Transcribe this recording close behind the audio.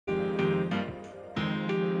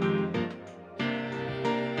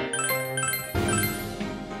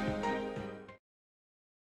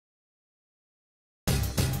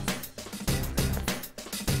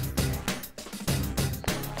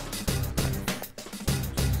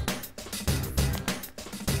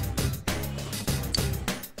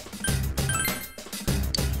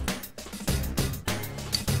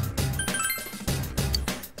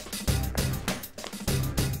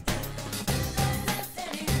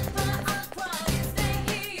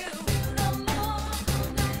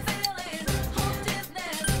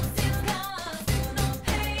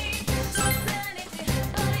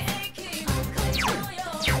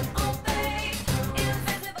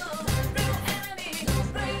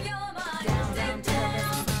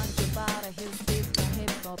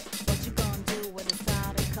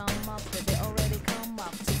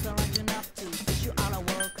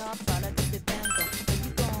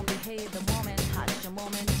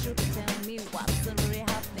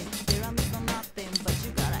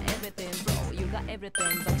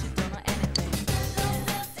everything, but you don't know anything.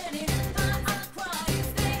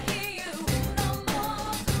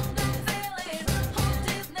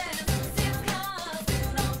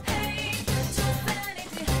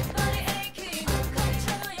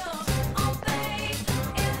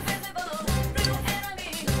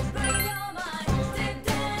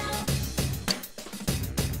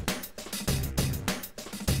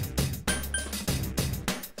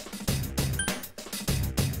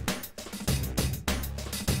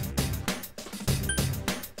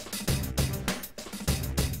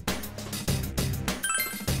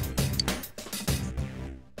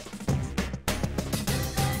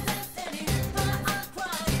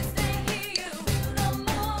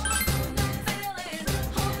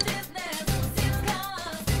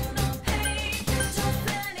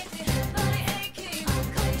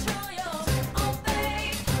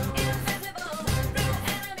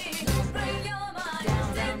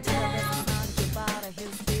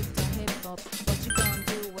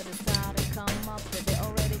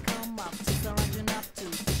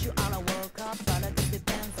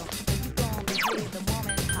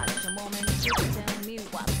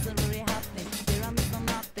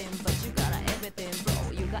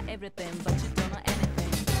 Everything, but you don't know anything.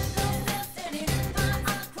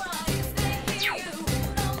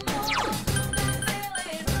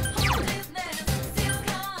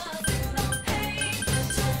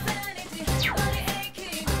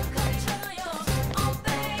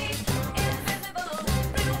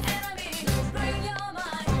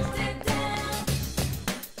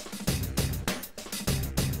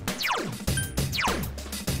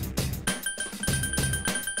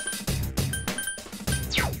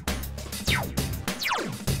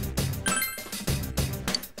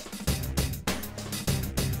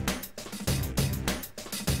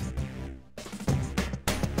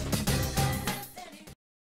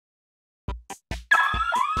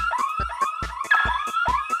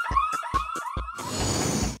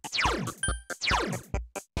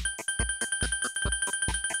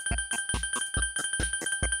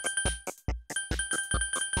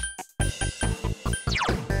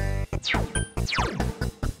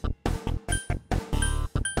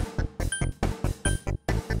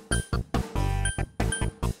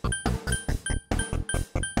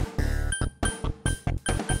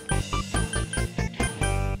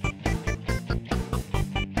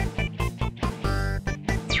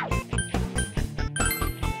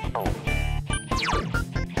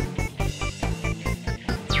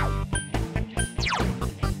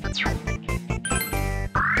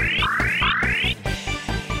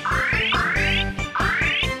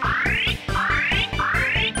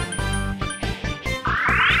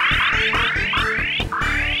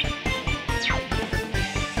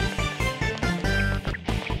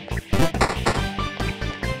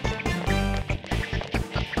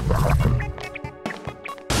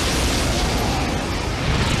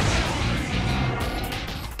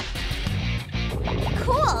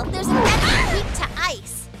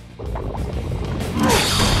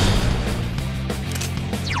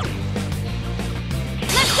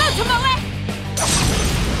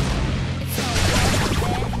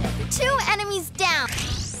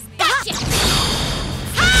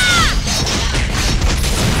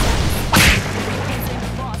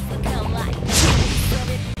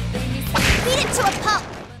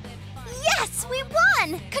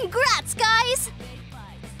 Congrats, guys!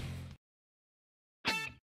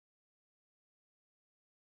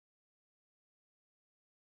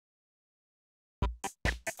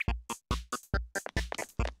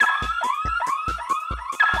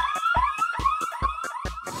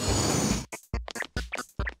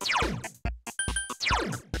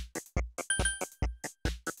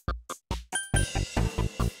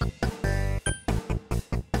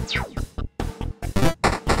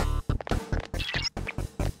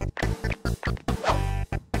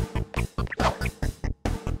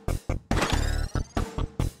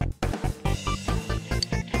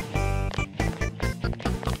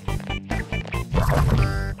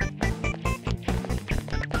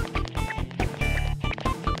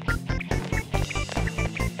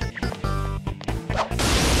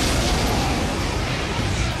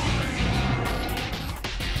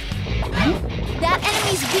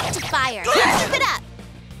 Weak to fire. Keep it up.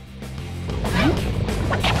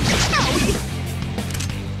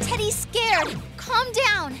 Teddy's scared. Calm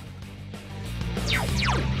down.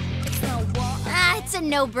 It's a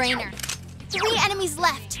no-brainer. 3 enemies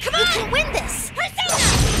left. Come on! You can win this. Persona!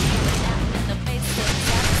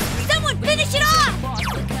 Someone finish it off!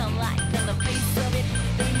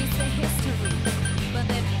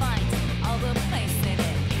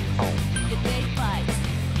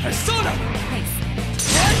 Persona!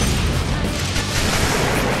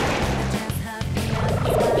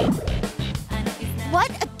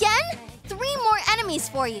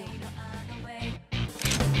 for you.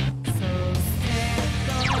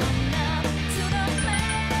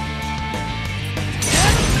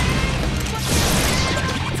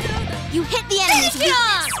 You hit the enemy's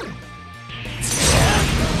weakness.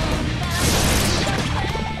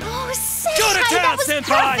 Oh, Senpai, that was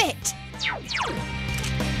perfect.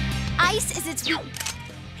 Ice is its weak.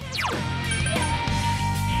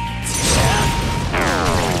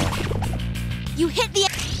 You hit the.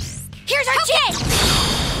 Here's our chance.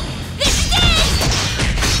 This is it.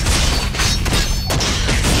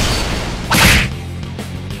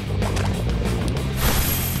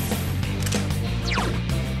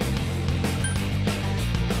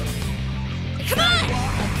 Come on!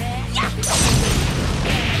 Yeah.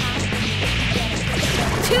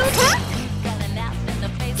 Two tap.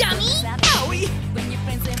 Dummy! Owie!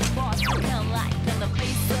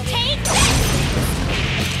 Take that!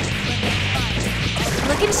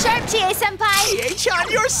 Looking sharp, Chie-senpai! Chie-chan,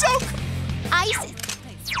 you're so... Ice is...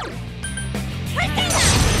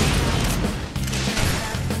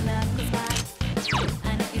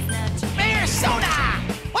 Persona!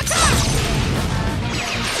 What's up?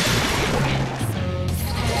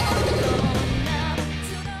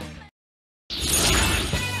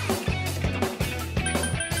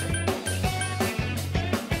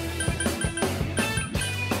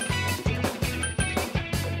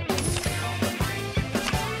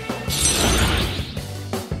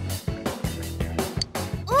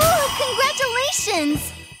 Congratulations!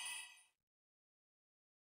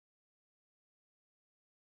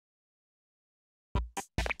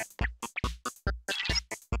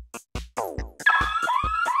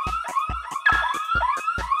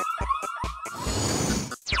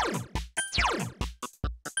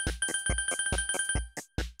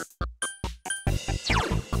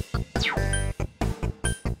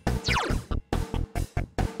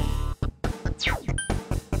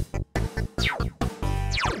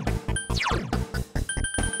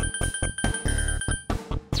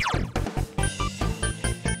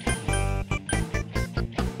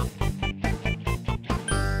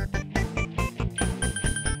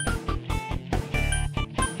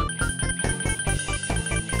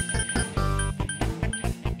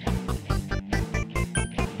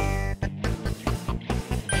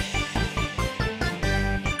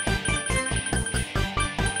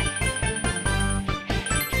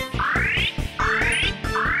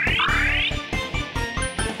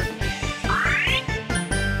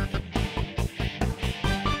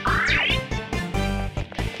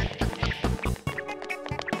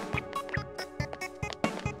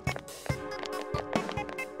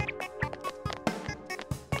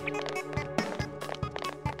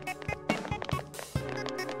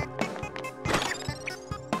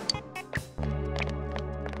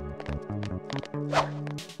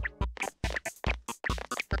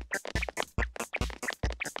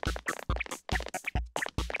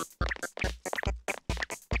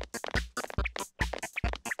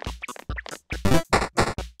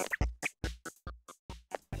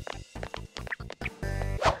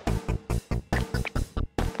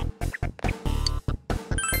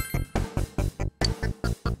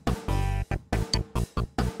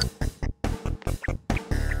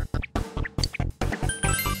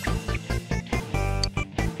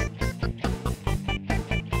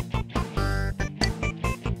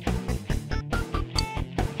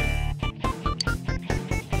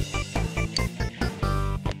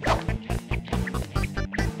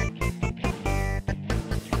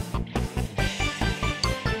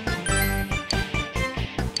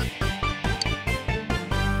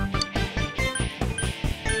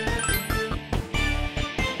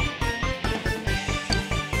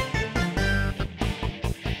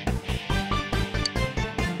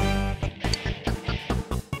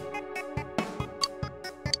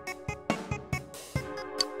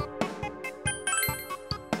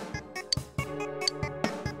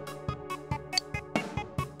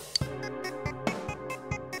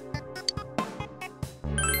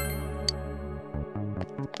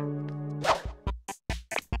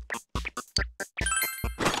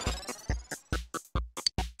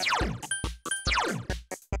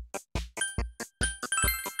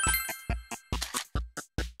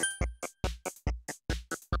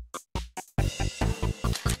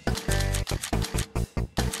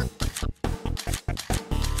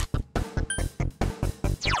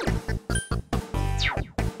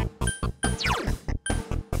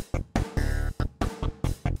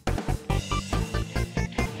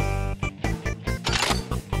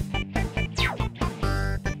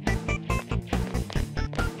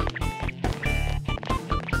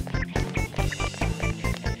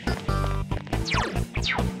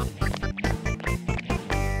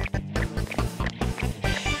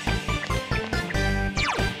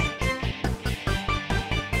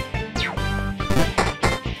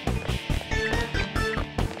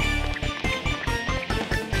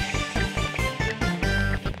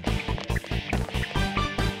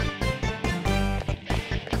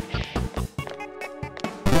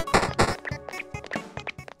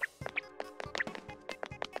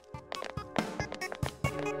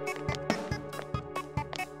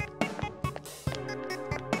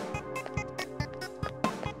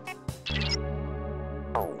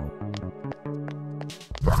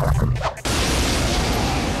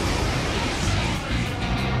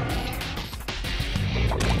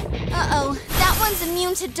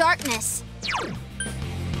 immune to darkness.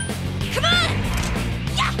 Come on!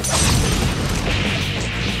 Yeah!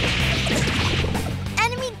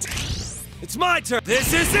 Enemy It's my turn.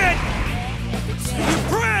 This is it. Your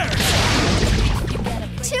prayers.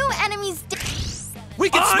 2 enemies We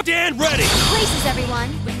can stand ready. places, everyone.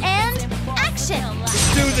 And action!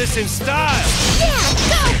 Let's do this in style. Yeah!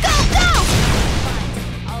 Go, go, go!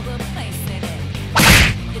 All the place in it.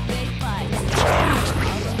 The big fight.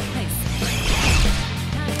 All the place in it.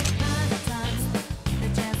 Times, the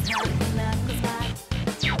chance how love goes by.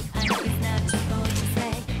 I know it's not too bold to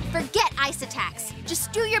say. Forget ice attacks.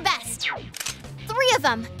 Just do your best. 3 of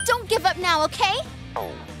them. Don't give up now, okay?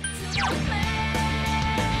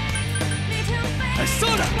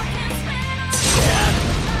 Persona.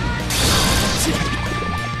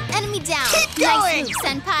 Enemy down. Keep Nice going. move,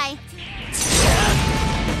 Senpai.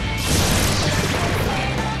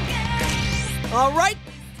 All right.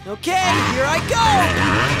 Okay, here I go.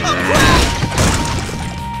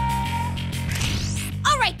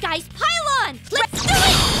 All right, guys, pile on. Let's do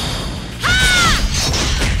it! Ha!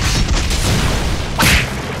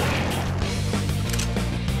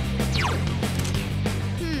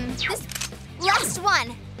 This last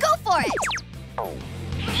one. Go for it.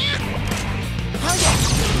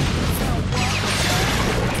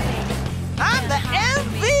 I'm the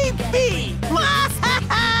MVP.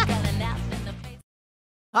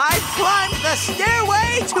 I've climbed the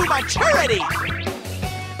stairway to maturity.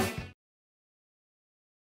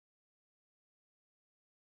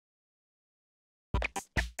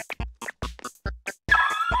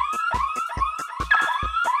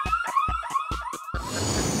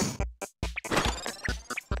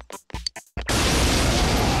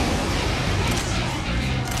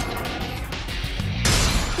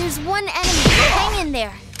 There's one enemy. Hang in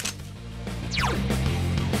there.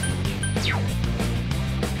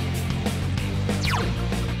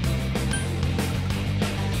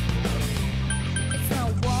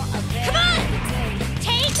 Come on!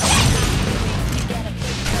 Take it!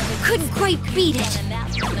 Couldn't quite beat it.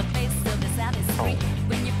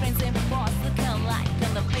 When your friends and boss look alike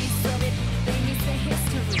on the face of it, they miss the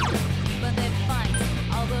history. But they find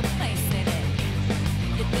all the place in it.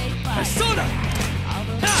 The big fight. Persona. All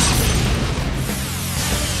the times.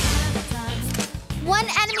 One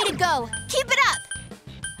enemy to go. Keep it up.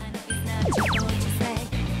 I know it's not too bold to say,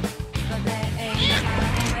 but there ain't no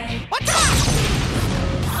other way. What's up?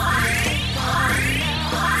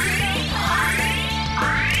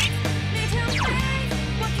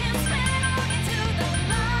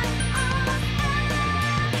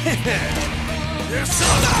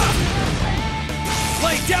 Persona.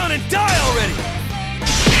 Lay down and die already.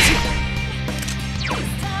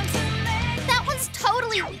 That one's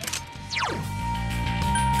totally...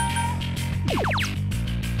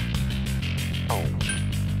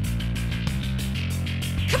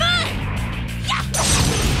 Come on!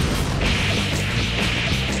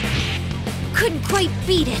 Couldn't quite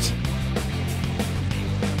beat it.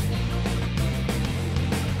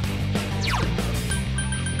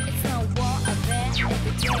 It's no war of there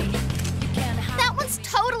every day. You can't hide. That one's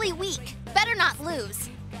totally weak. Better not lose.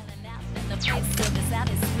 In the face of this out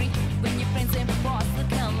is free. When your friends and boss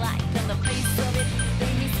look alike on the face of it,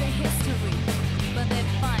 they miss the history. But they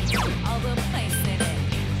find all the place in it.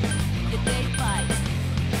 The day fight,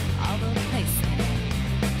 all the place in it.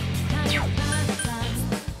 Times,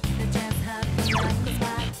 the chance how love goes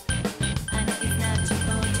by. I know it's not too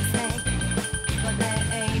bold to say, but there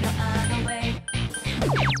ain't no other way.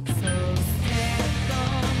 So step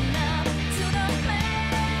on up to the plate.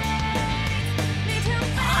 Need to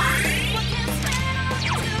fight, what can stand on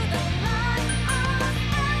to the light of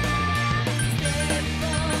Step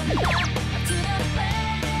on up to the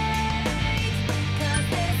plate. 'Cause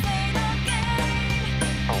this ain't no game.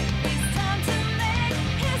 It's time to make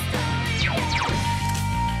history.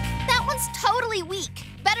 That one's totally weak.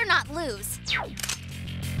 Better not lose.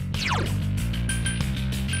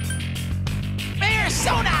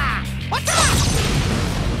 Persona! What's up?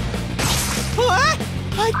 What?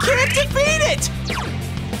 I can't defeat it!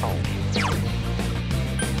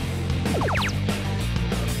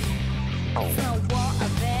 It's no war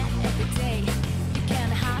of there every day. You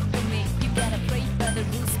can't hide from me. You gotta break by the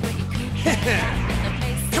rules where you could.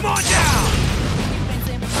 Come on down.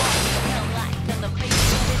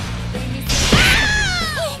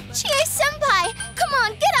 Chie Senpai! Come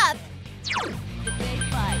on, get up! The big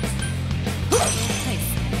fight.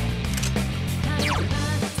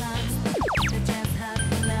 The chance how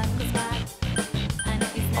love goes by. I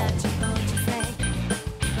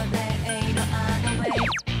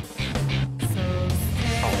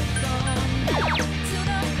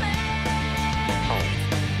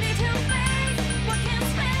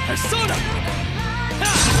Persona!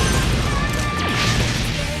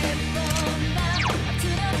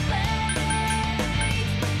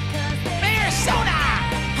 Persona!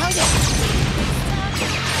 Oh, yeah.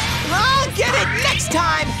 I'll get it next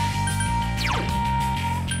time!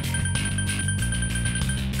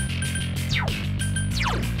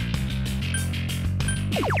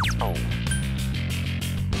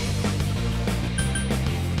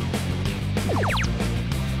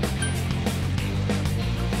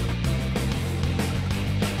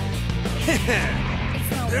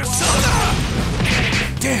 Persona!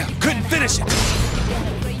 Damn, couldn't finish it!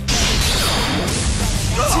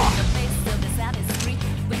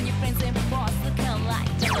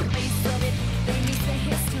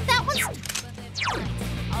 That was...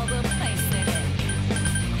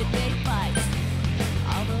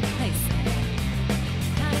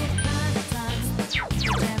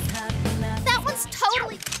 That one's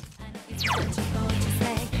totally...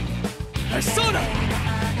 Persona!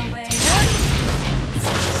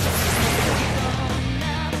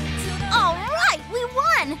 All right, we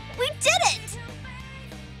won! We did it!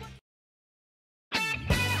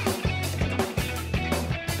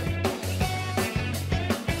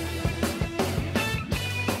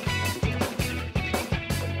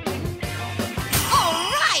 All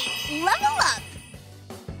right, level up!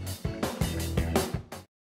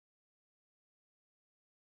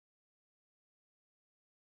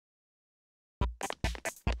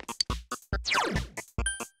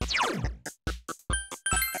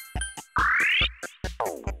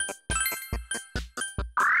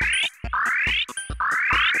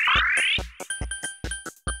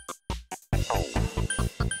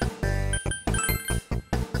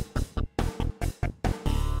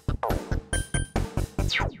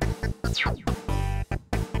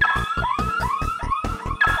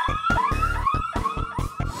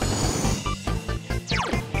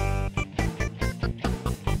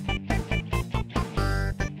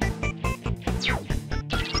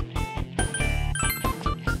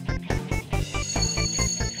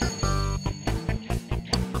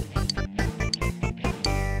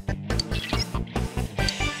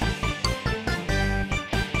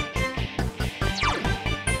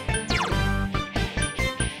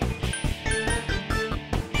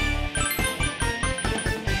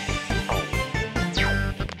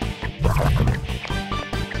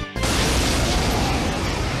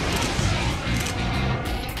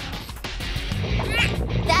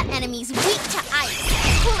 That enemy's weak to ice.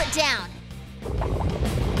 Cool it down.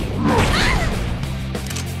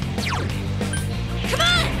 Come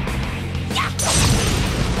on! Yeah.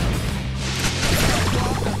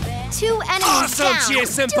 2 enemies Awesome, down.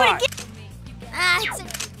 Chie-senpai!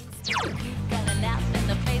 Do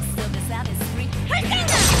it again.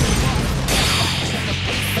 It's a...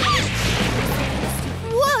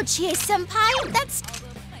 Whoa, Chie-senpai, that's...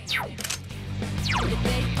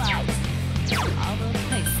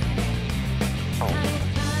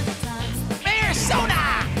 Persona!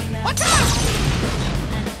 What's up?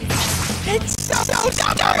 It's so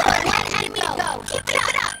stubborn! One enemy to go. Keep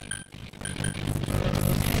it up.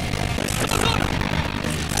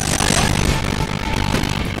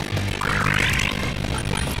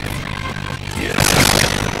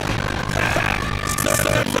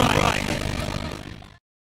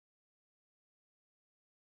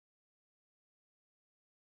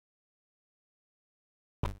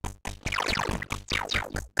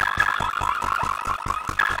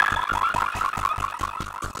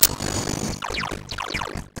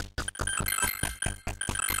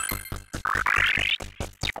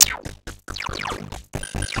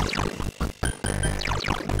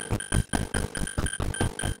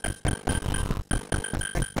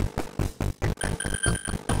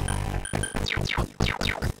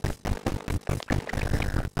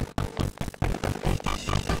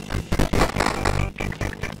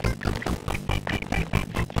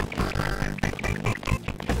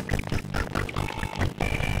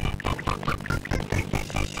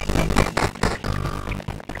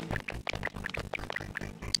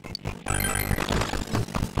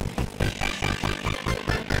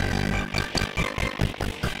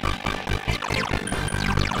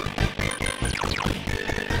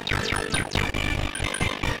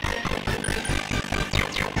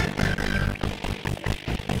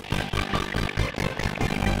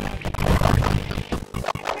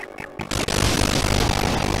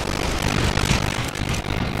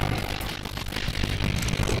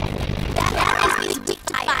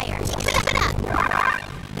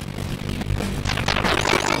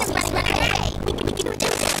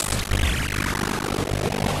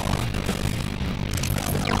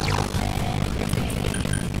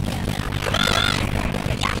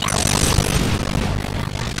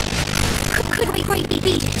 beat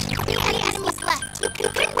it. 3 enemies left. You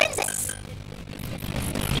can win this.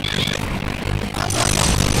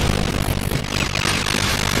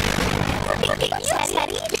 Look at you,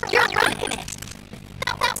 Teddy. You're rocking it.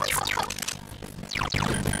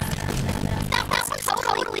 That one's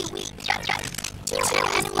totally weak. Got it. 2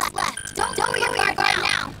 enemies left. Don't worry about guard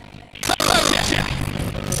now.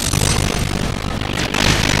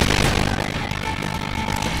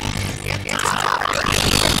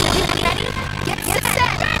 Ready? Get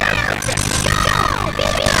set. Go!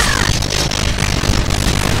 Baby!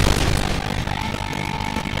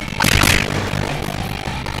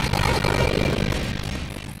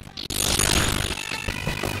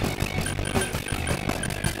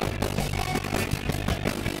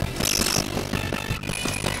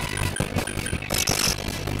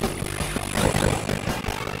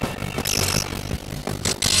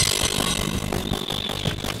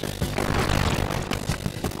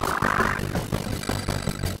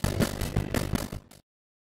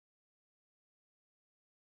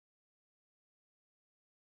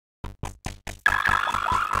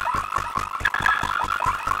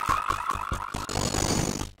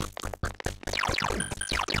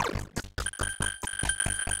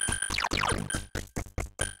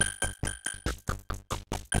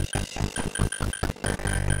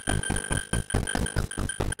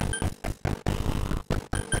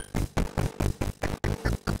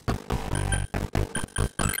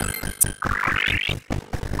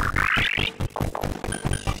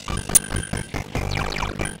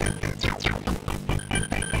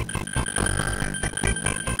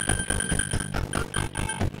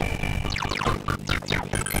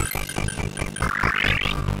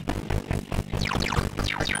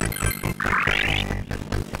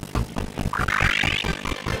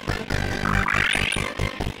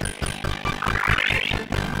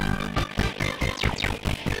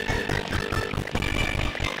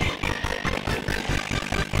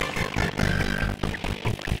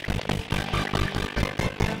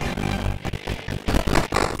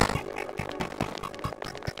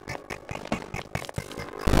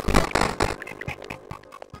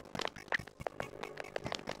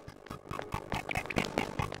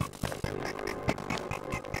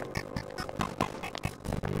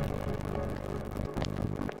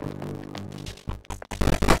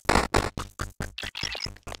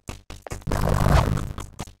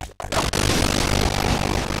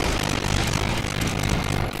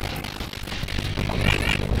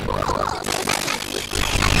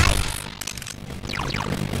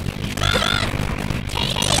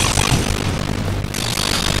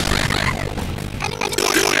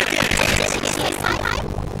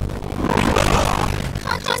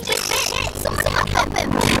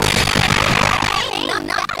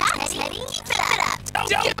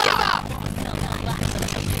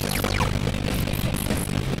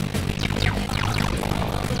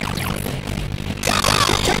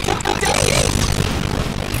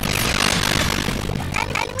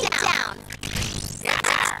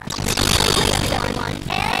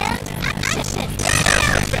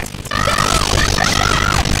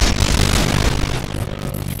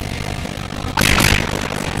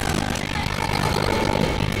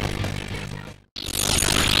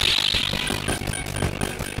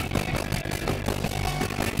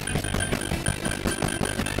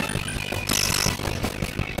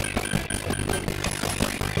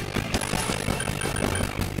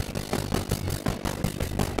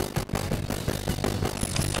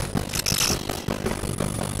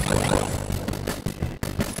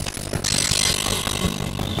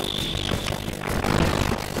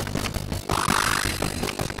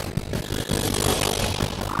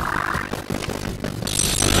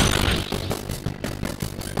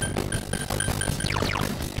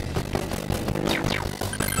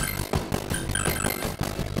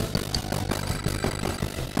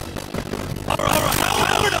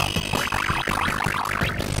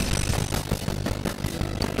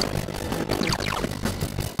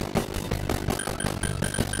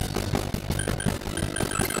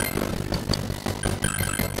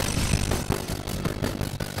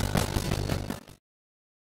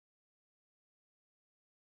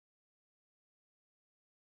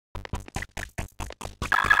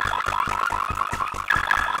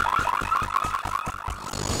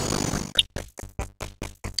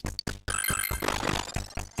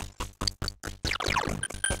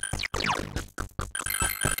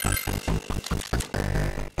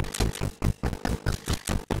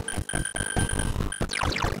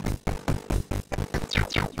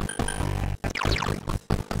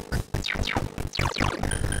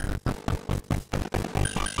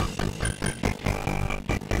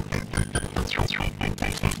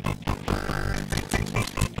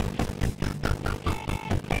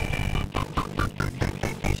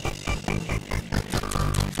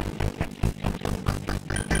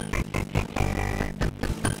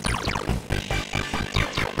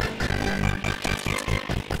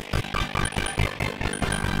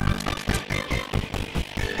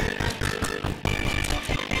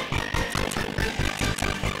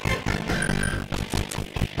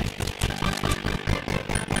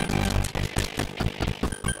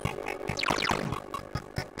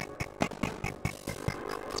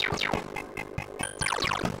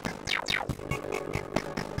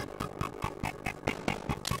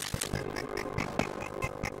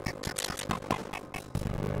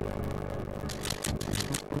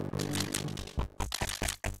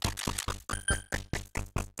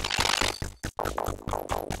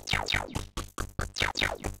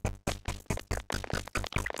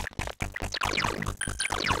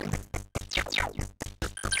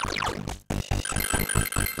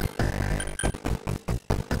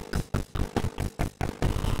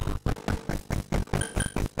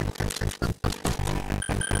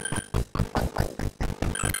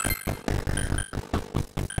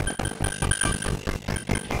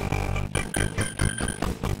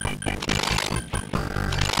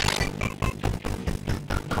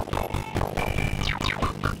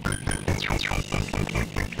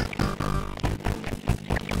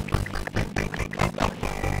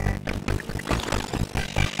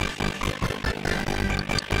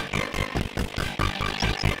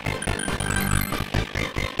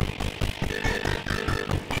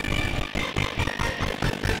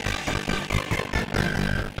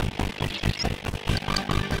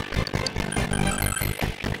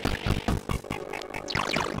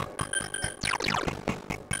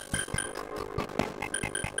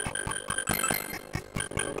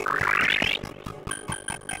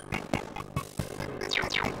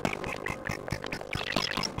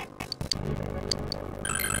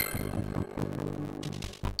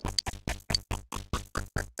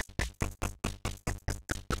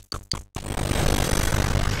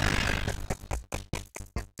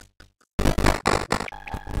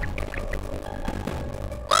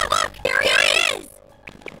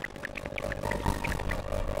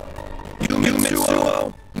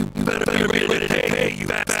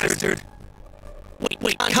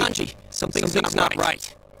 Archie. Something's not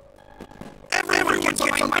right. Everyone gets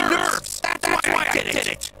on my nerves. That's why I did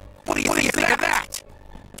it. What do you think of that?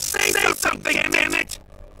 Say something, damn it!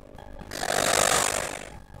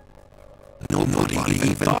 Nobody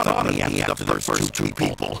even thought of me after the first two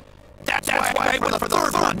people. That's why I went for the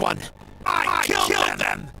third one. I killed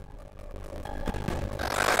them!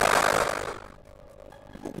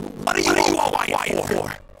 What are you all quiet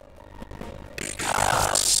for?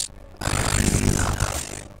 Because I'm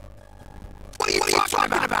nothing. What are you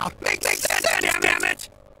talking about? Make sense, damn it!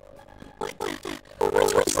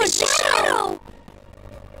 What's the shadow?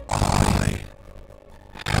 I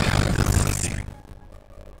am nothing.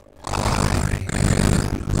 I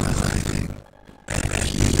am nothing. And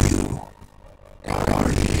you are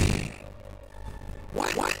me.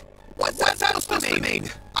 What's that supposed to mean?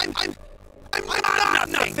 I'm not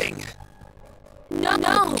nothing.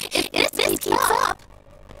 No. If this keeps up.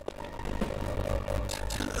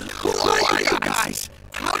 Who are you guys?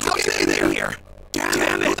 How'd you get in here?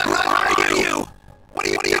 Damn it! Who the hell are you? What are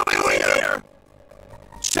you doing here?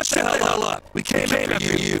 Shut the hell up! We came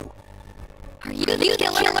after you. Are you the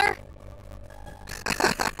killer?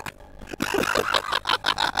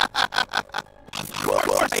 Of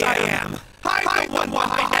course I am. I'm the one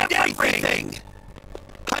behind everything.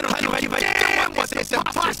 I don't give a damn what this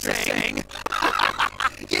imposter's saying.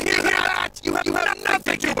 You hear that? You have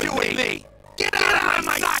nothing to do with me. Get out of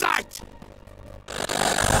my sight.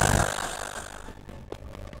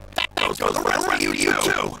 That goes the rest of you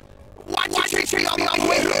too. Why'd you chase me all the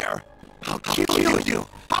way here? I'll kill you.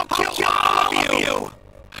 I'll kill all of you.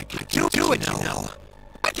 I can do it, you know.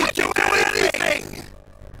 I can do anything.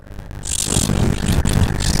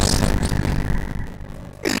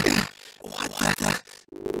 What the?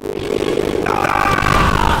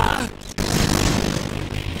 Ah!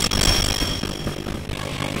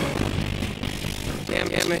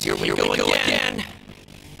 Damn it, here we go again.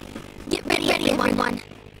 Get ready, everyone.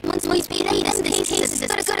 Once we speed up, this case is as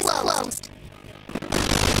good as closed.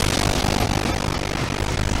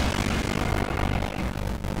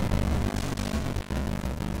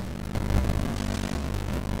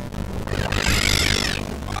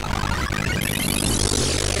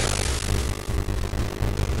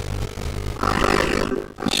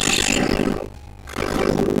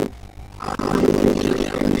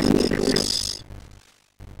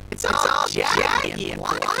 It's all jaggy and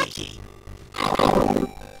wacky.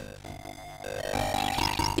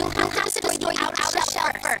 You'll have to destroy the outer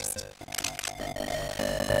shell first.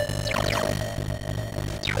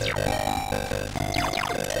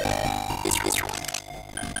 This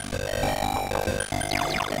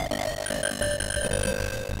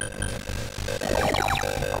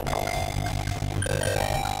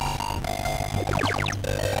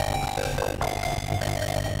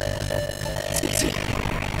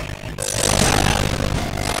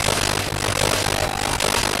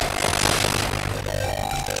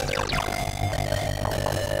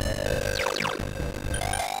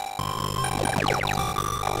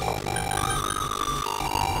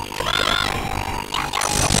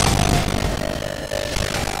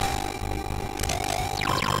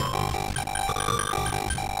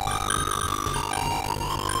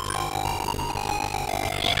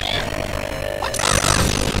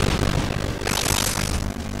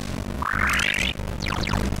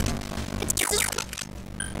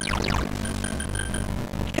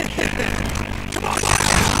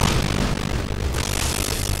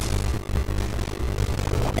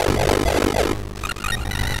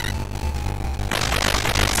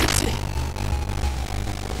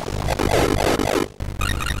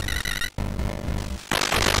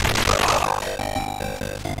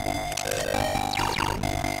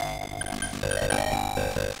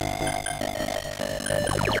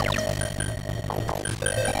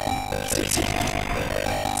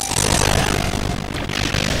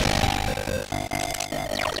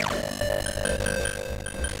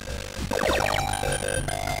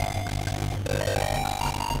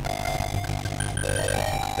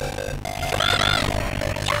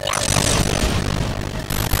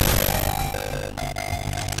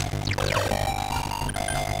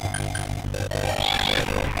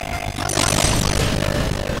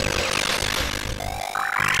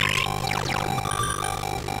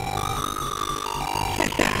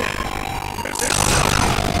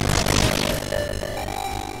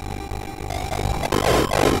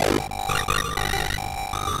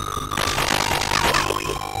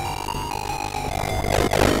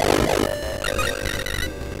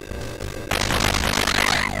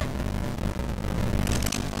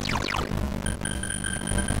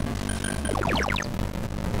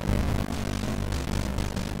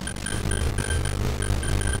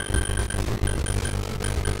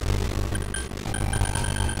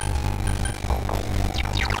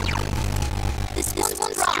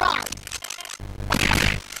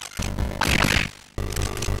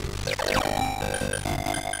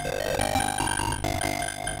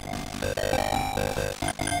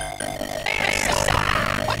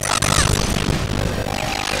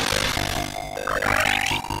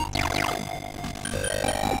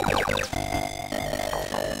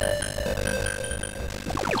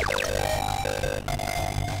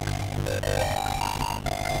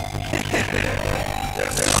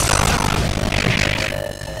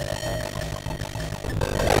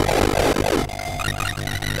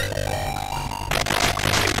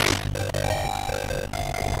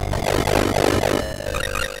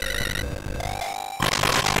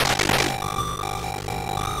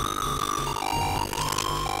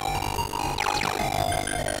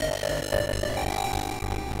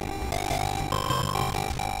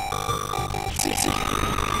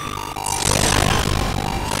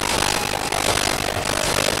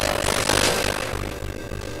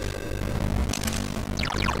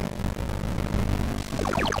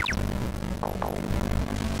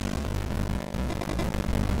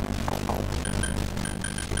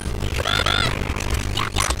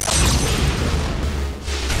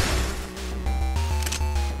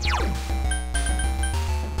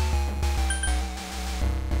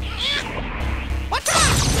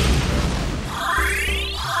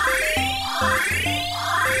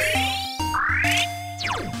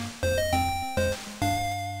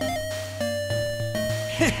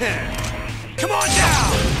Come on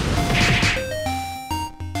down!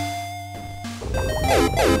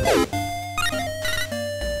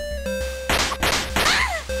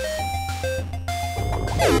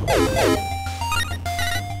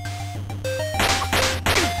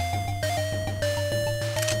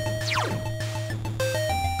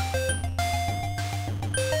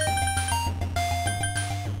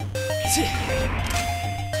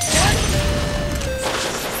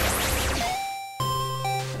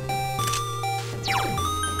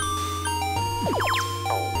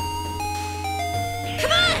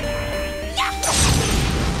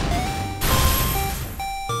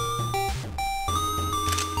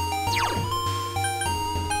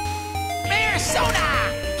 Persona!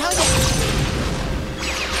 Hell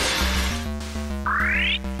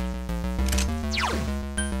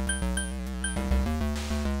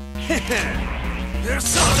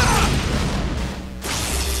Persona!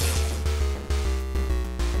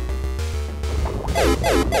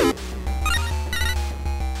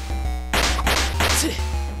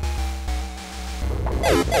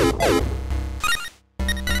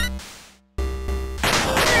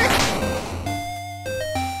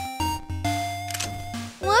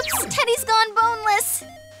 Whoops, Teddy's gone boneless.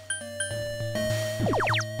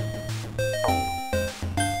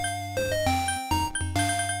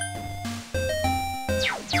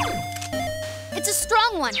 It's a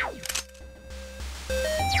strong one. Come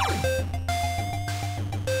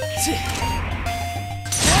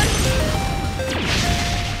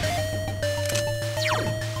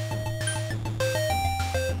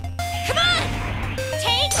on!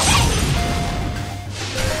 Take this!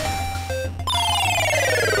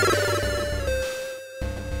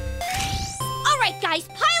 All right, guys,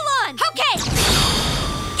 pile on! Okay!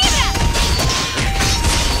 Give it up!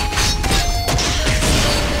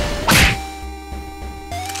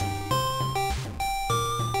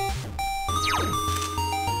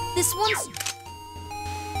 This one's...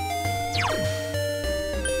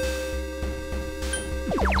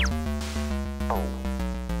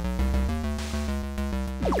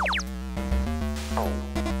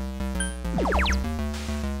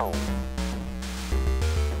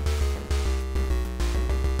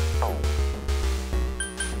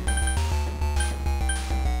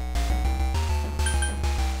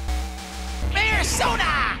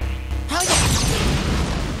 Persona! Hell yeah!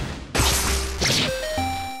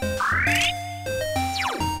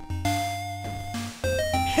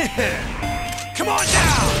 Come on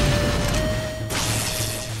down!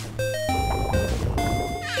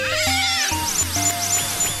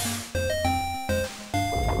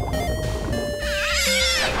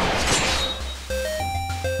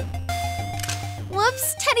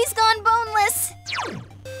 Whoops, Teddy's gone boneless.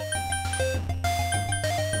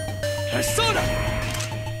 Persona!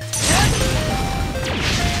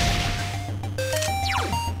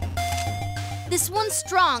 This one's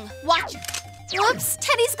strong. Watch. Whoops,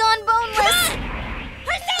 Teddy's gone boneless.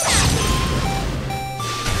 Persona!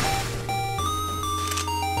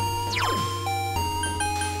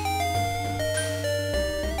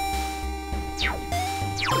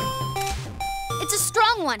 It's a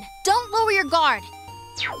strong one. Don't lower your guard.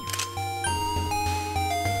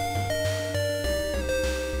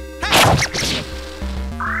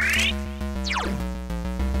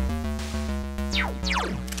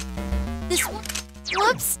 This one.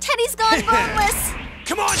 Whoops, Teddy's gone boneless.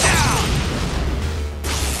 Come on down!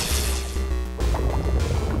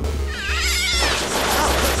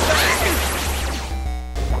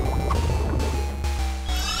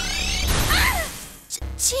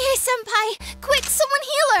 Chie-senpai, quick, someone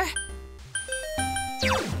heal her.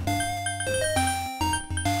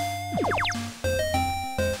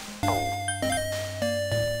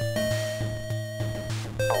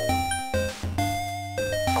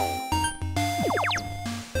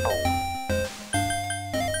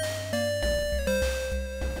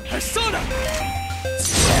 Persona!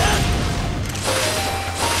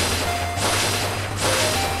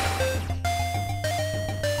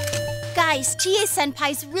 Guys,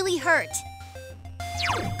 Chie-senpai's really hurt.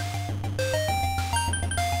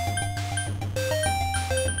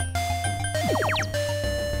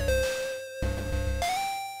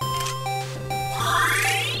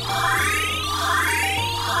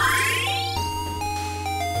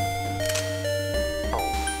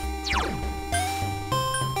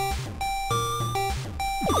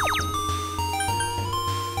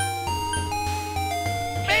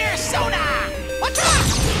 Persona! What's up?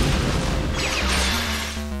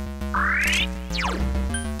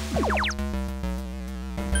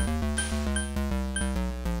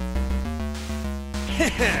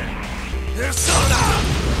 Persona!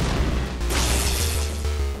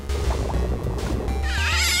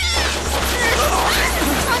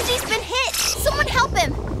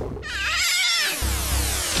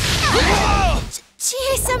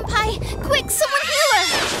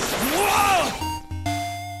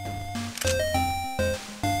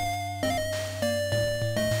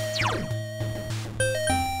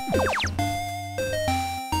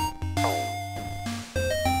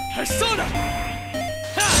 Persona!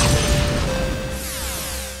 Ha!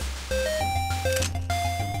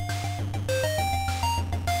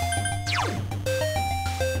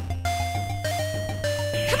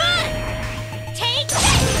 Come on! Take this!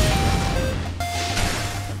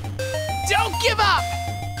 Don't give up!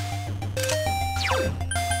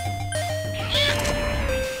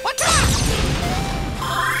 What's up?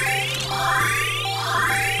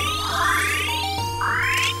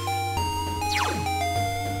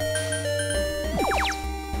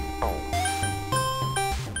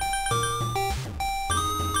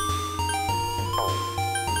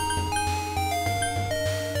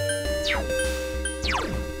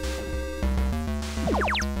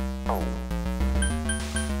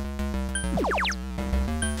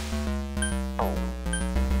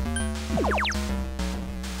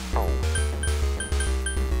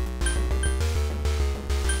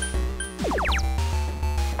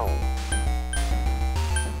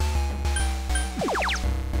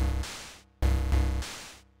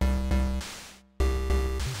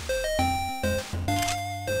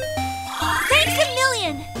 Thanks a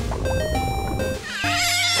million!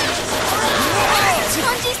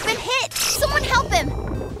 Spongy's been hit! Someone help him!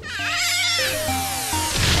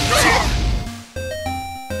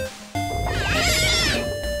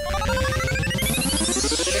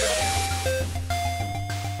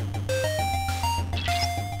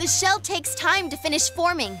 The shell takes time to finish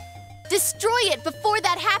forming. Destroy it before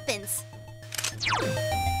that happens.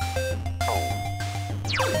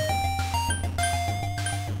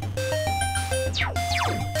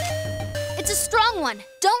 It's a strong one.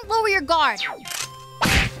 Don't lower your guard. Come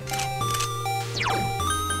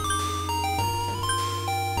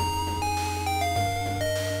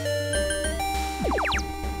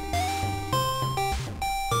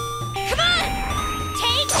on!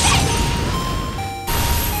 Take this!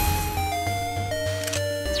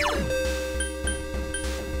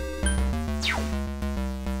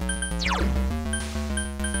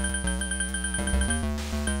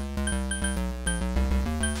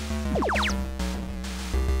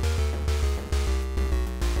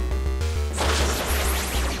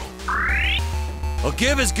 I'll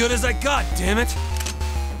give as good as I got, damn it!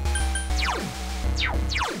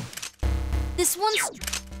 This one's...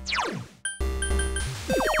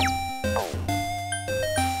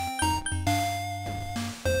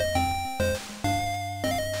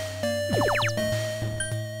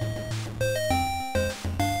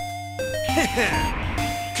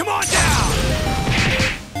 Come on down!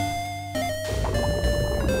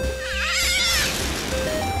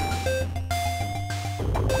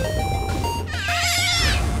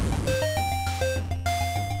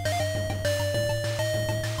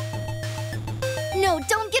 No,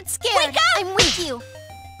 don't get scared. Wake up! I'm with you.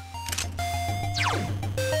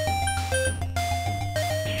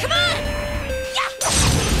 Come on!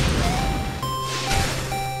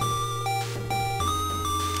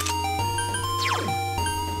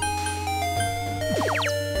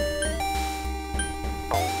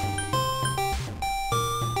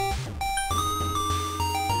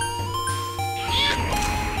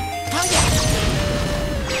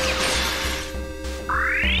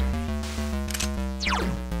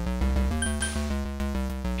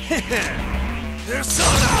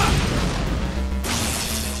 Persona!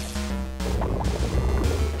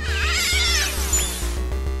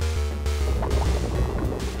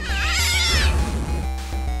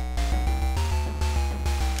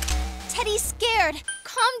 Teddy's scared.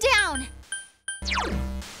 Calm down.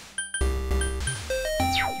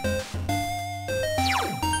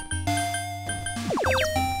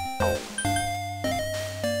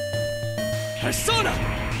 Persona!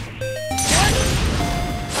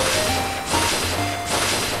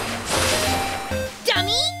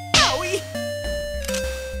 Dummy! Owie!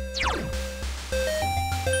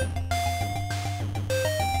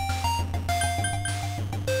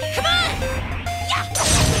 Come on!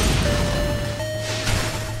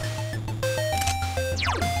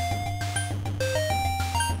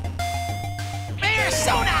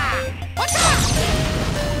 Persona! What's up?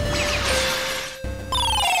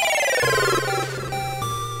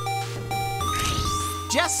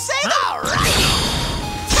 Just say all right!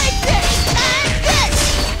 Take this and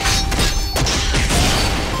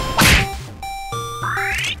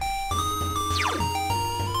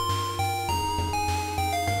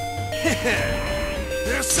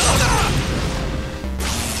Persona!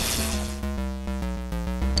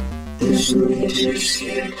 This laser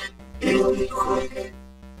scan will be quick.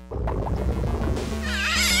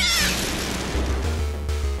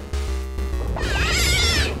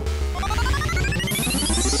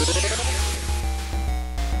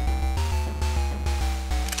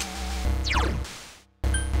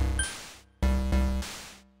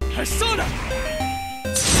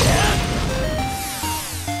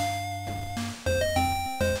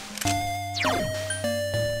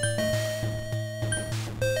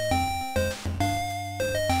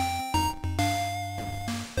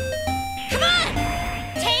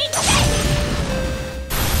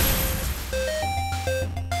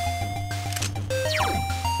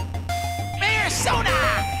 Persona!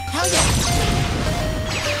 Hell yeah!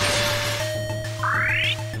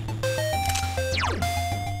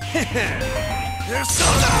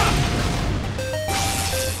 Persona!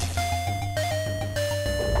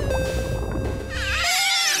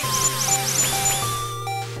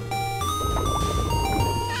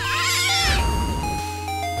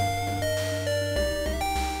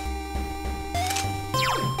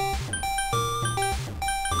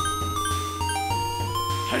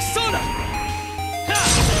 Persona!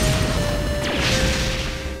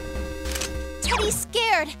 Teddy's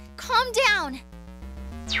scared. Calm down.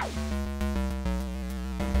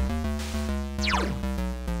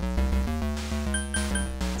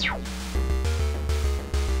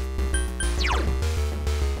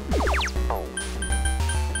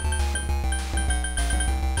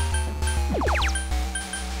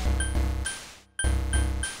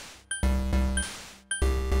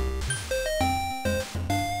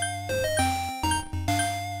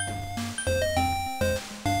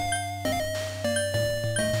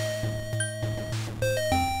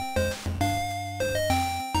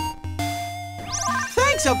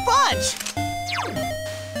 Thanks a bunch!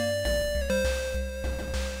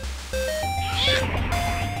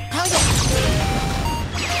 Hell yeah!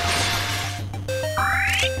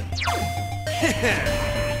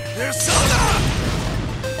 Persona!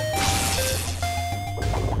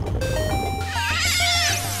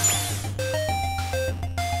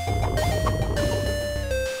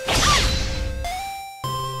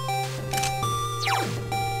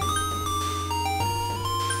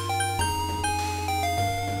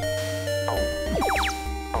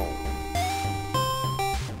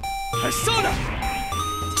 Persona!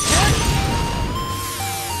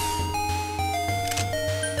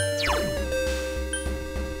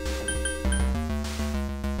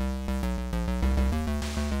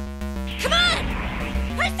 Come on!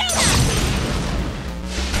 Persona!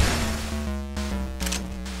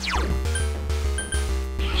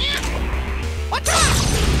 What's up?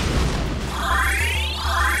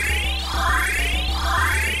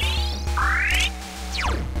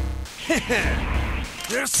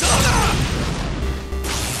 Persona!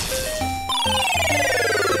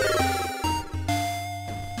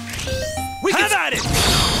 We have at it!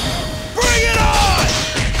 Bring it on!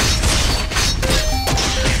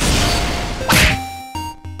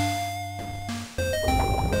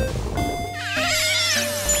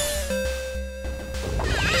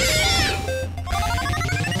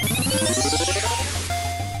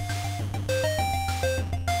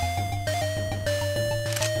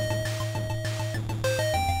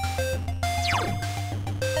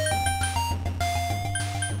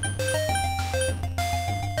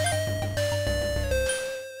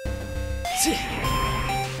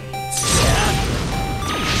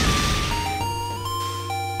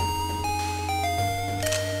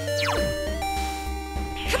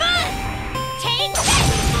 Come on! Take this!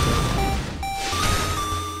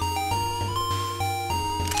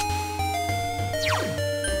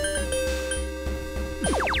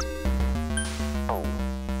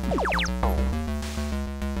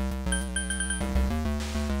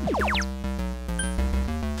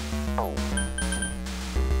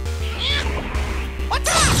 What's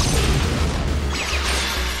up?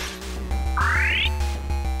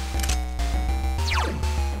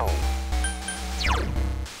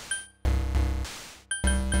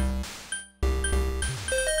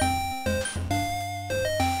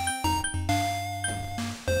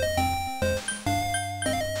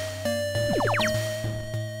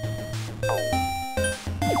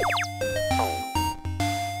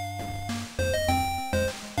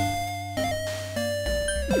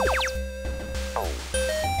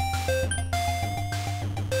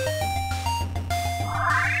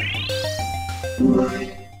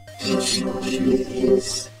 My technology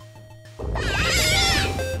is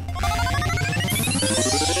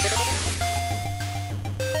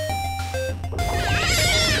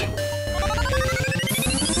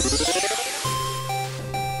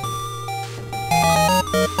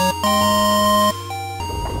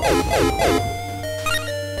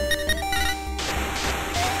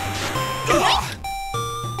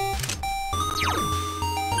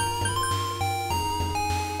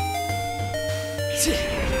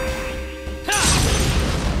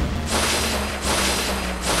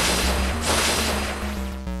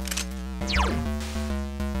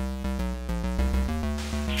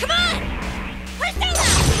Come on! Persona!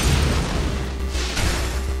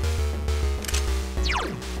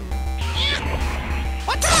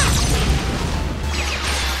 What's up?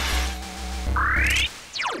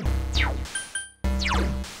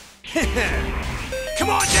 Come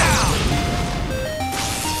on down!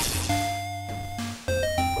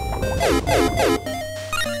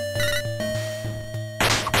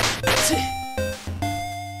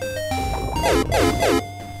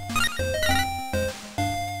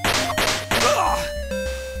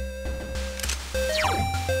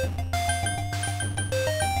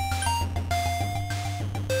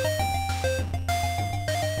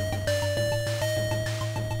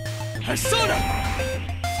 Persona!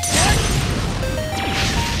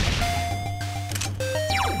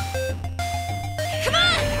 Come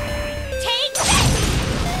on! Take this!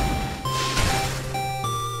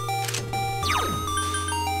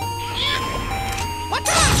 What's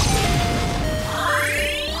up?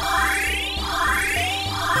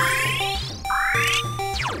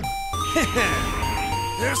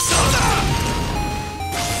 Persona!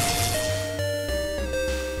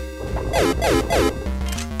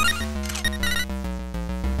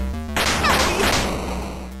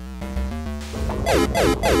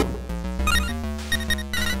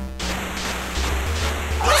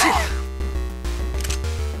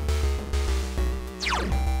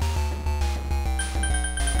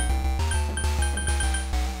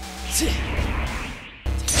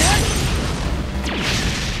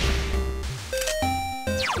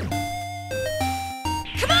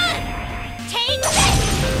 Come on! Take this!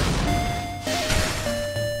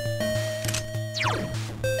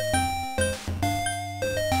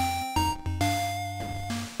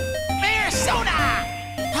 Persona!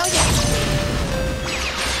 Oh yeah!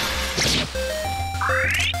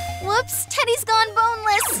 Whoops, Teddy's gone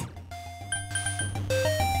boneless.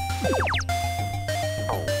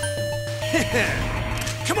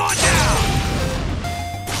 Come on down!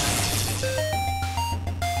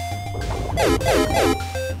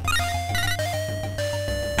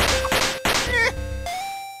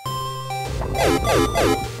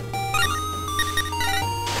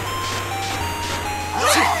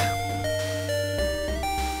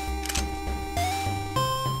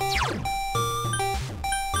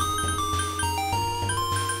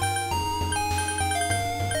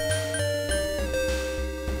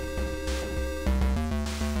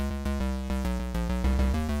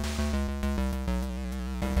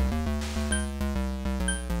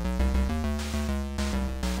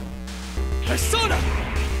 Persona!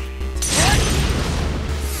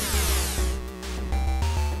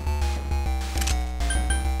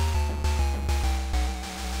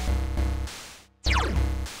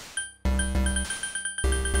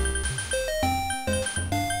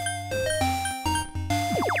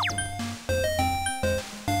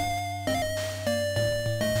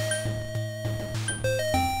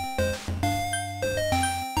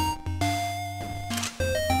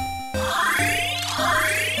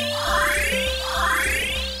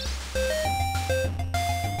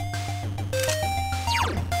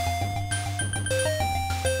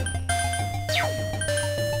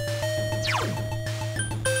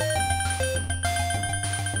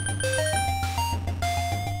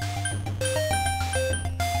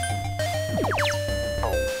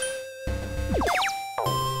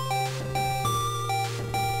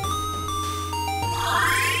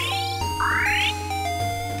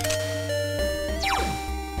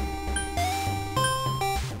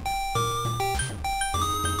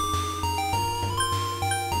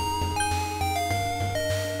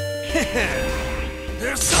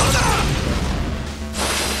 Persona!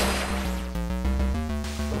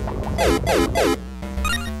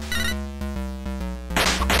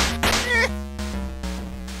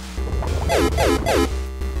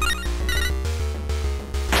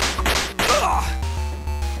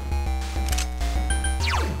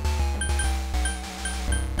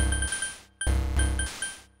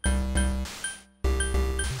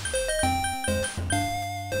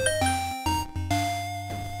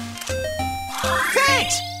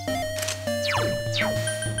 Thanks!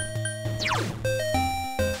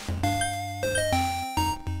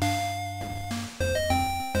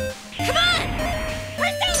 Come on! Persona!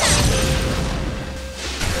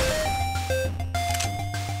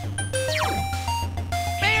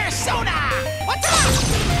 Persona! What's up?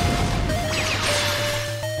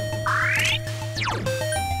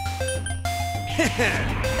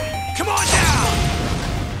 Come on down!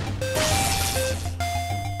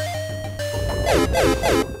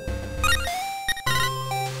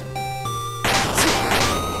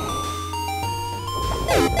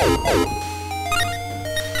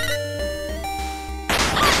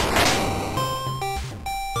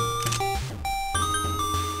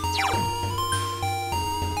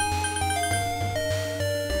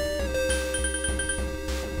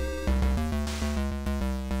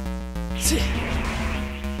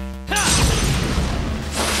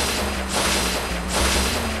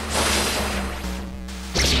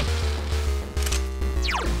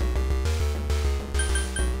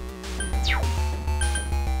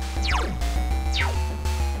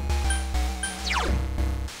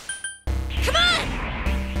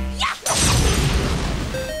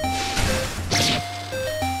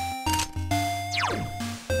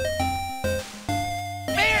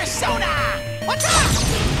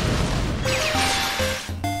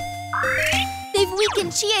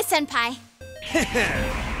 Broken Chie-senpai.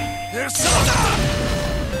 Persona!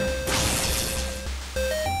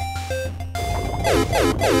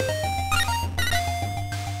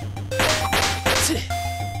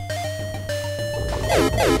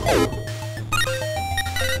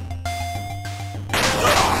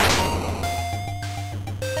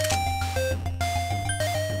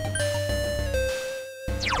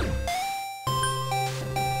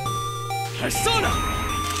 Persona!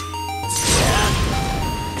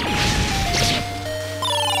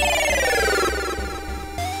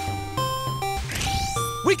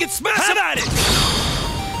 We can smash it at it!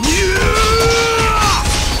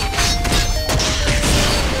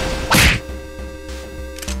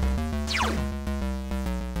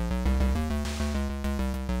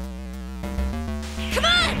 Come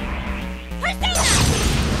on! Persona!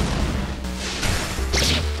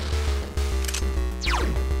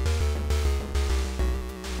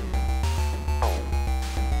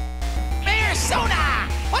 Persona!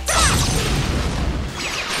 What's up?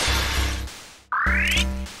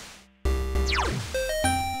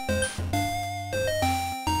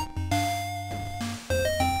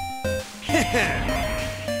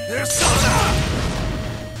 Persona!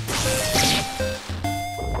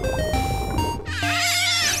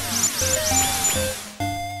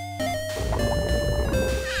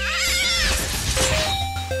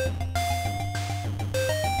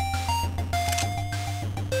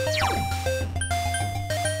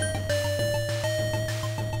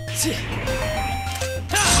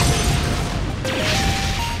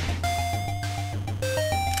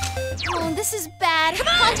 Oh, this is bad.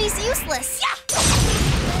 Kanji's useless.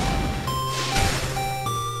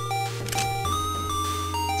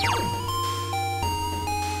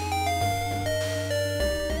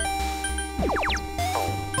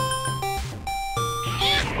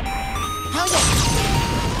 Hell yeah!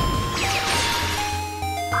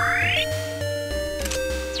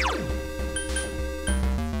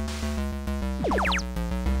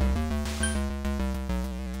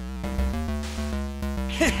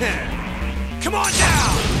 Come on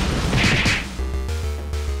down!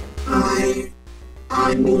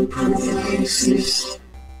 I will prove that I exist.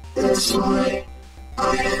 That's why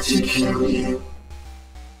I had to kill you.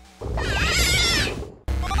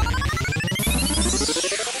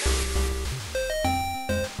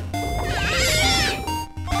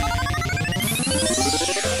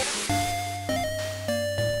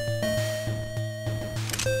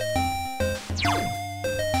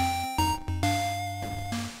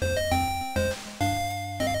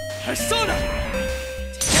 Persona!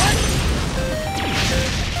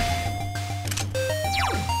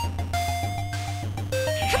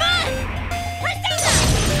 Come on! Persona!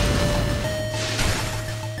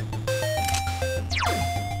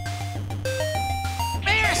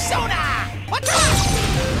 Persona! What's up?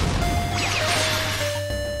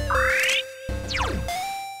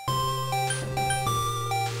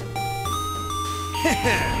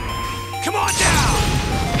 Come on down!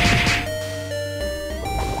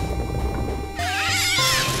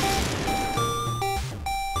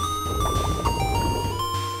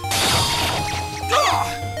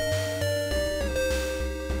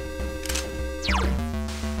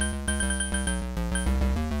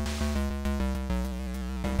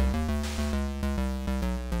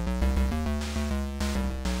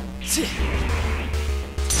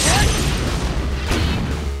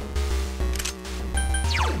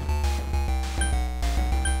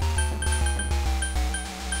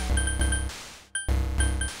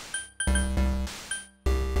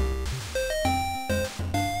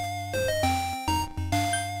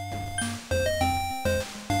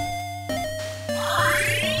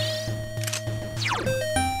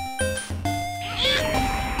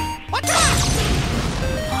 What's up?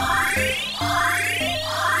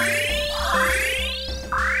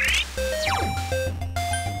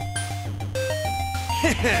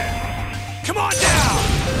 Come on down!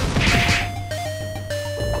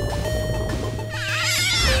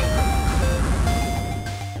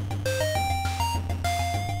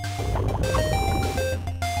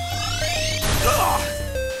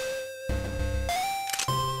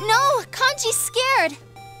 No, Kanji's scared.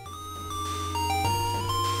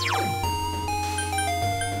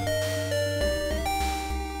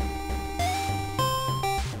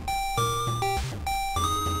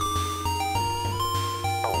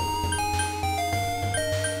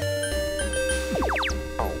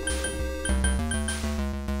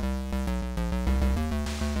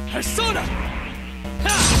 Persona!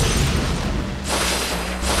 Ha!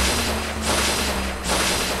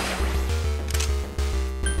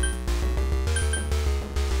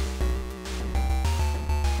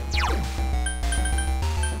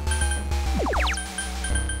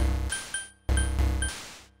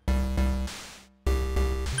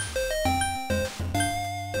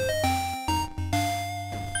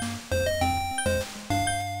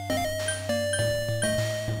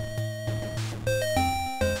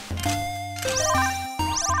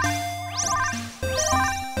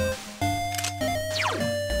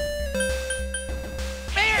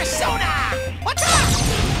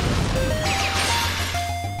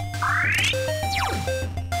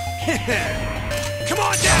 Come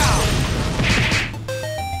on down!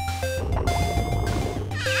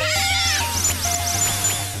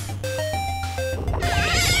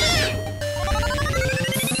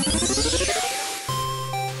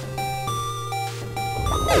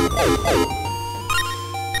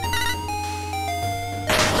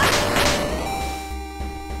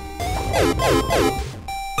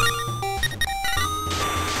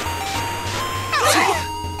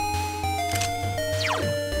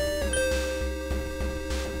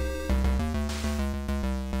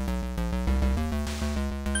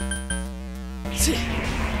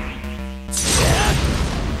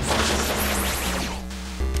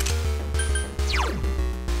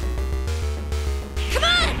 Come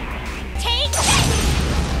on! Take this!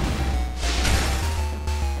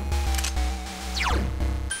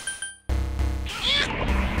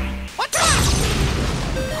 What's up?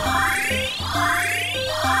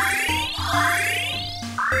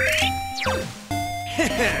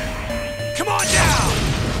 Come on down!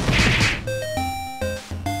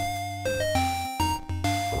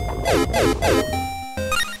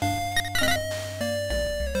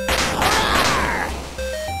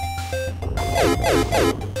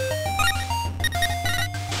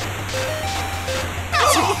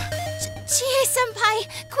 Chie-senpai!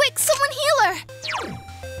 Quick, someone heal her!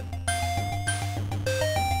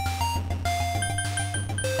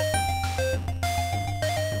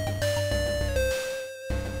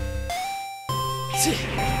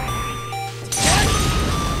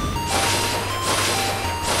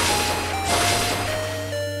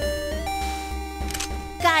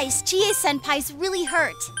 Guys, Chie-senpai's really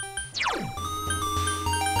hurt.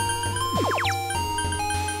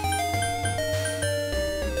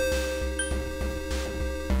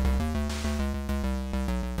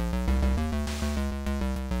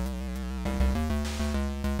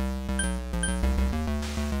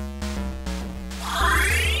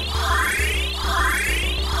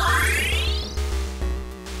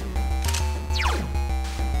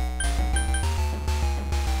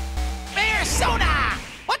 Persona!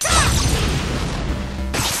 What's up?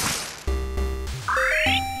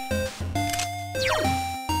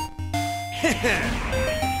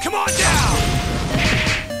 Come on down!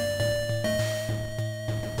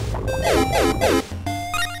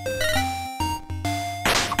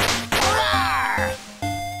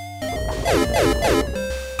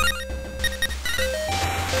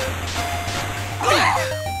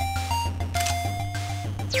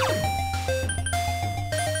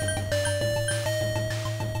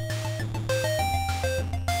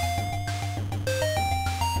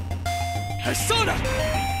 Persona!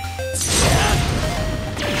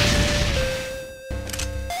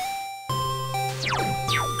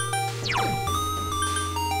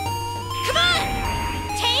 Come on!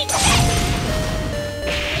 Take this!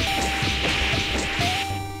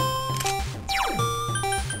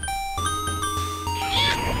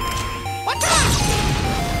 What's up?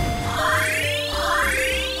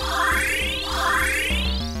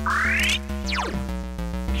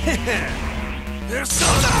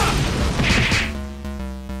 Persona!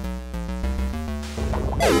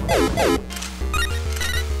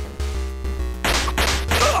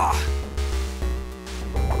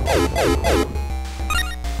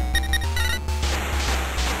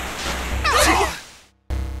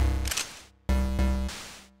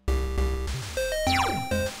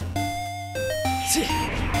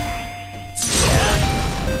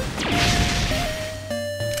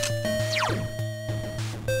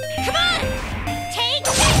 Come on! Take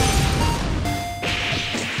this!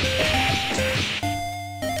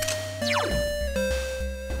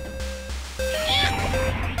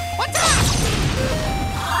 What's up?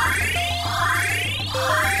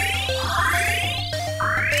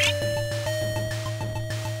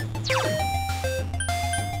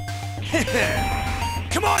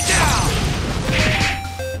 Come on down!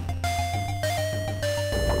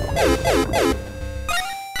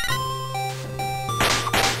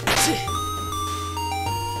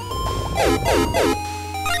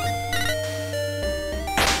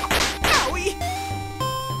 Owie!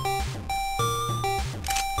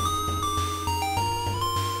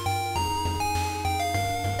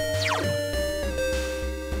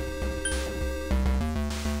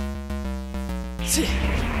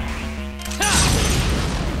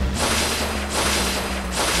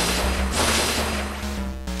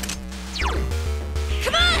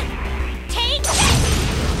 Come on! Take this!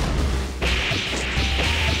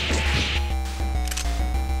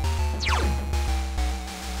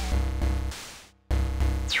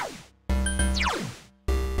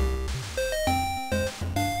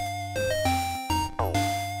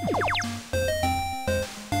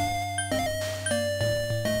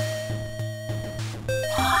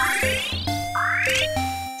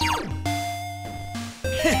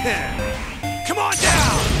 Come on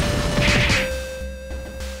down!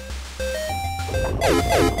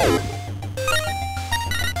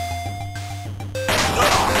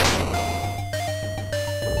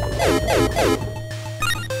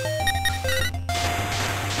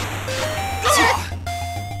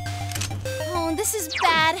 Oh, this is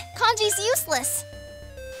bad. Kanji's useless.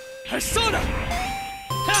 Persona!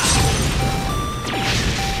 Ha!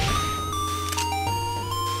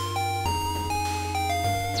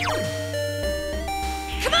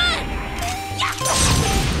 Come on!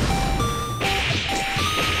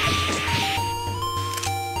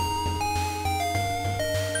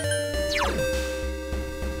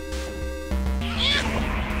 Yeah!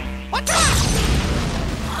 What's up?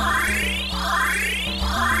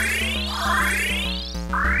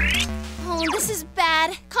 Oh, this is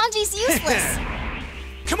bad. Kanji's useless.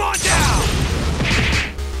 Come on down!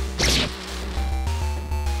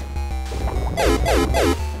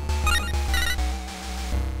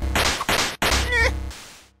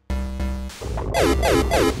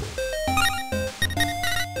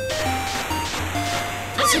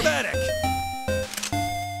 Pathetic!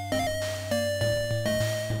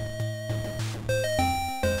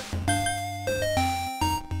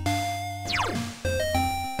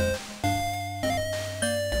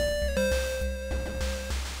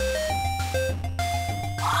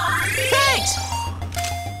 Thanks!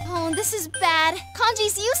 Oh, this is bad.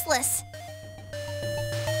 Kanji's useless.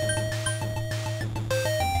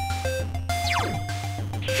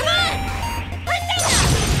 Come on!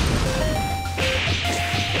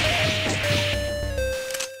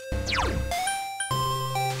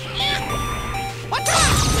 What's up?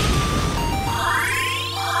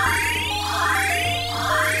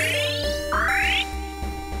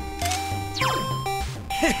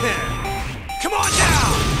 Come on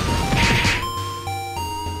down!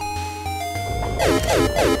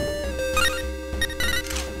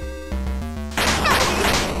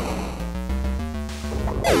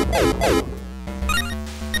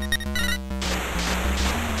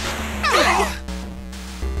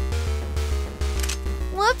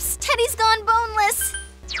 Whoops, Teddy's gone boneless.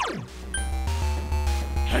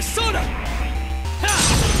 Persona! Ha!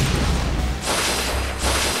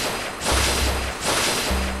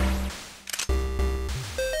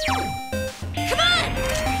 Come on!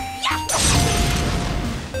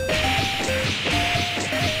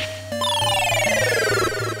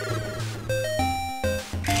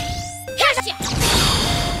 Gotcha!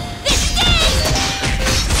 This is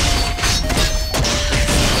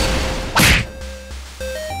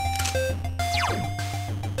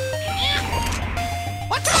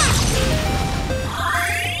What's up?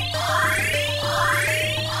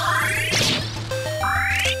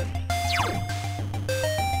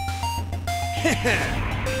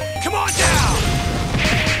 Come on down!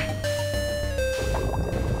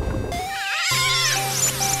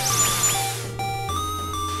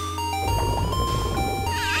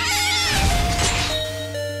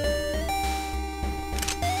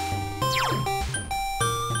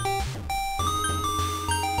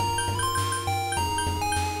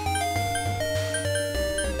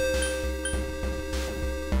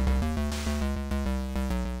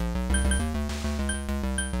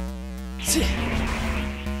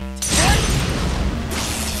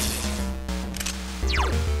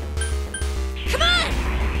 Come on!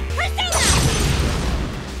 Persona!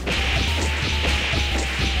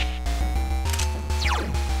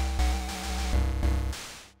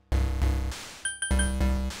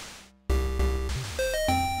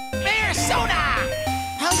 Persona!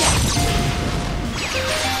 Oh yeah!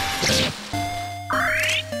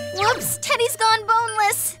 Whoops, Teddy's gone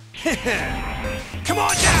boneless. Come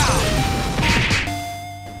on down!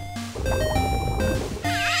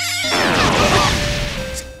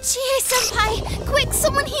 Chie-senpai, quick,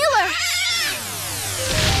 someone heal her!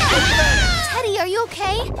 Teddy, are you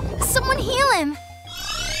okay? Someone heal him!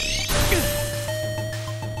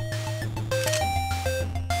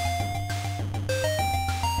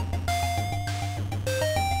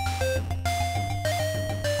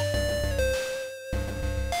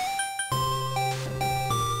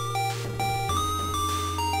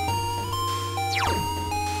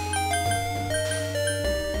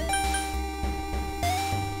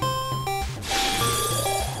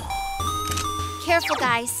 Careful,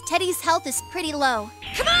 guys. Teddy's health is pretty low.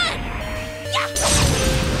 Come on!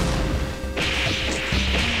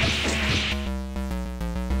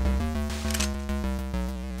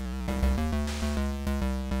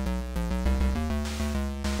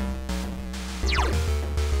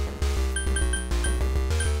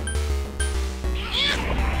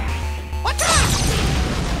 What's up?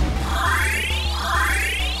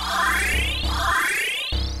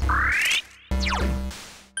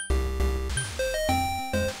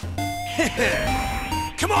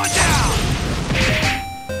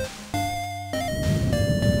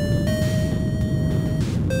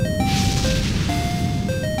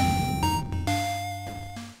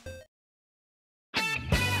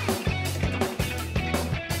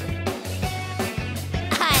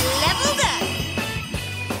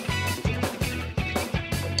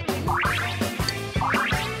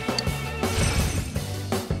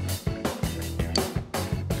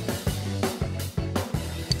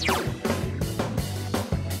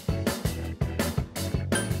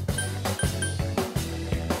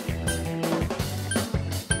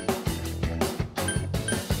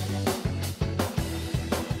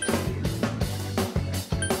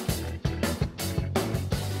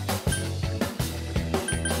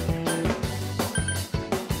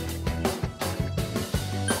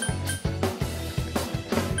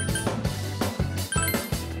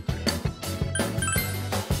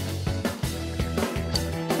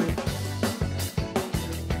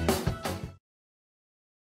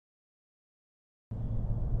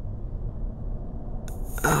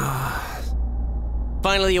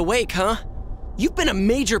 Finally awake, huh? You've been a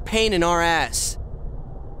major pain in our ass.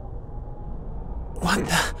 What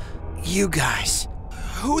the? You guys?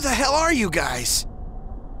 Who the hell are you guys?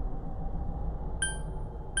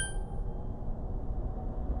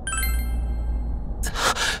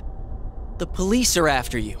 The police are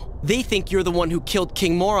after you. They think you're the one who killed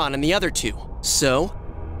King Moron and the other two. So,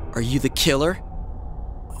 are you the killer?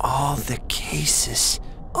 All the cases,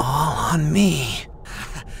 all on me.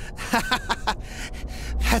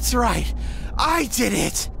 That's right. I did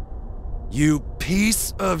it! You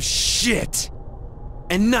piece of shit!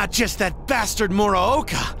 And not just that bastard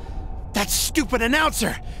Muraoka! That stupid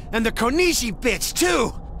announcer! And the Konishi bitch,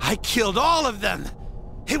 too! I killed all of them!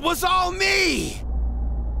 It was all me!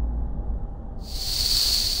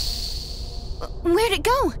 Where'd it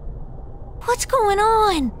go? What's going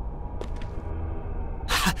on?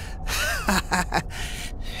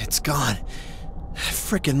 It's gone. That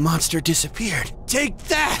frickin' monster disappeared. Take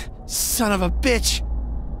that, son of a bitch!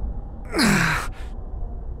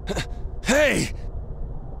 Hey!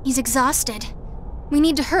 He's exhausted. We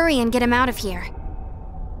need to hurry and get him out of here.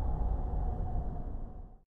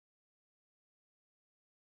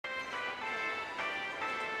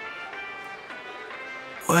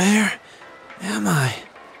 Where am I?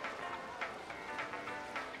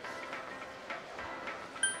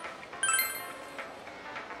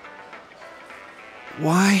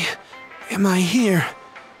 Why am I here?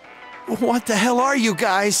 What the hell are you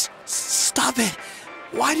guys? Stop it!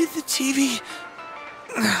 Why did the TV...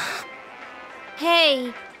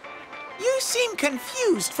 Hey, You seem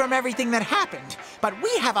confused from everything that happened, but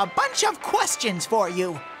we have a bunch of questions for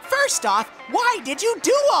you. First off, why did you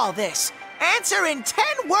do all this? Answer in 10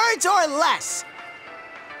 words or less.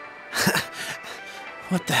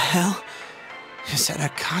 What the hell? Is that a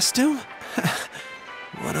costume?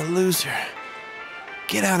 What a loser.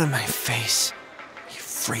 Get out of my face, you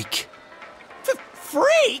freak.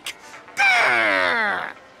 Freak?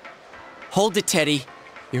 Grr! Hold it, Teddy.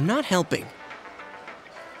 You're not helping.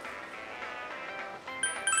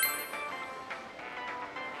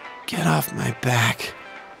 Get off my back.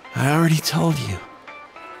 I already told you.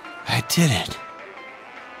 I did it.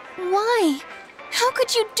 why? How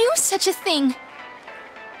could you do such a thing?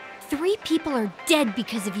 3 people are dead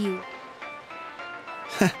because of you.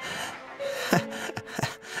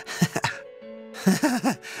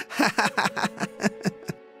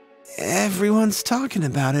 Everyone's talking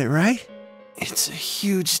about it, right? It's a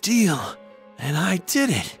huge deal. And I did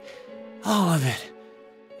it. All of it.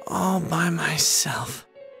 All by myself.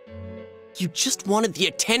 You just wanted the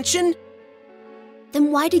attention?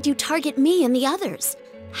 Then why did you target me and the others?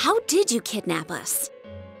 How did you kidnap us?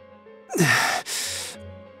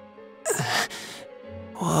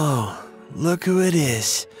 Whoa, look who it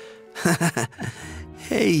is.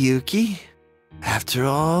 Hey, Yuki. After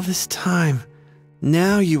all this time,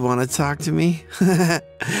 now you want to talk to me?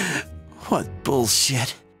 What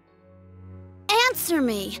bullshit. Answer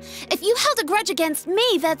me! If you held a grudge against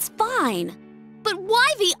me, that's fine. But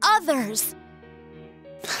why the others?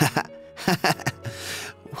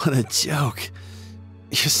 What a joke.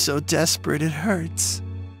 You're so desperate it hurts.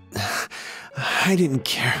 I didn't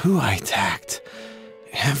care who I attacked.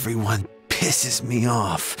 Everyone pisses me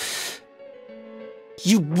off.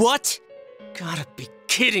 You what? Gotta be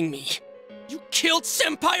kidding me. You killed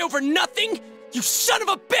Senpai over nothing? You son of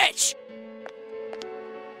a bitch!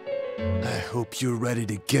 I hope you're ready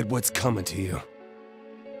to get what's coming to you.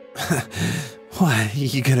 What,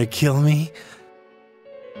 you gonna kill me?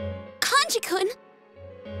 Kanji-kun!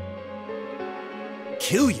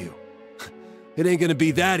 Kill you? It ain't gonna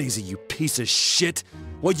be that easy, you piece of shit.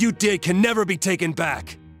 What you did can never be taken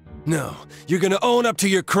back. No, you're gonna own up to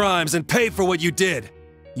your crimes and pay for what you did.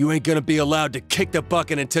 You ain't gonna be allowed to kick the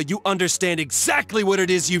bucket until you understand exactly what it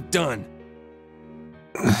is you've done.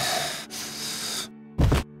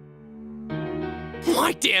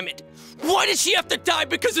 Why, damn it? Why did she have to die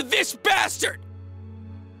because of this bastard?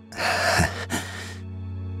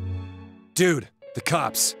 Dude, the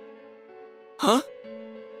cops. Huh?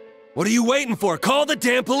 What are you waiting for? Call the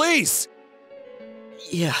damn police!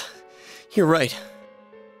 Yeah, you're right.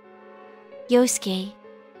 Yosuke.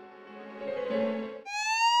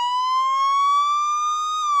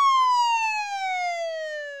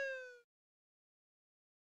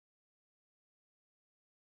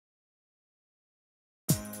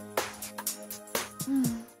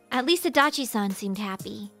 At least Adachi-san seemed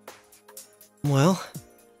happy. Well,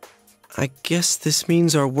 I guess this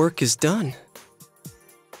means our work is done.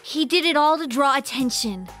 He did it all to draw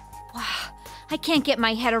attention. Wow, I can't get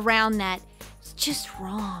my head around that. It's just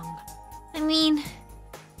wrong. I mean,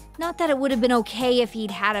 not that it would have been okay if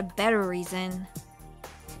he'd had a better reason.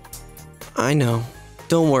 I know.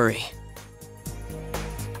 Don't worry.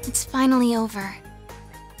 It's finally over.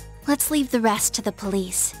 Let's leave the rest to the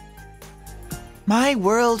police. My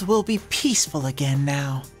world will be peaceful again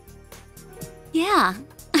now. Yeah,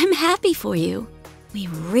 I'm happy for you. We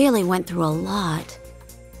really went through a lot.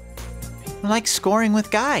 Like scoring with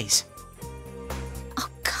guys. Oh,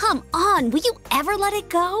 come on. Will you ever let it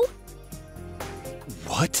go?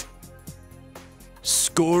 What?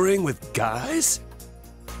 Scoring with guys?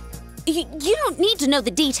 You don't need to know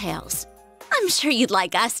the details. I'm sure you'd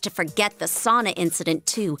like us to forget the sauna incident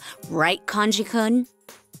too, right, Kanji-kun?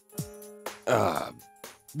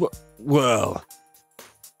 Well...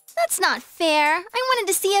 That's not fair. I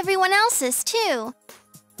wanted to see everyone else's, too.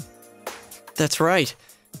 That's right.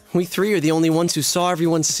 We three are the only ones who saw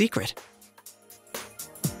everyone's secret.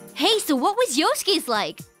 Hey, so what was Yosuke's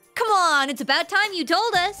like? Come on, it's about time you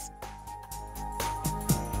told us.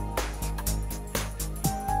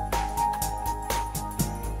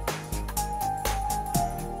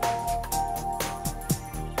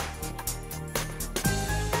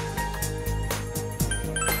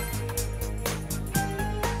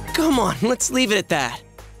 Come on, let's leave it at that.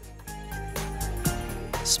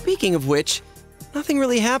 Speaking of which, nothing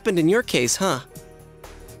really happened in your case, huh?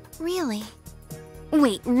 Really?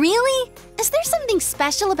 Wait, really? Is there something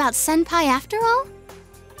special about Senpai after all?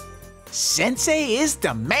 Sensei is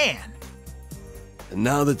the man. And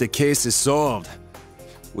now that the case is solved,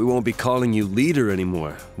 we won't be calling you leader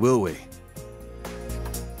anymore, will we?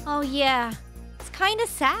 Oh, yeah. It's kind of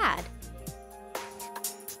sad.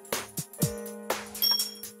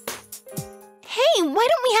 Hey, why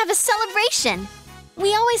don't we have a celebration?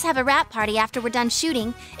 We always have a wrap party after we're done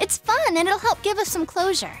shooting. It's fun and it'll help give us some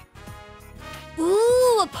closure.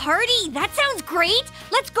 Ooh, a party! That sounds great!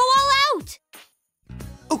 Let's go all out!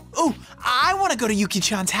 Oh, I want to go to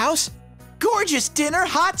Yuki-chan's house. Gorgeous dinner,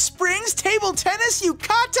 hot springs, table tennis,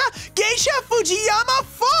 yukata, geisha, Fujiyama,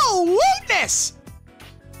 full wootness!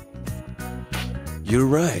 You're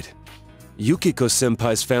right.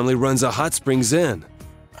 Yukiko-senpai's family runs a hot springs inn.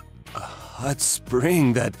 A hot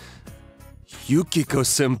spring that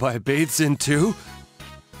Yukiko-senpai bathes in too?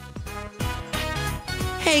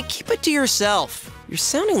 Hey, keep it to yourself. You're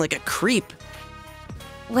sounding like a creep.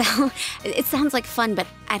 Well, it sounds like fun, but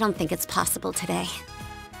I don't think it's possible today.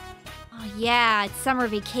 Oh, yeah, it's summer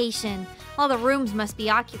vacation. All the rooms must be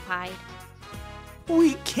occupied.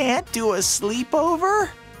 We can't do a sleepover?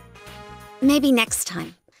 Maybe next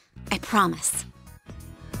time. I promise.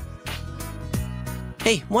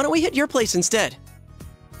 Hey, why don't we hit your place instead?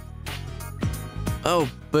 Oh,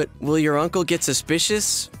 but will your uncle get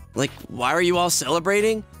suspicious? Like, why are you all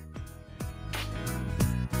celebrating?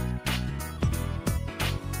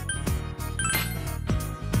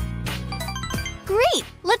 Great!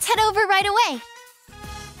 Let's head over right away.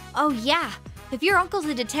 Oh, yeah. If your uncle's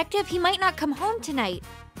a detective, he might not come home tonight.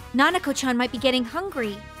 Nanako-chan might be getting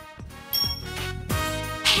hungry.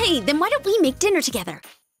 Hey, then why don't we make dinner together?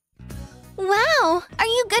 Wow, are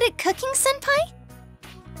you good at cooking, Senpai?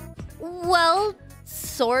 Well,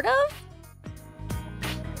 sort of.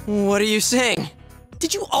 What are you saying?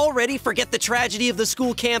 Did you already forget the tragedy of the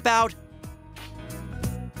school campout?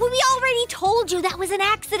 Well, we already told you that was an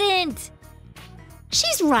accident.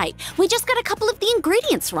 She's right. We just got a couple of the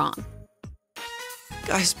ingredients wrong.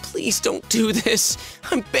 Guys, please don't do this.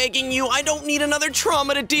 I'm begging you, I don't need another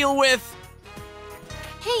trauma to deal with.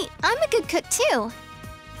 Hey, I'm a good cook too.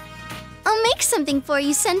 I'll make something for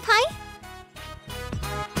you, Senpai.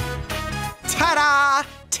 Ta-da!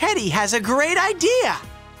 Teddy has a great idea.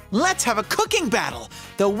 Let's have a cooking battle.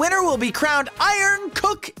 The winner will be crowned Iron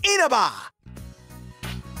Cook Inaba.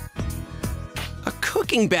 A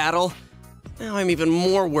cooking battle? Now I'm even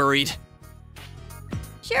more worried.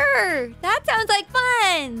 Sure, that sounds like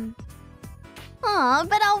fun. Aw,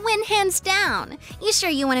 but I'll win hands down. You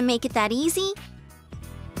sure you want to make it that easy?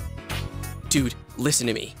 Dude, listen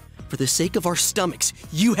to me. For the sake of our stomachs,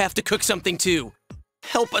 you have to cook something too.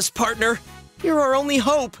 Help us, partner. You're our only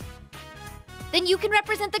hope. Then you can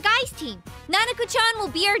represent the guys' team. Nanako-chan will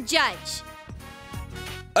be our judge.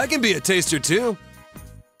 I can be a taster too.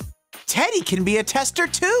 Teddy can be a tester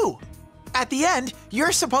too. At the end,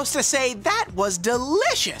 you're supposed to say that was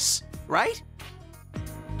delicious, right?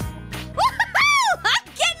 Woohoo! I'm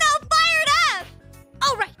getting all fired up!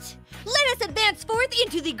 All right, let us advance forth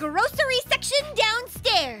into the grocery section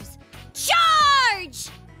downstairs. Charge!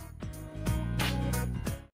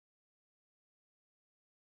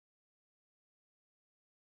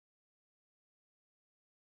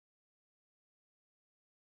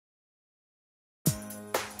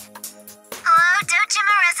 Hello,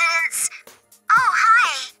 Dojima residents. Oh,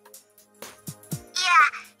 hi. Yeah,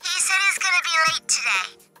 he said he's gonna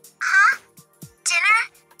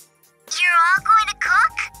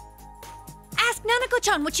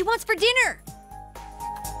Nanako-chan what she wants for dinner.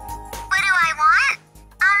 What do I want?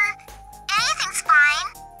 Anything's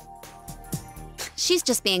fine. She's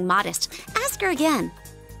just being modest. Ask her again.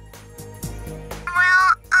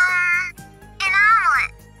 Well, an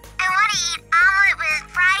omelet. I want to eat omelet with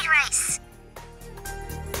fried rice.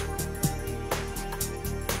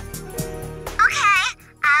 Okay,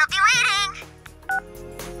 I'll be waiting.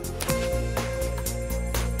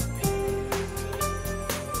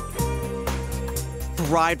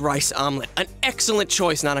 Fried rice omelet. An excellent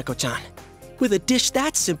choice, Nanako-chan. With a dish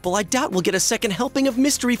that simple, I doubt we'll get a second helping of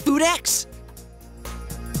Mystery Food X.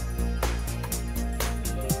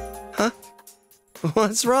 Huh?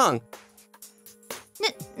 What's wrong?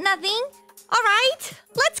 Nothing. All right,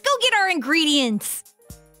 let's go get our ingredients.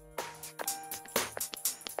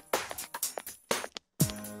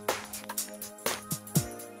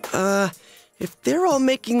 If they're all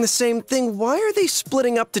making the same thing, why are they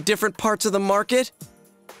splitting up to different parts of the market?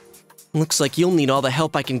 Looks like you'll need all the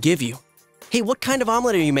help I can give you. Hey, what kind of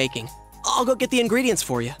omelet are you making? I'll go get the ingredients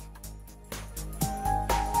for you.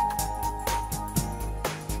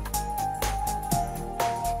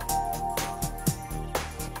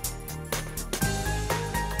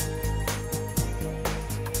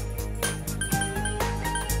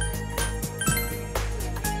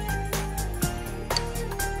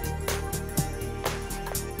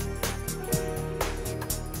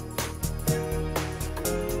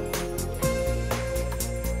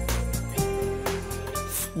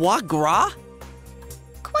 Foie gras?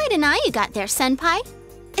 Quite an eye you got there, Senpai.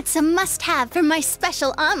 It's a must-have for my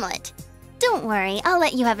special omelet. Don't worry, I'll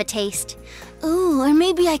let you have a taste. Ooh, or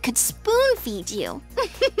maybe I could spoon-feed you.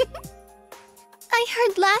 I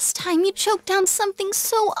heard last time you choked down something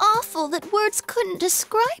so awful that words couldn't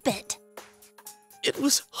describe it. It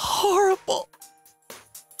was horrible.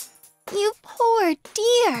 You poor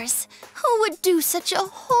dears. Who would do such a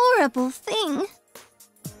horrible thing?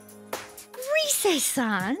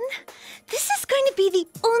 Rise-san, this is going to be the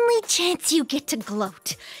only chance you get to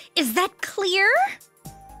gloat. Is that clear?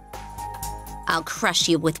 I'll crush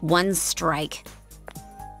you with one strike.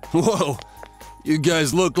 Whoa! You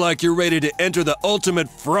guys look like you're ready to enter the Ultimate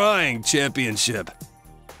Frying Championship.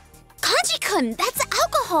 Kanji-kun, that's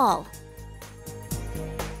alcohol.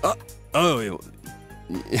 Oh.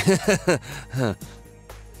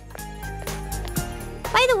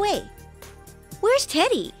 By the way, where's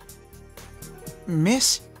Teddy?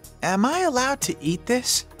 Miss, am I allowed to eat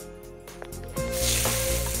this?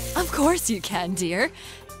 Of course you can, dear.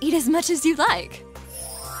 Eat as much as you like.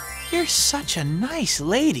 You're such a nice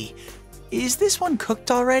lady. Is this one cooked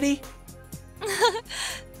already?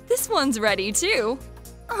 This one's ready too.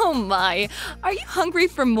 Oh my, are you hungry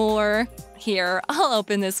for more? Here, I'll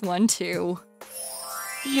open this one too.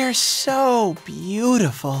 You're so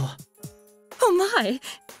beautiful. Oh my,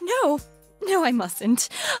 no, I mustn't.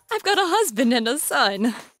 I've got a husband and a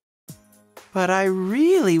son. But I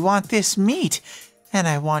really want this meat, and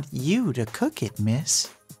I want you to cook it, miss.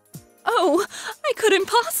 Oh, I couldn't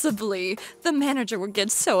possibly. The manager would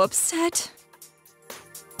get so upset.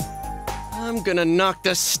 I'm gonna knock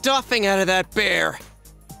the stuffing out of that bear.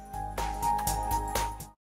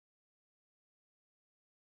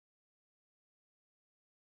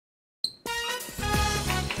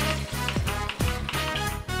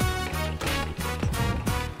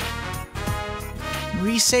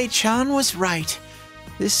 Rise-chan was right.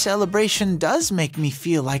 This celebration does make me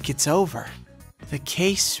feel like it's over. The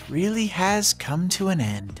case really has come to an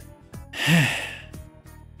end.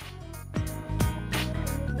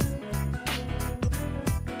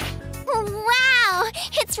 Wow,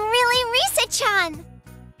 it's really Rise-chan.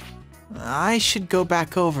 I should go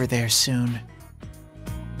back over there soon.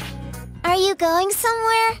 Are you going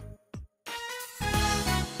somewhere?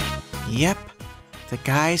 Yep, the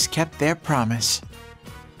guys kept their promise.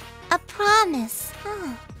 A promise,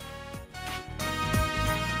 huh?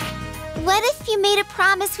 What if you made a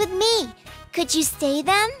promise with me? Could you stay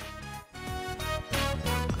then?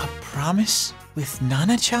 A promise with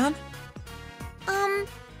Nana-chan?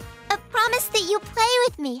 A promise that you'll play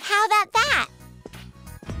with me. How about that?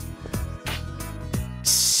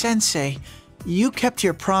 Sensei, you kept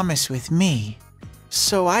your promise with me,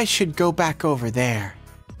 so I should go back over there.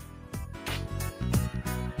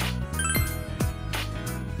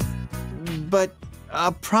 But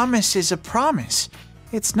a promise is a promise.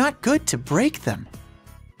 It's not good to break them.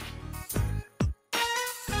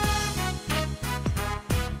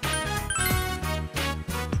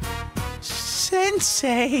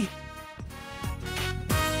 Sensei!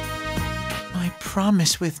 My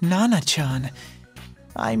promise with Nana-chan.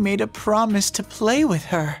 I made a promise to play with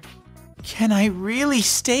her. Can I really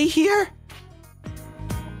stay here?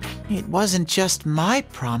 It wasn't just my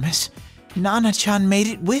promise. Nana-chan made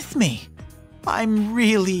it with me. I'm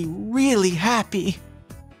really, really happy.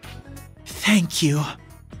 Thank you.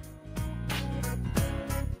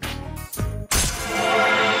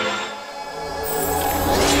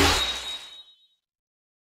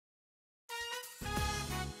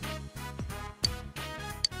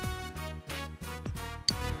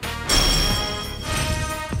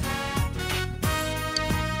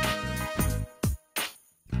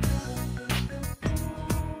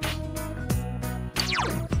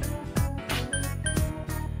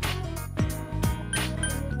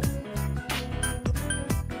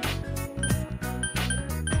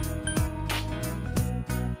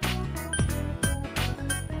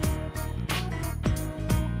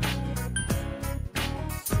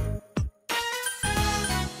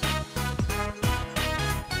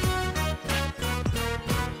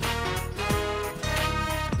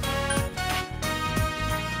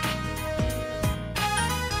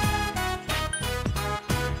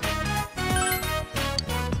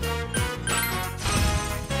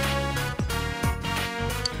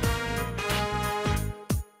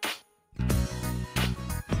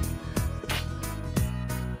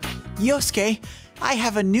 Yosuke, I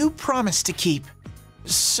have a new promise to keep.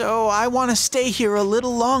 So I want to stay here a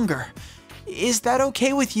little longer. Is that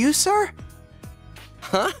okay with you, sir?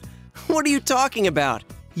 Huh? What are you talking about?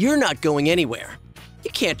 You're not going anywhere. You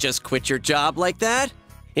can't just quit your job like that.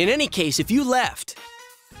 In any case, if you left...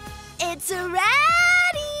 It's ready!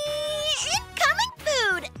 Incoming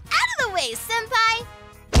food! Out of the way, senpai!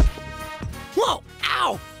 Whoa!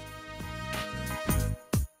 Ow!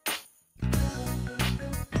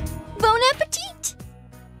 Bon appetit!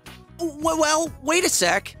 Well, wait a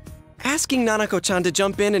sec. Asking Nanako-chan to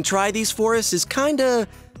jump in and try these for us is kinda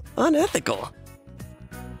unethical.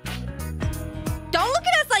 Don't look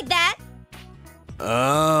at us like that!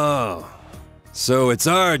 Oh. So it's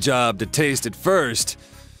our job to taste it first,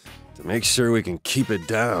 to make sure we can keep it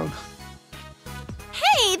down.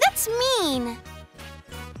 Hey, that's mean!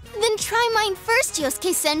 Then try mine first,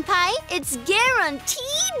 Yosuke-senpai. It's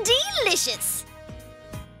guaranteed delicious!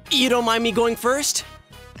 You don't mind me going first?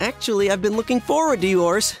 Actually, I've been looking forward to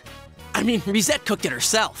yours. I mean, Risette cooked it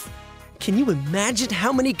herself. Can you imagine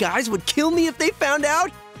how many guys would kill me if they found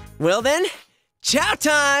out? Well then, chow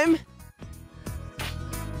time!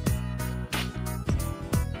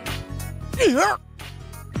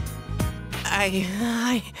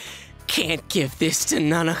 I can't give this to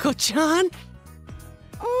Nanako-chan.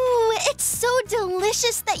 Ooh, it's so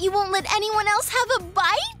delicious that you won't let anyone else have a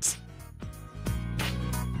bite?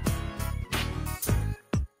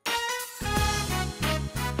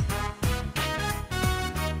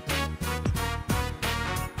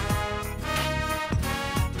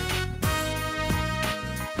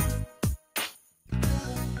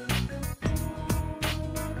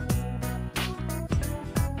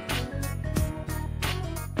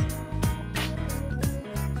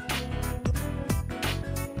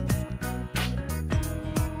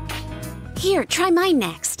 Here, try mine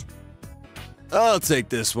next. I'll take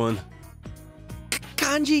this one.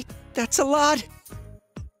 Kanji, that's a lot.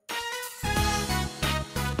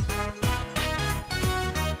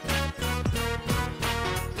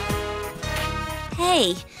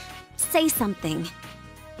 Hey, say something.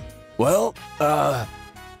 Well, how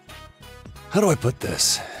do I put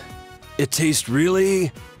this? It tastes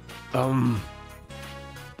really,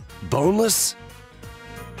 boneless?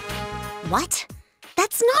 What?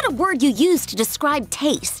 That's not a word you use to describe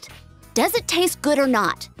taste. Does it taste good or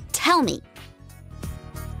not? Tell me.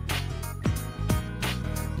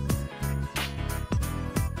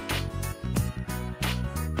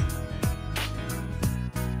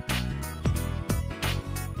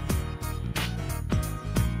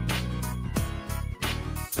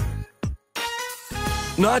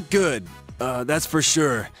 Not good, that's for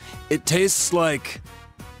sure. It tastes like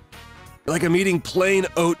I'm eating plain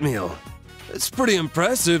oatmeal. It's pretty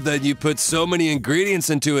impressive that you put so many ingredients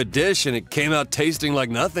into a dish and it came out tasting like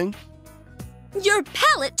nothing. Your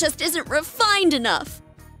palate just isn't refined enough.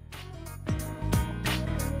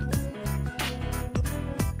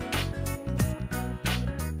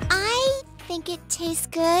 I think it tastes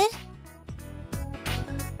good.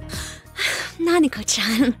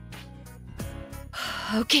 Nanako-chan.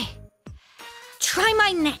 Okay. Try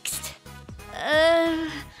mine next.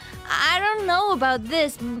 I don't know about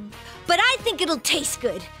this, but I think it'll taste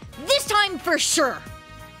good. This time for sure.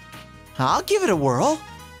 I'll give it a whirl.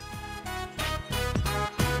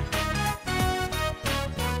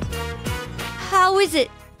 How is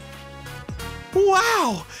it?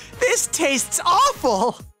 Wow, this tastes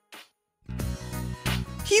awful!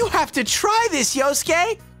 You have to try this,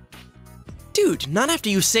 Yosuke! Dude, not after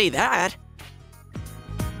you say that.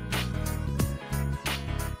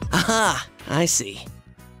 Aha, I see.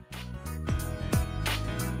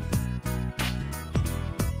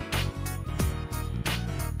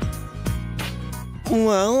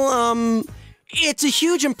 Well, it's a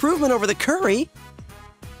huge improvement over the curry.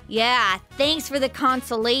 Yeah, thanks for the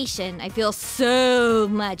consolation. I feel so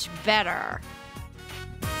much better.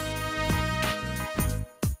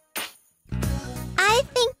 I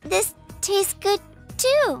think this tastes good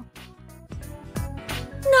too.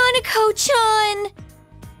 Nanako-chan!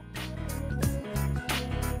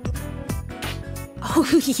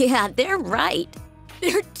 Oh, yeah, they're right.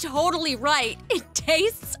 They're totally right. It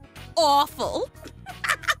tastes awful.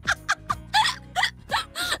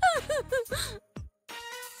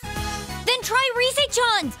 Then try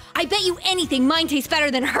Rise-chan's! I bet you anything mine tastes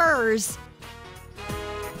better than hers.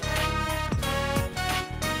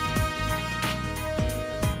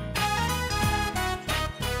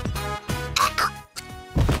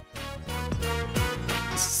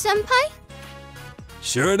 Senpai?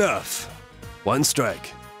 Sure enough. One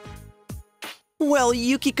strike. Well,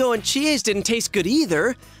 Yukiko and Chie's didn't taste good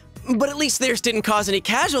either, but at least theirs didn't cause any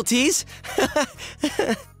casualties.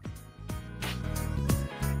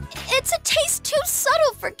 It's a taste too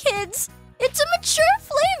subtle for kids. It's a mature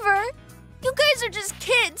flavor. You guys are just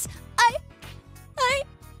kids.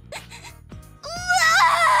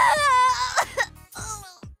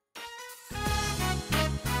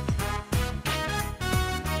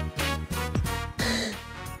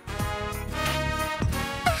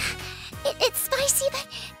 It's spicy, but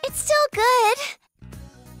it's still good.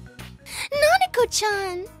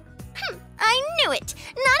 Nanako-chan. I knew it.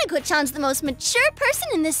 Nanako-chan's the most mature person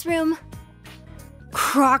in this room.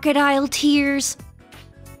 Crocodile tears.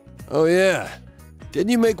 Oh yeah. Didn't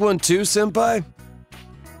you make one too, Senpai?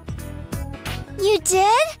 You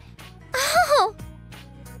did? Oh.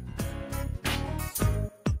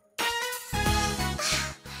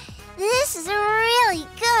 This is really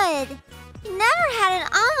good. Never had an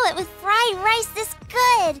omelet with fried rice this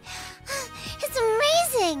good. It's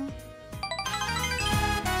amazing.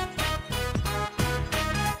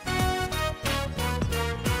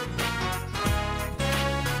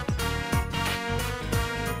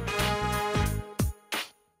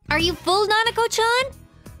 Are you full, Nanako-chan?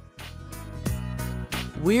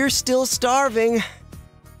 We're still starving.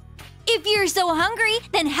 If you're so hungry,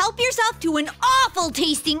 then help yourself to an awful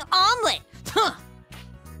tasting omelet. Huh.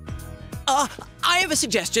 I have a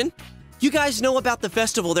suggestion. You guys know about the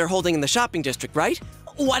festival they're holding in the shopping district, right?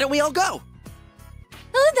 Why don't we all go?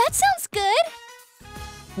 Oh, that sounds good.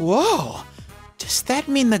 Whoa! Does that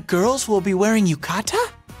mean the girls will be wearing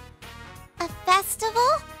yukata? A festival?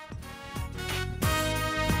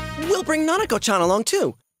 We'll bring Nanako-chan along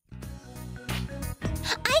too.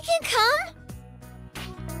 I can come?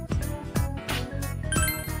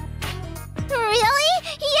 Really?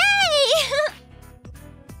 Yay!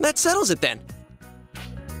 That settles it then.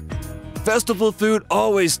 Festival food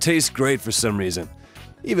always tastes great for some reason,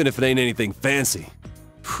 even if it ain't anything fancy.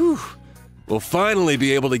 Whew. We'll finally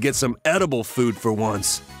be able to get some edible food for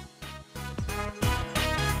once.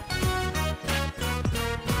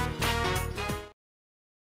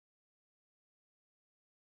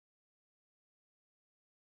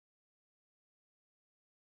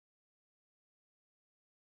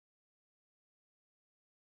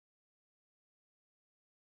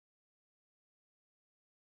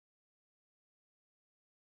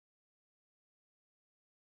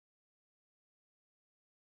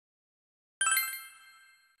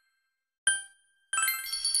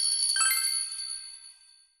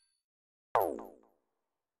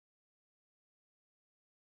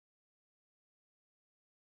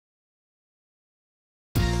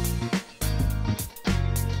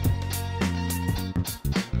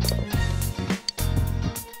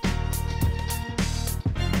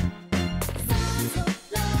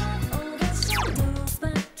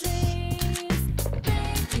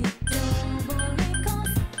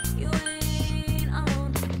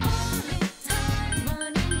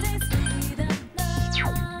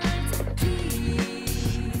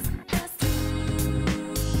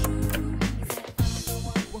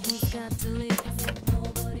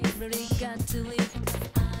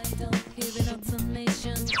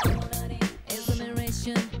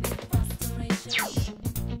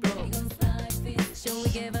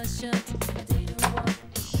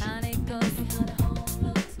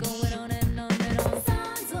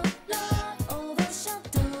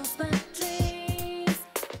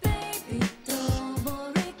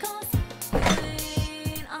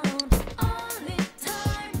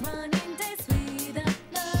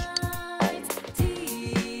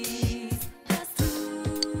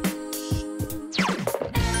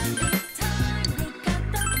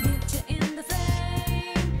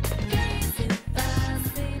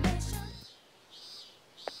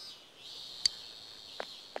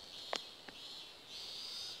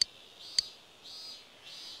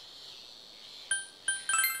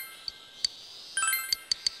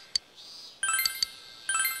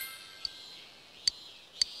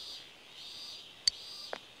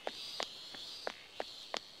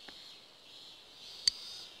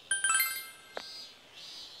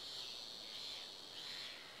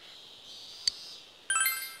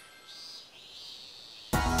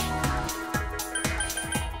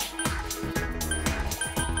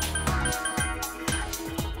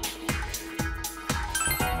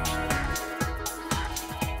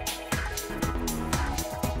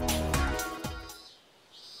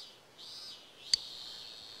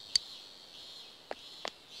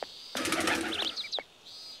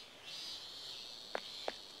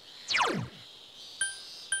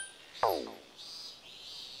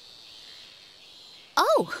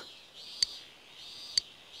 Oh!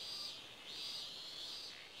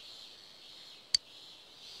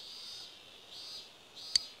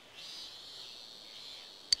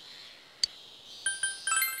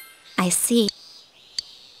 I see.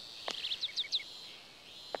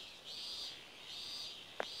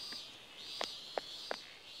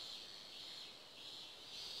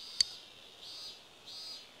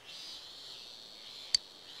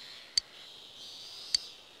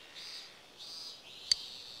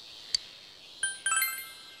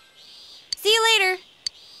 See you later.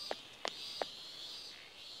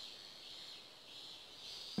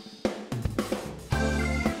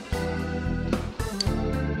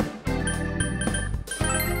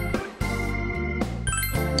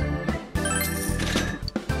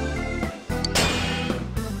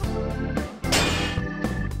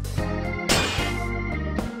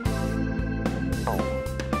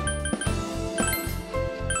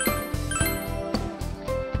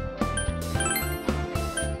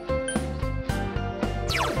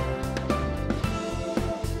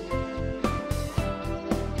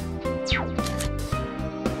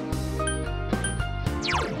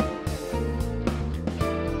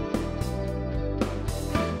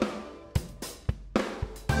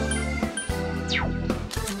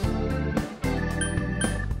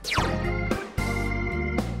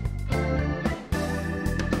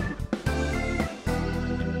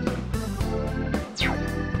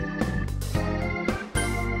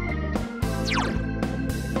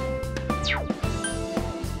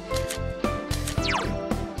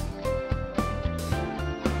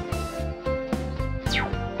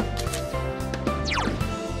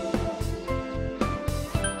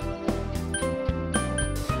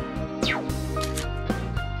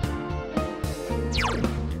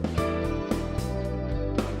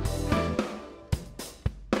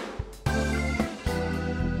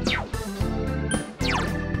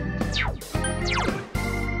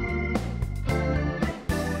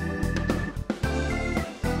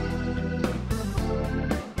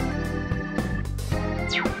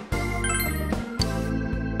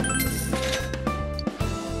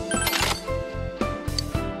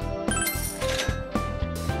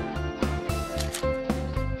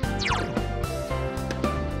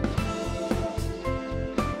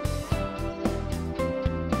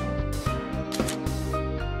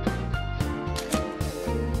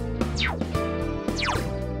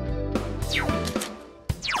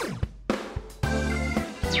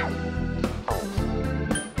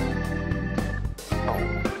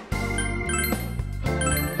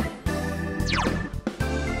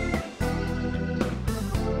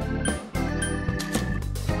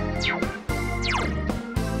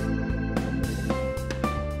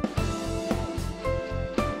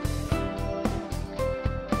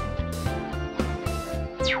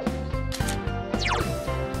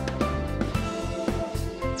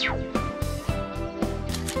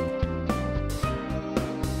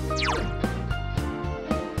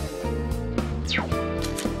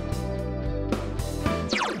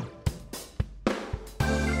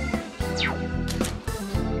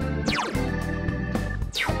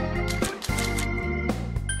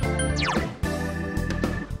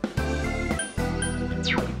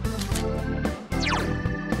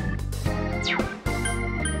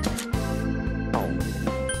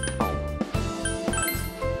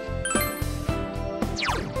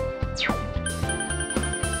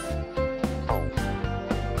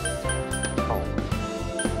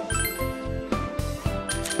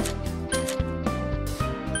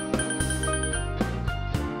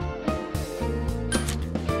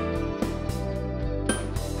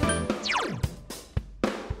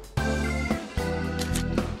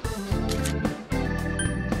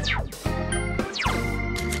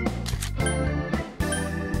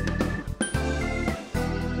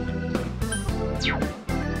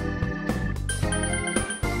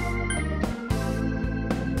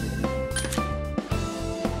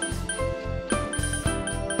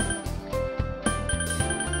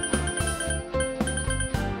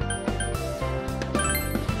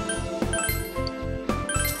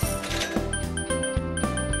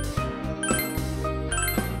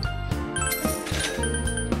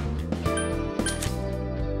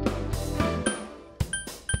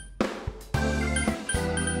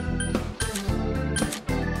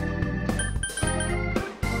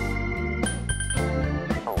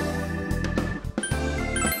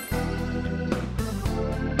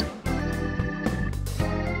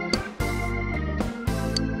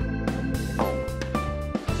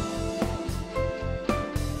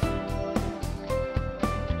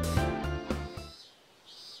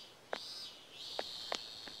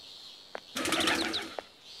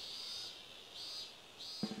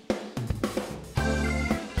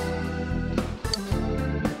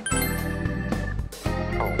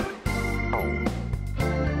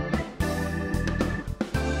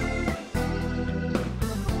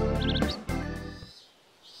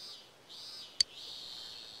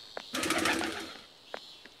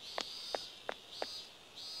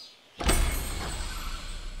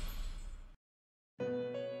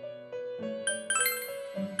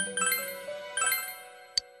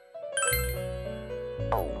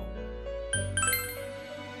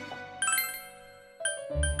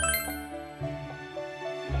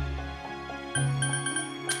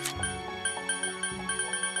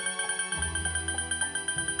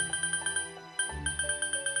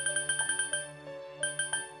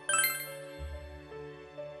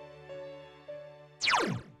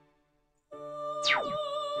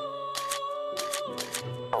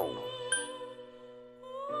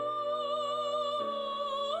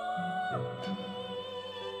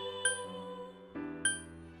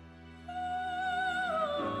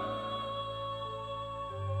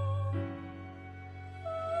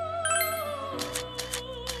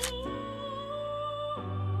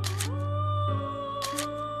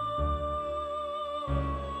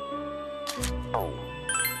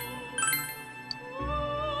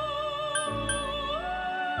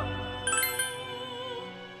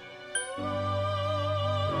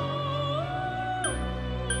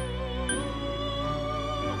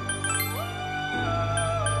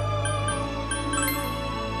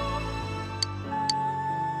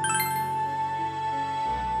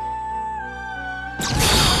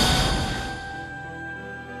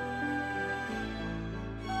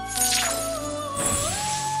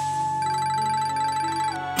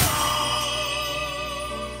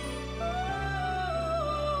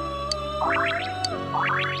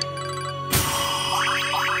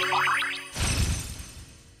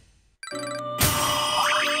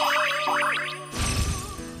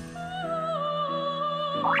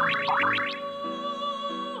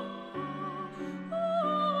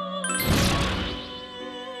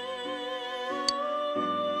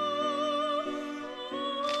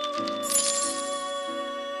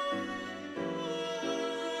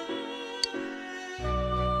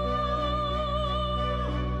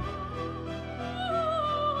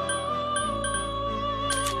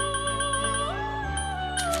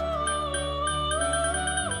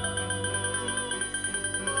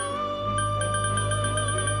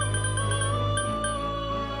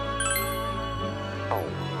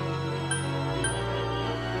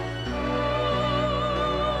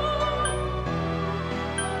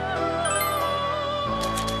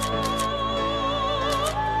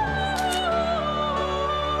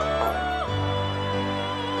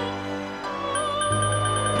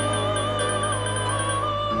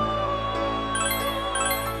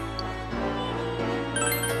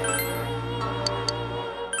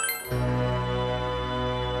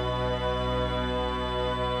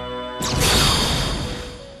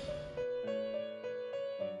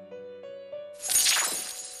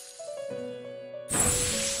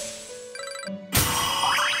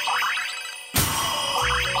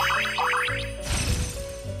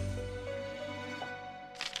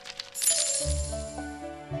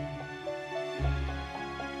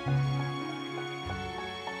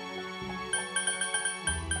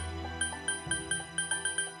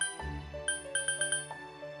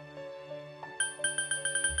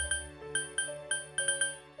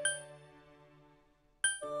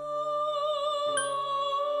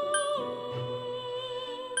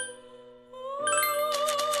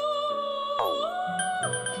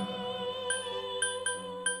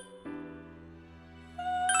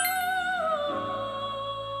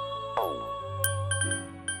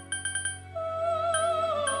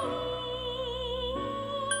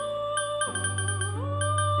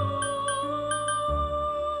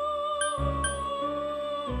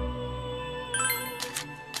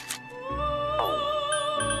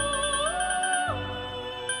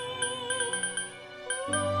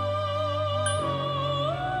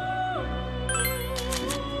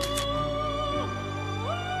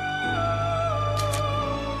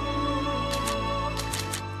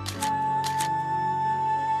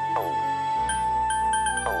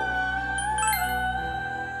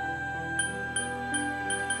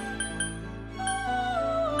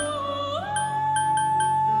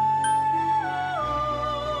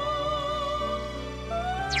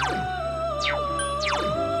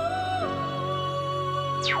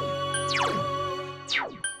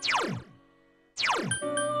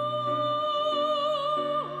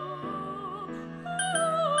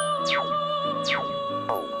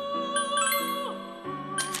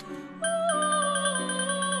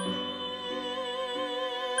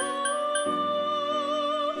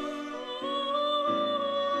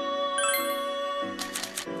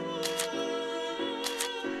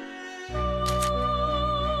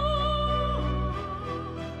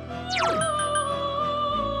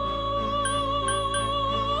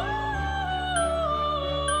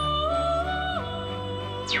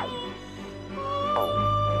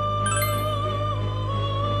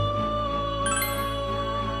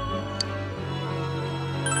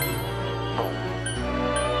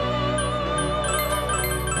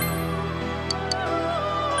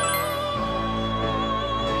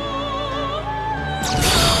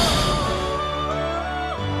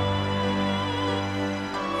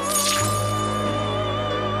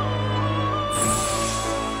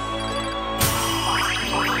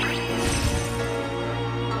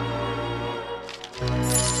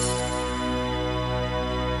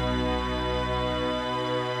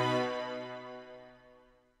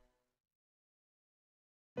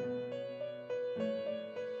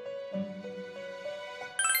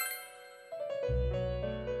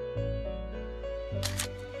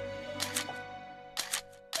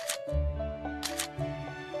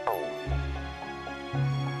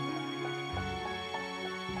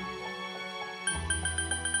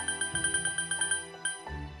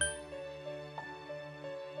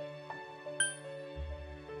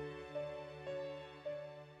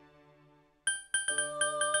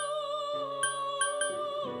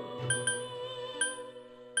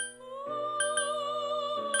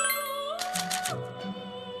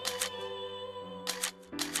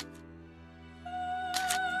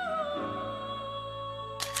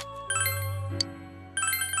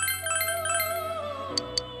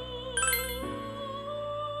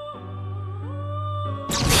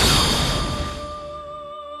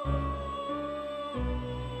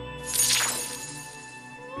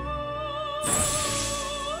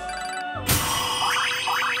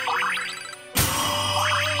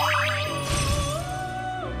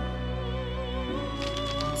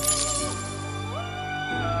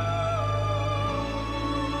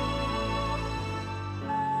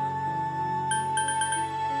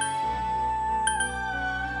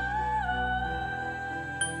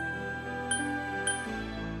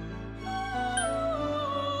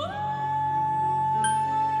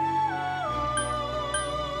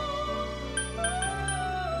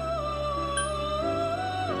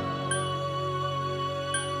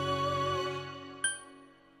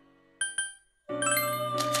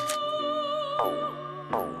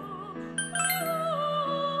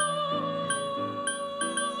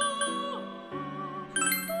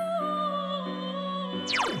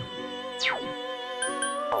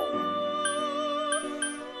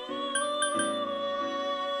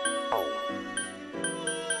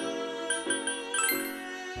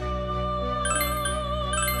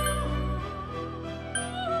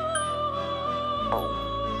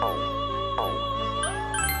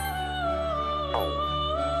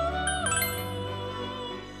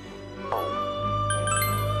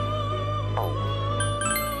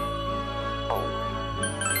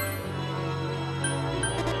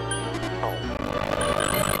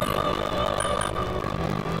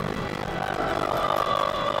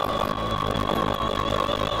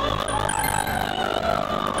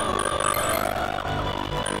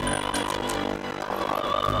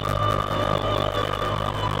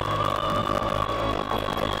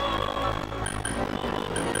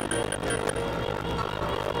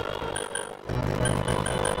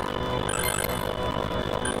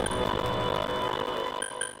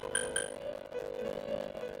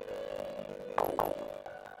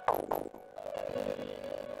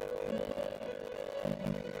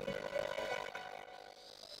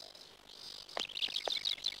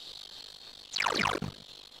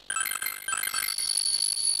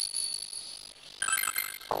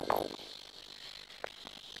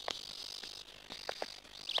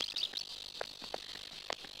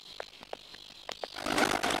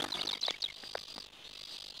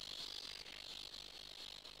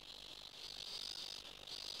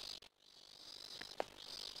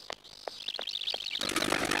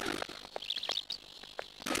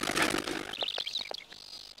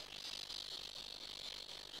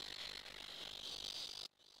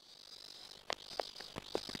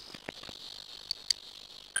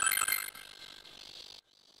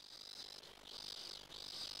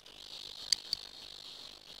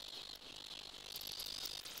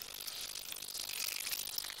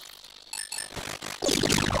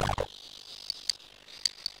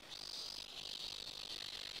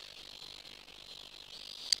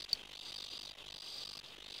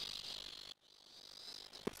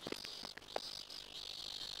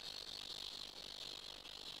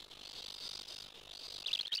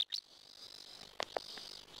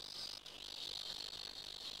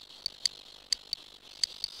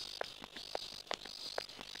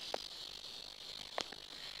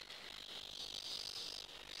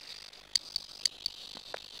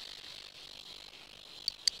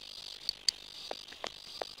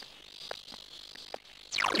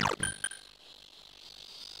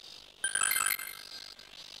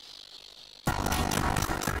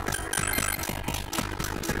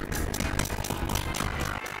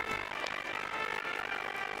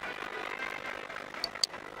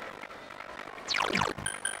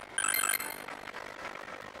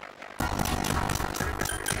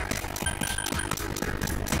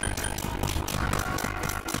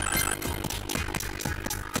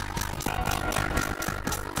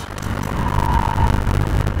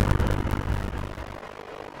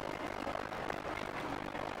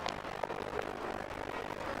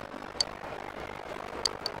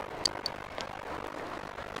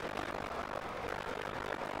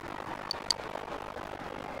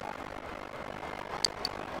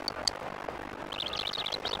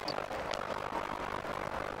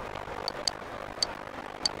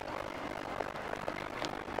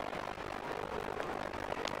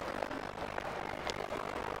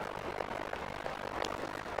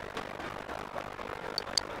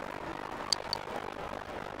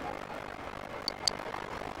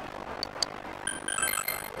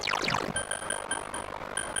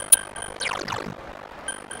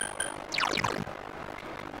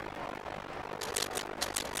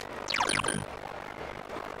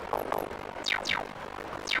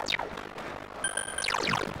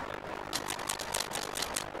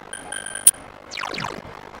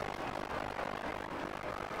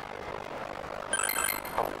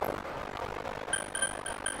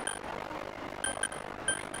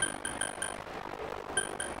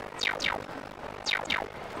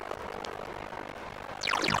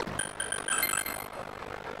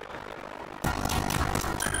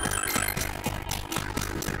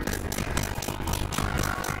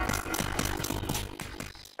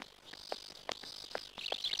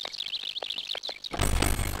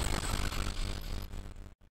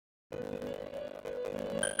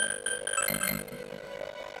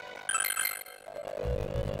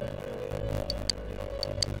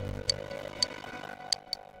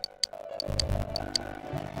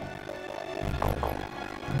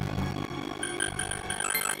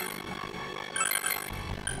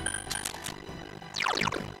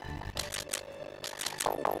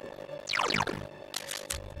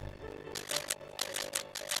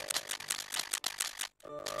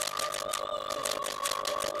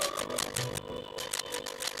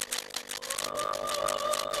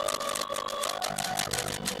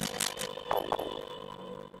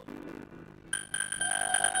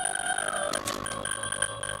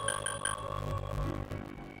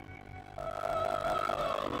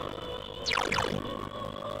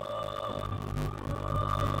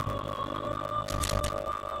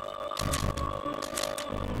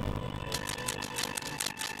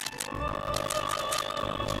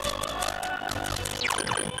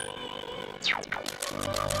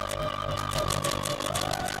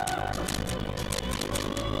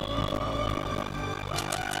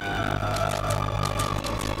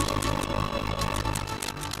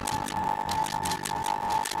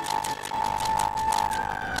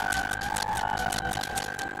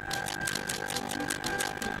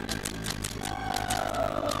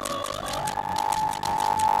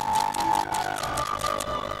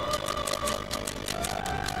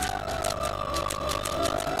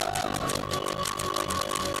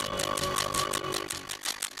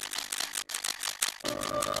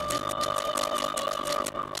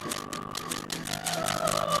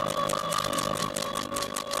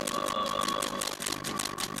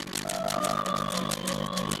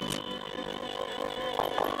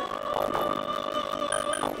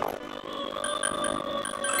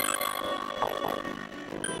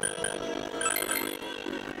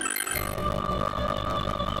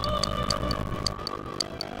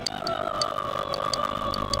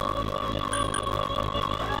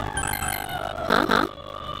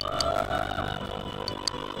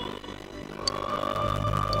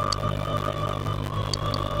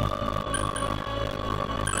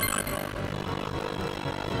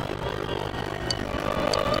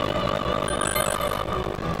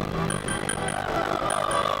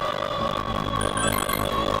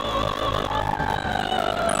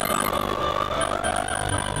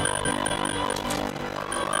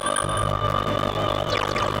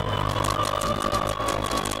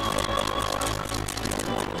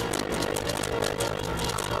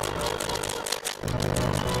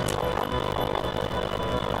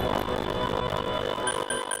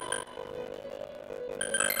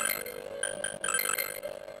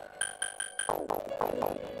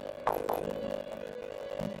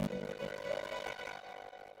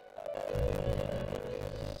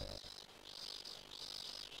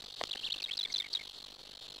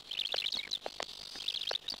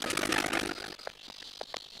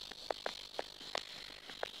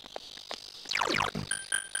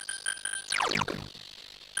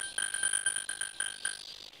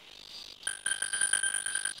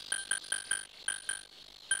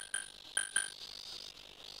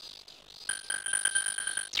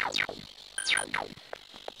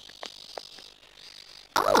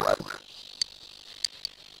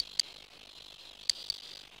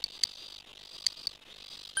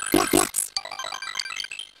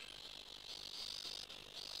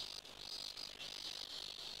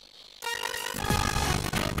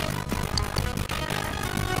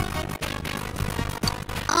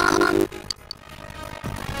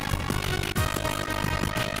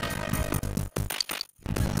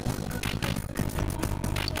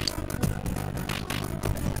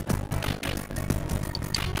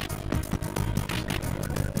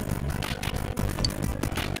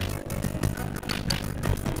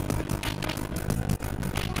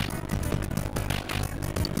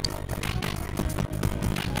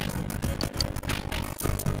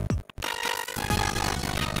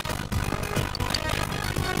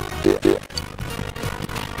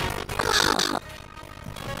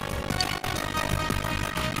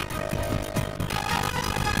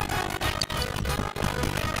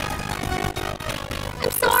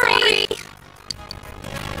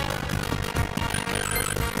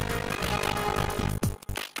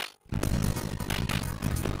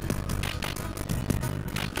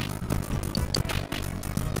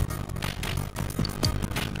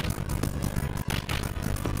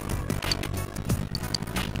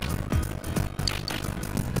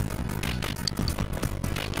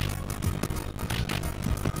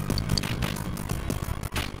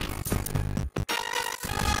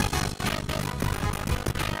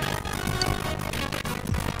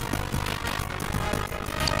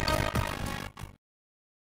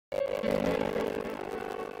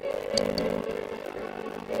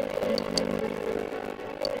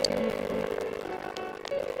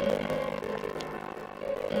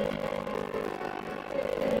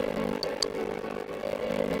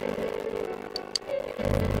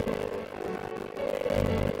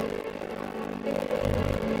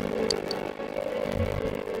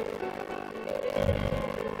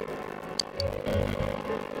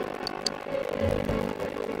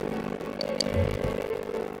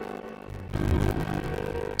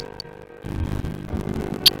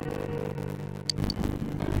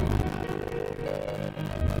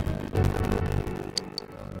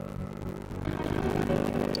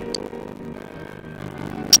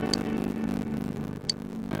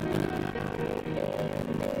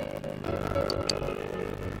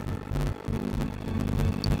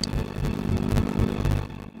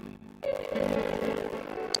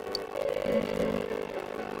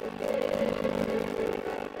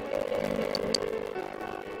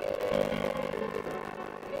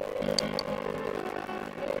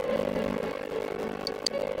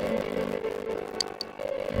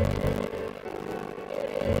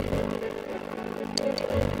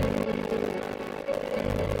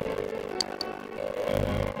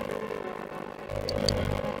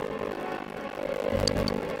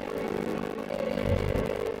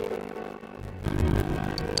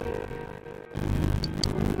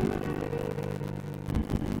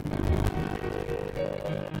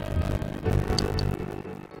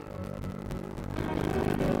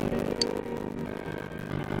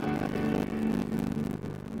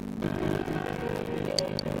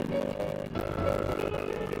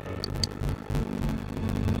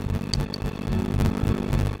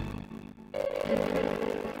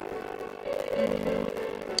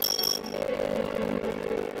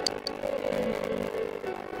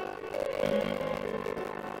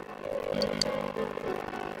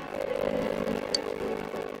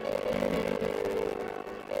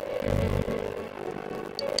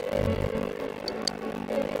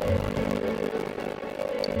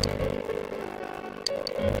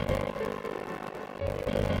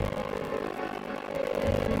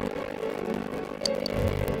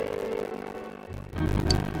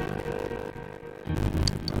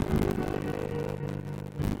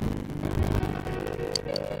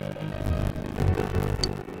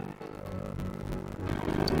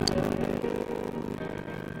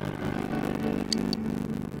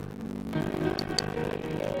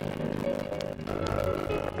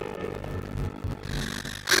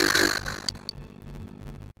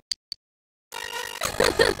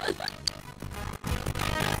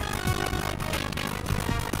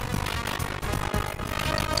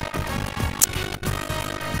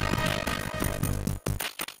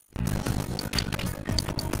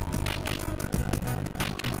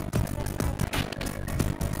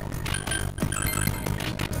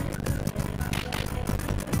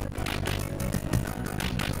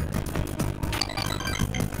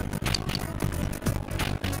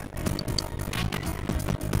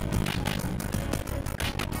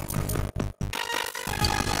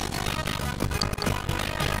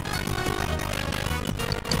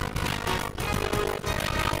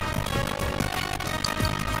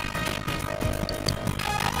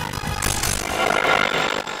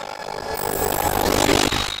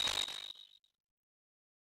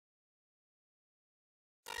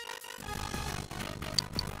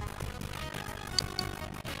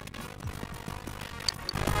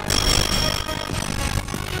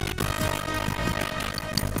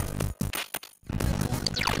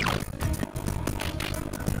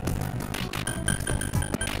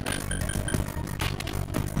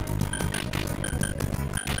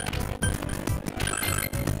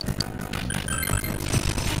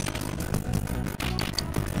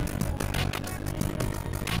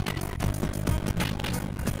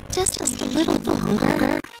 Just a little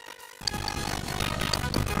longer.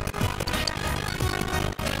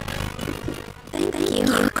 Thank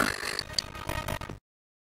you.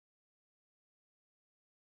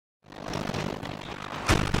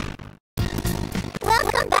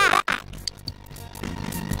 Welcome back.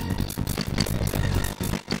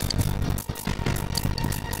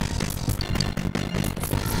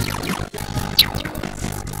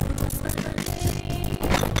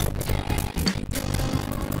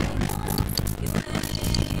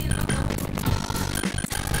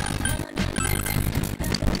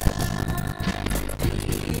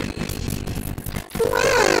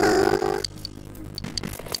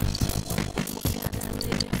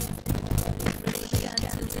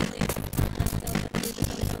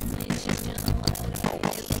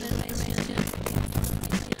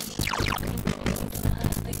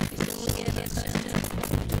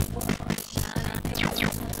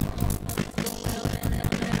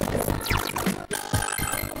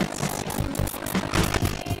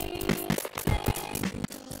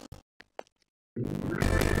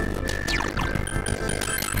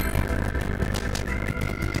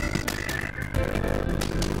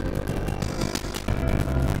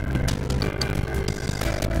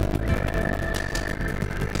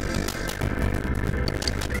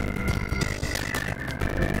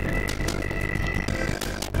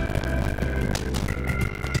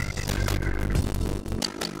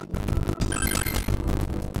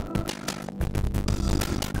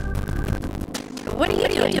 What are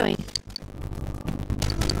you doing?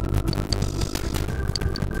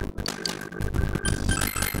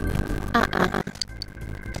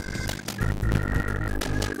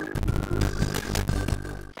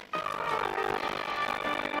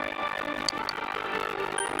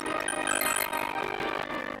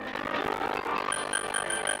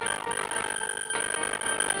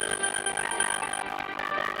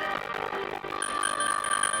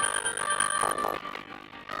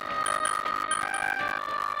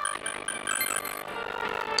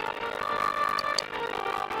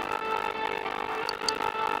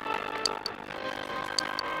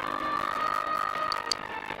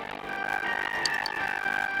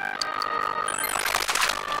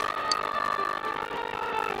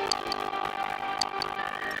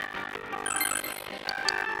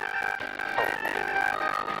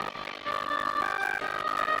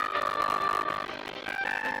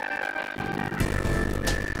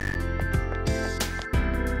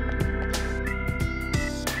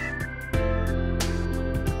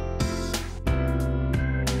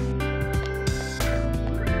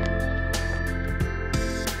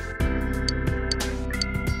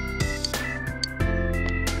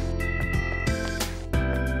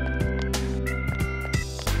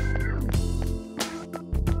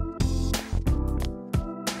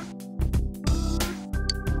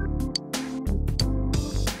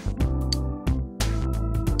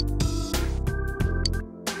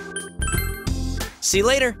 See you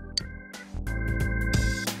later.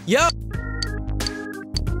 Yo!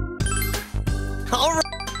 All right.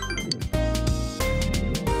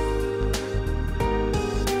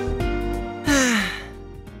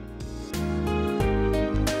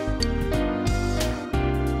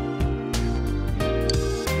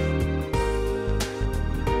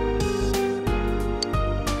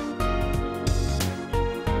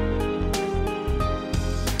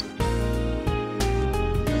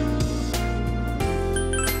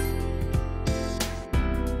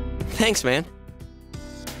 Thanks, man.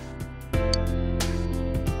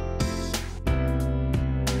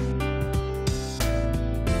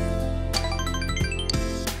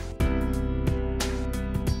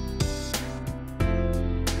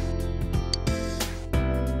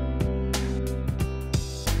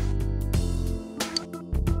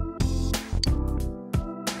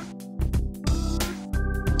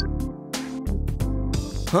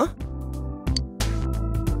 Huh?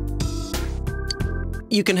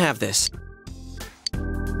 You can have this.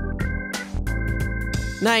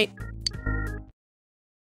 Night.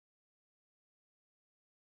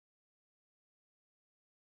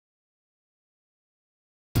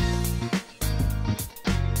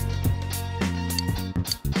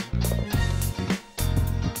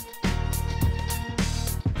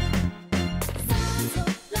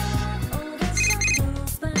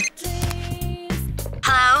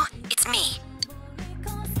 Hello, it's me.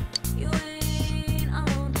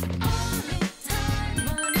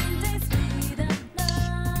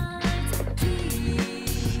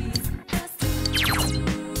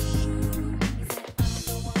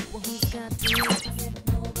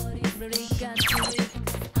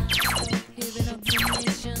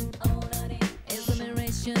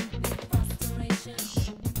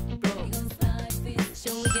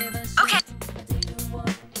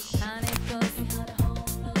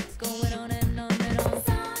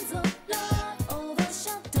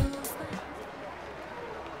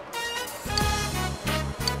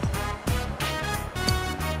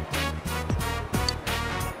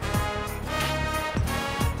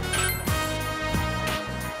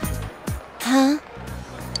 Huh?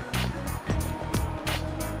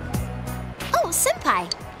 Oh,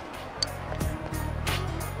 Senpai!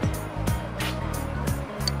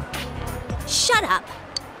 Shut up.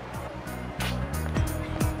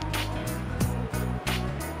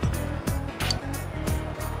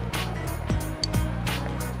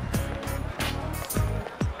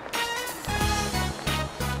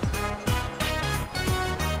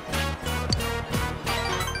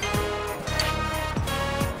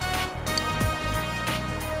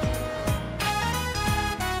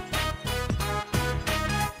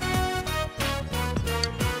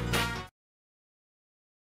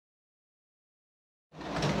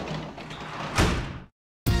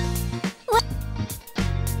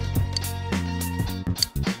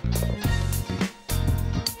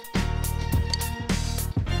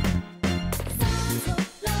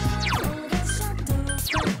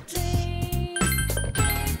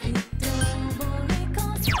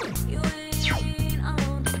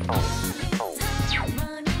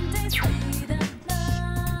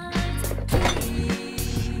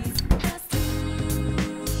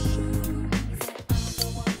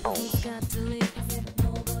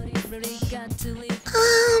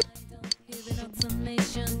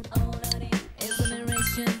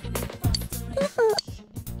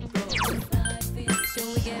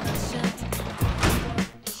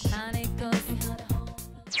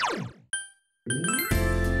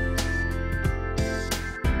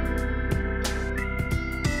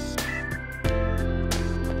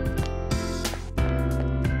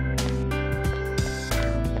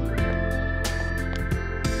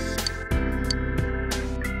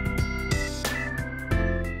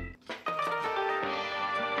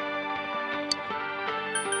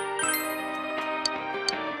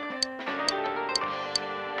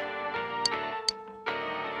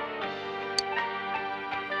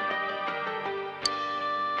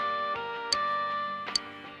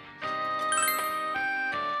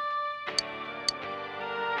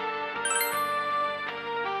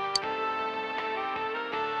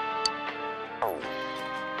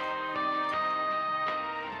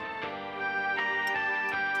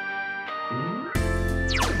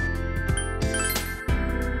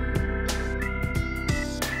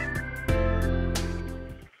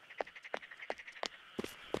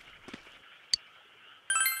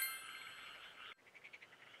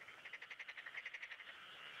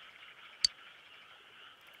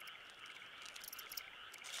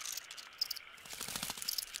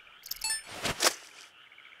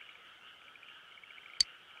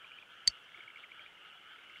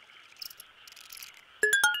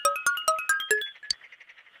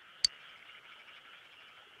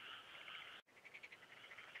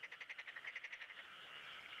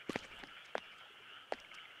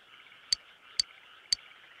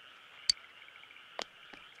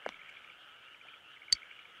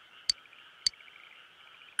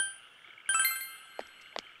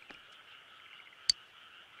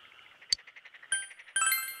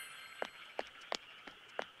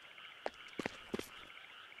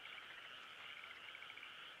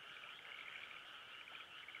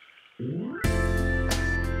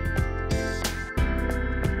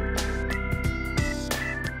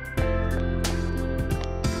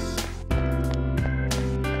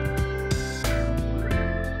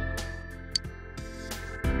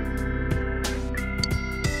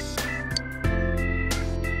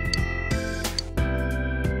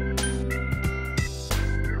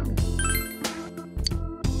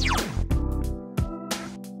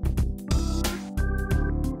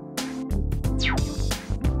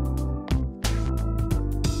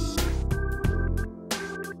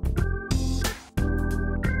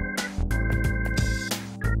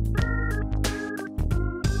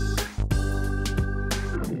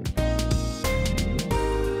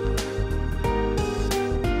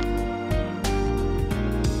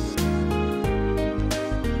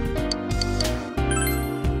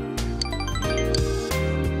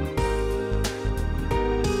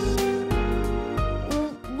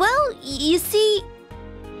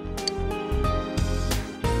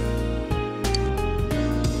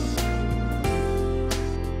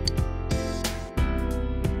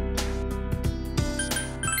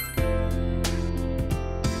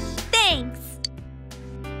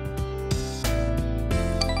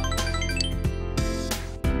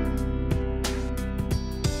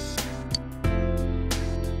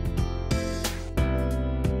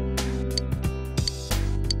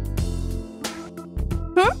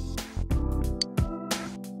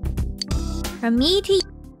 From me to you.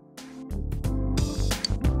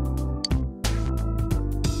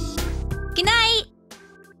 Good night!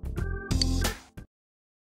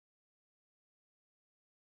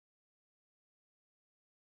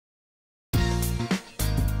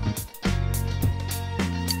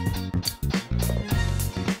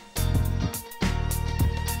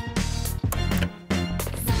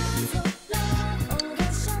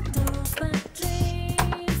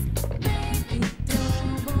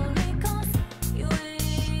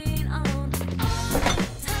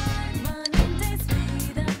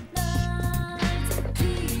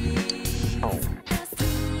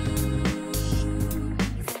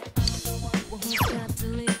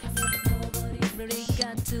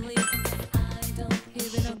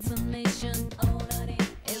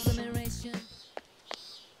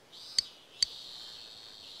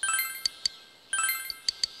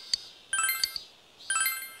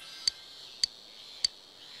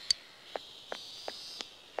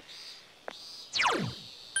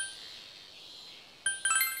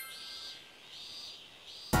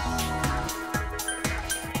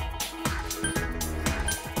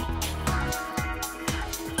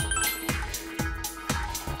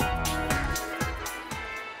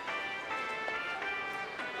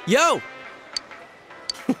 Yo!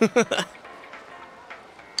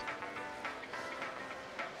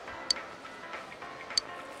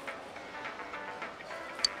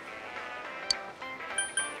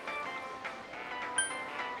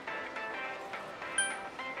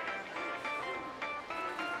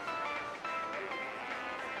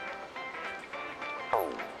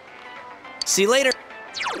 See you later.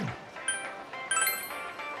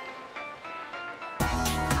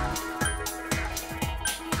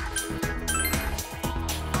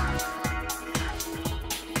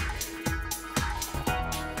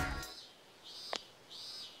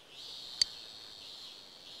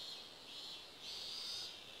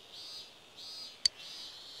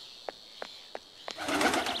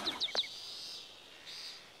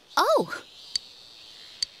 Oh!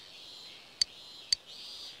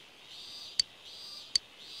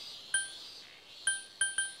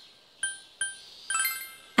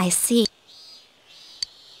 I see.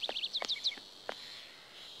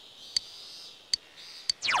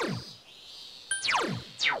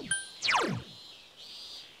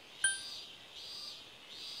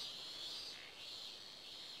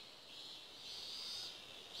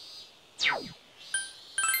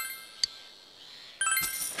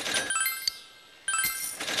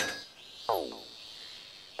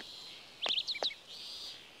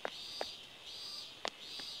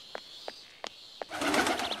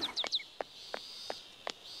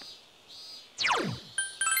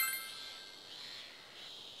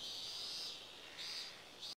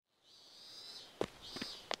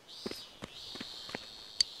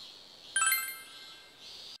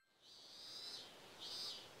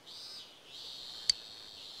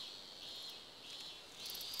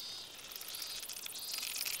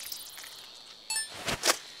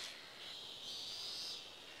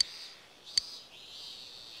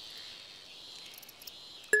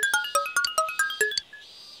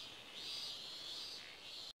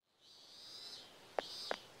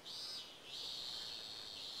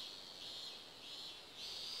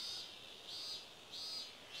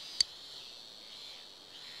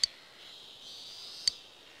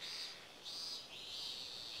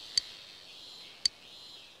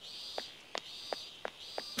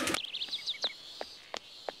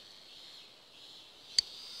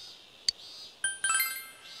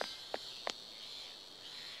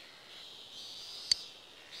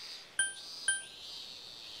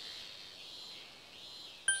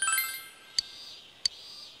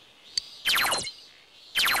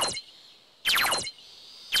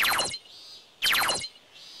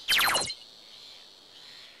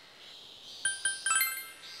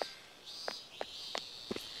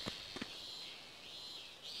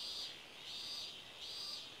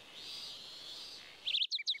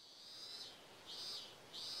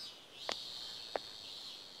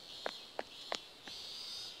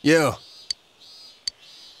 Yo.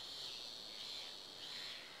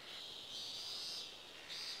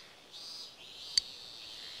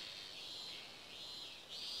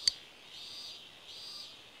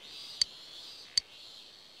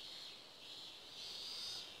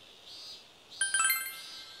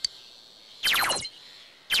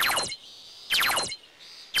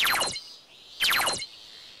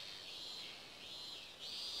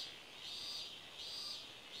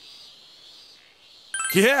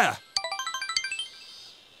 Yeah.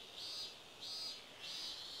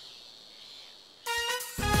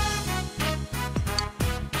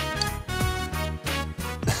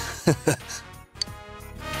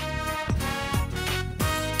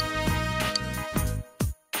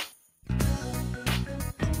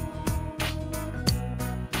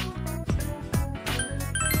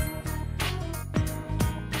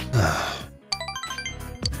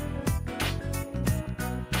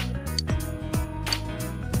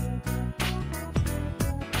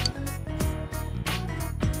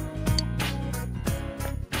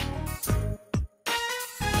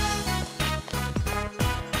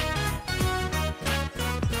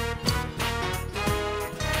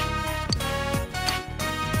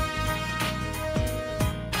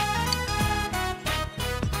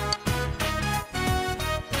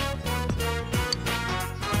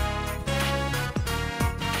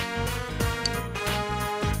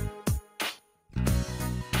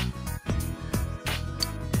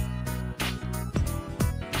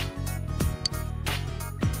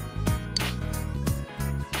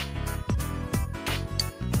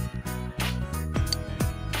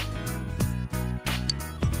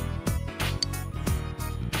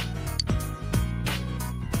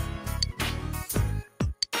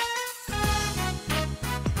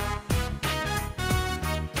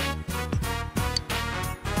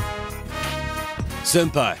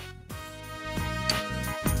 Senpai.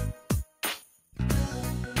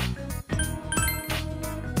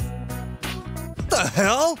 The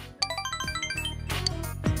hell?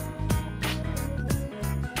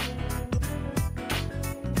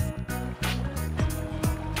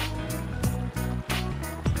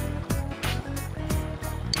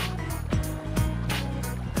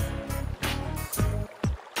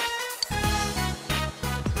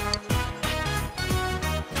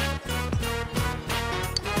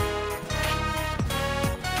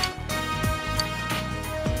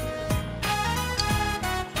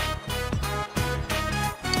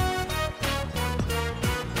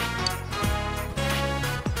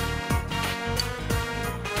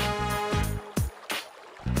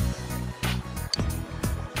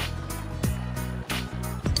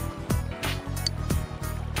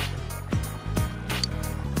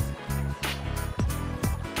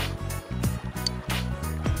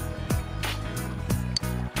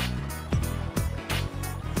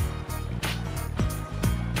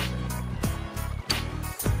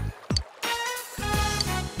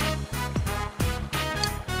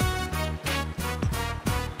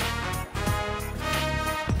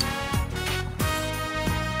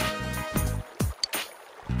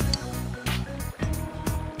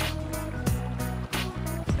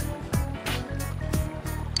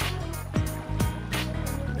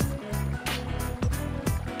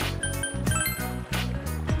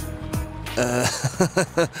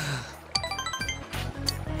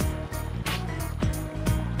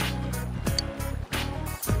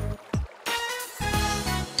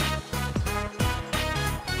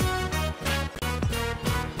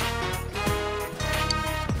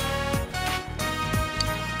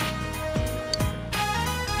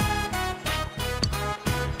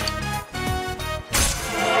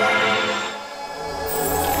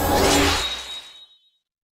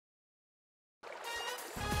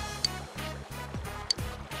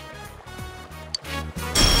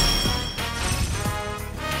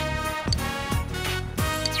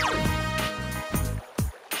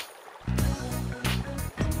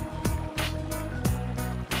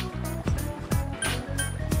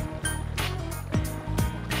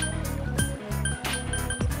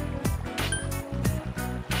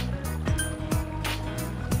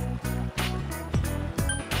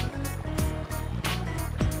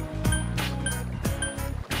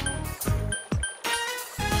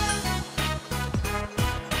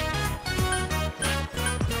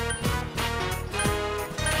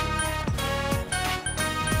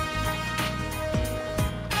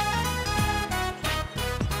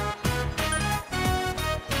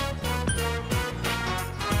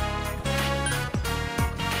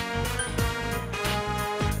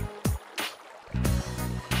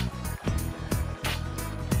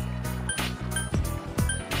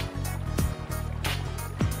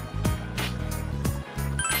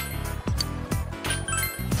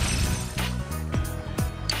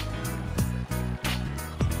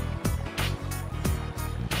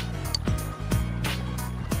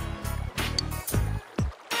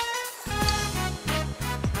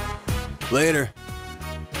 Later.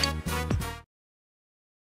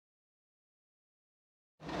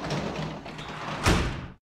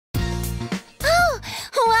 Oh,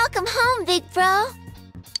 welcome home, big bro.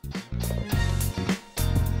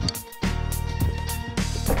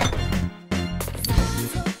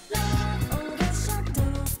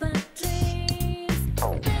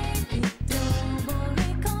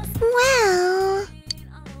 Well...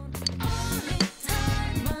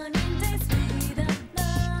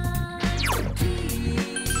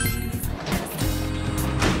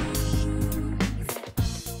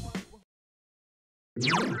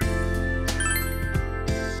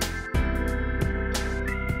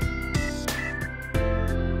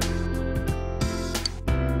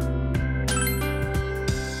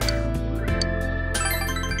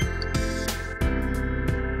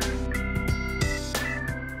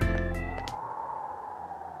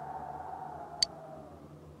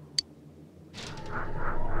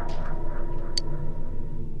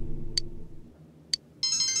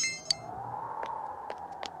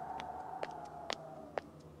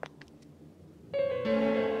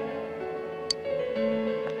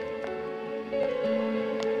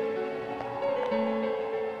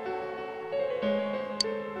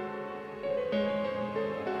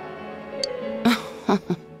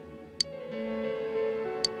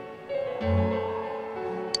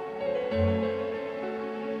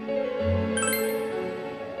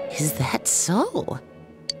 Is that so?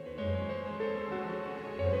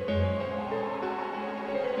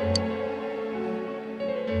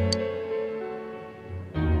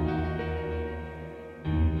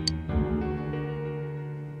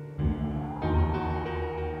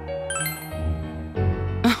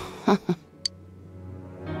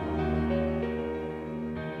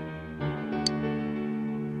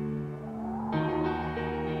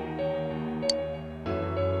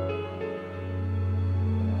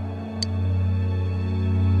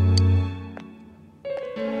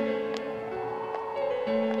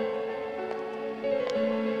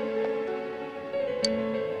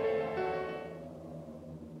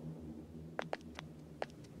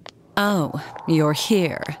 Oh, you're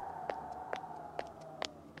here.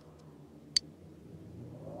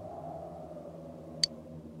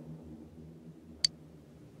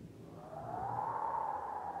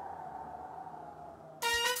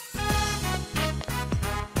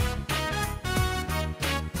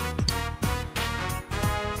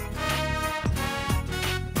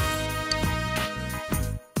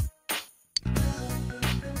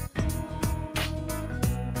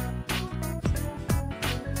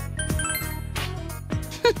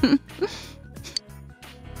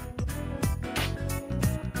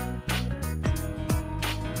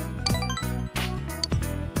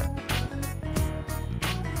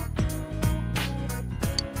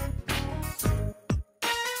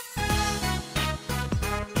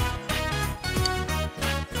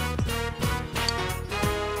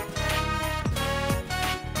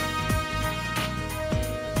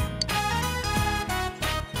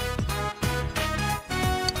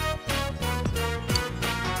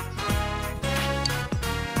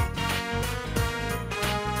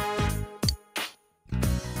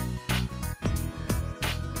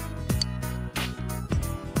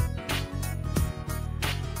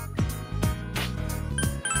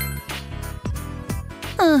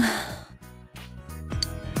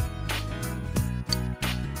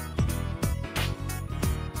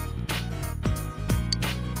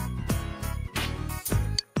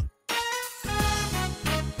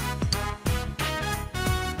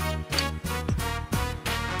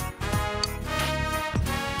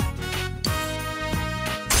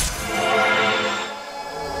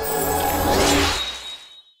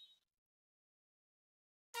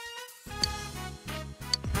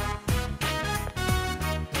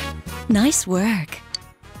 Nice work.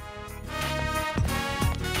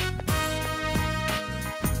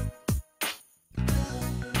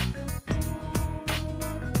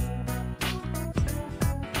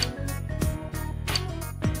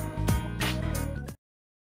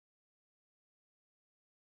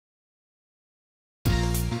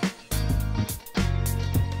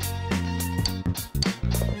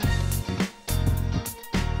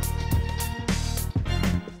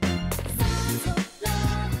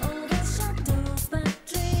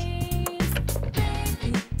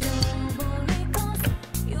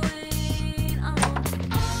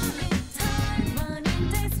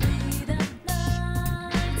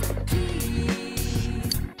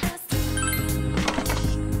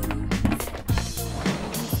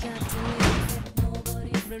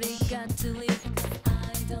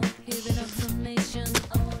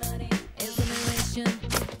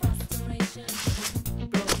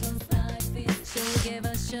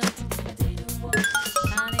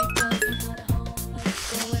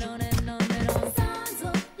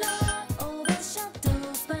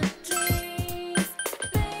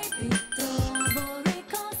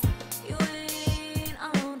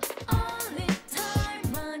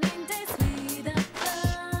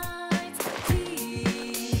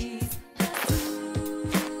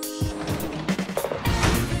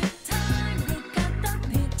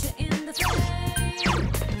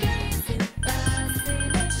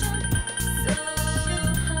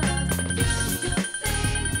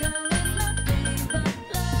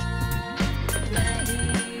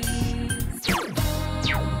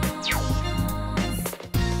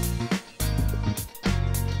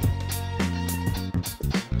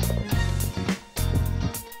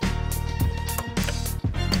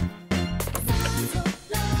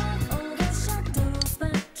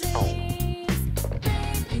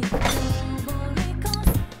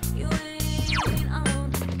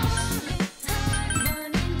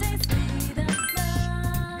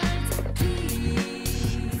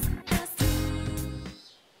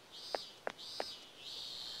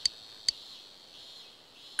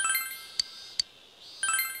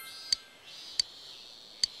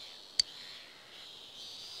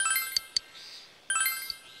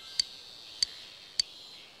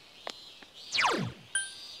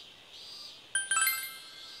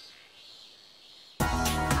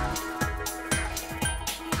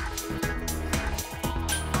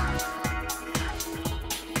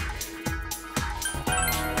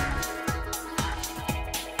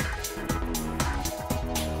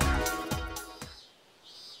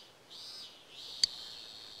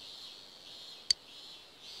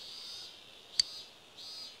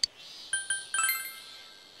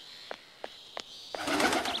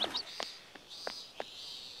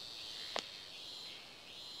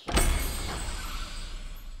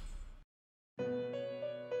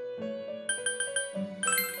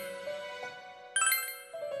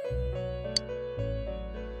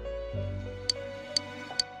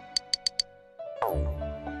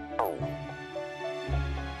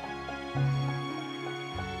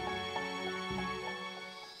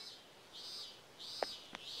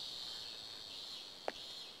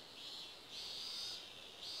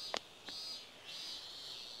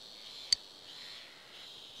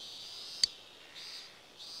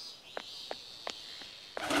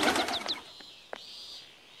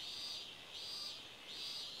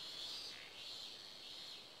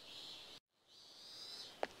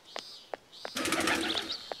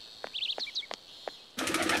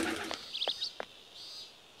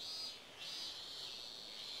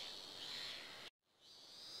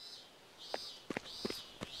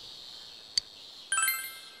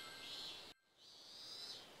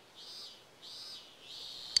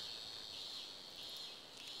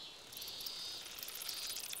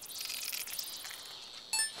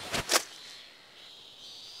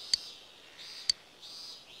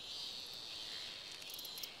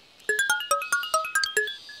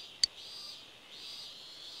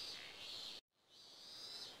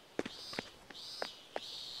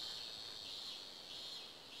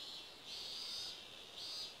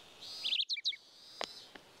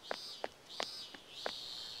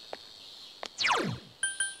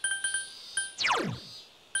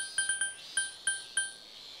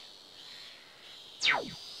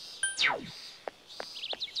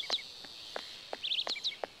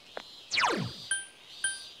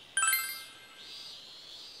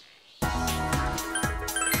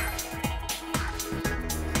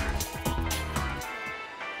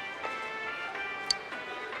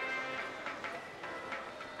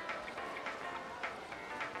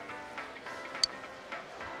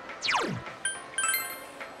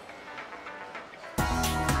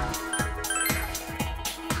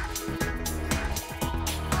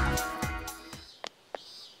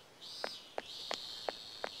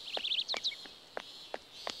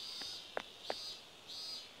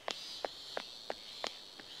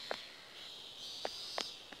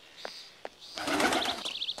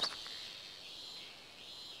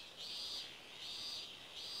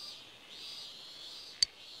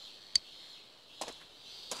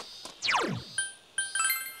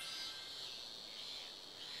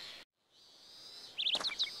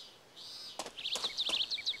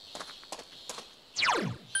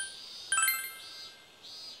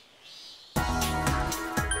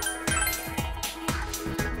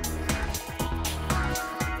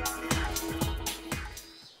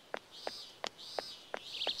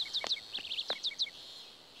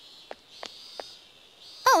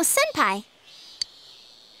 Oh, Senpai.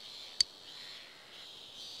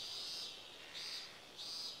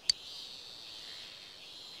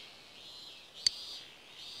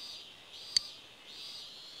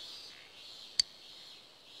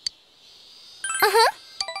 Uh-huh.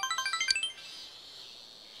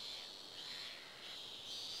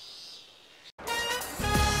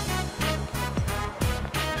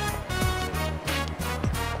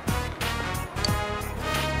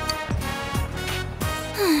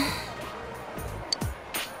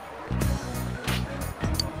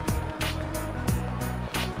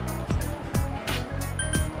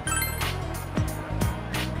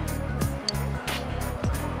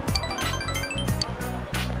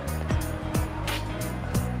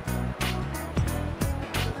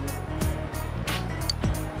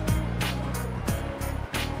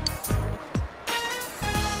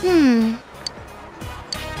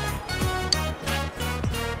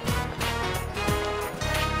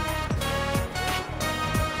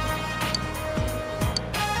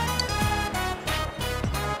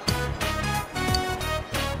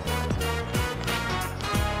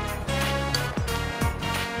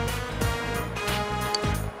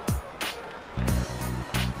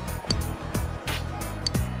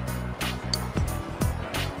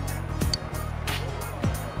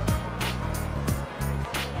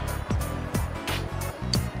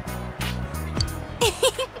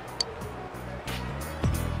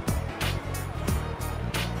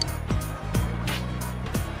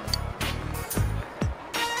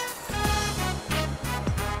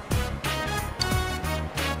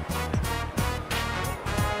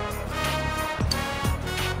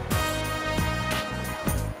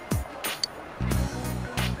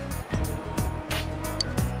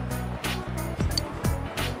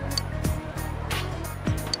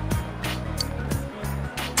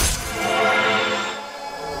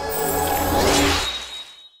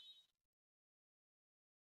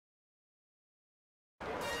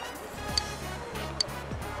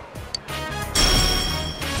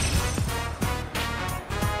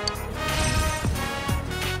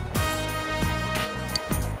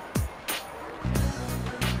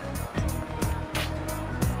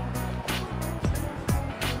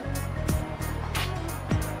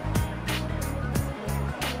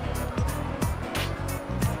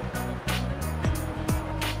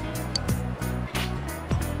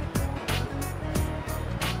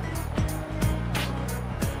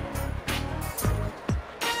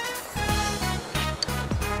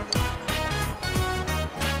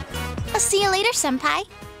 I'll see you later, Senpai.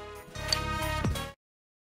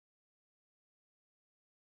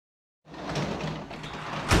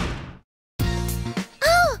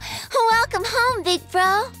 Oh, welcome home, big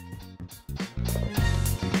bro.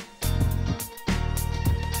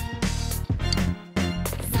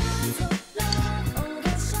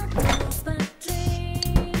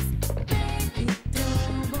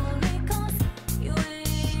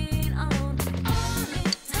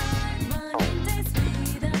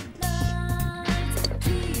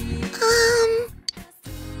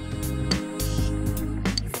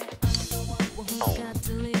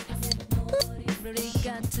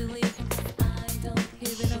 Got to live. I don't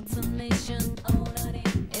give it up.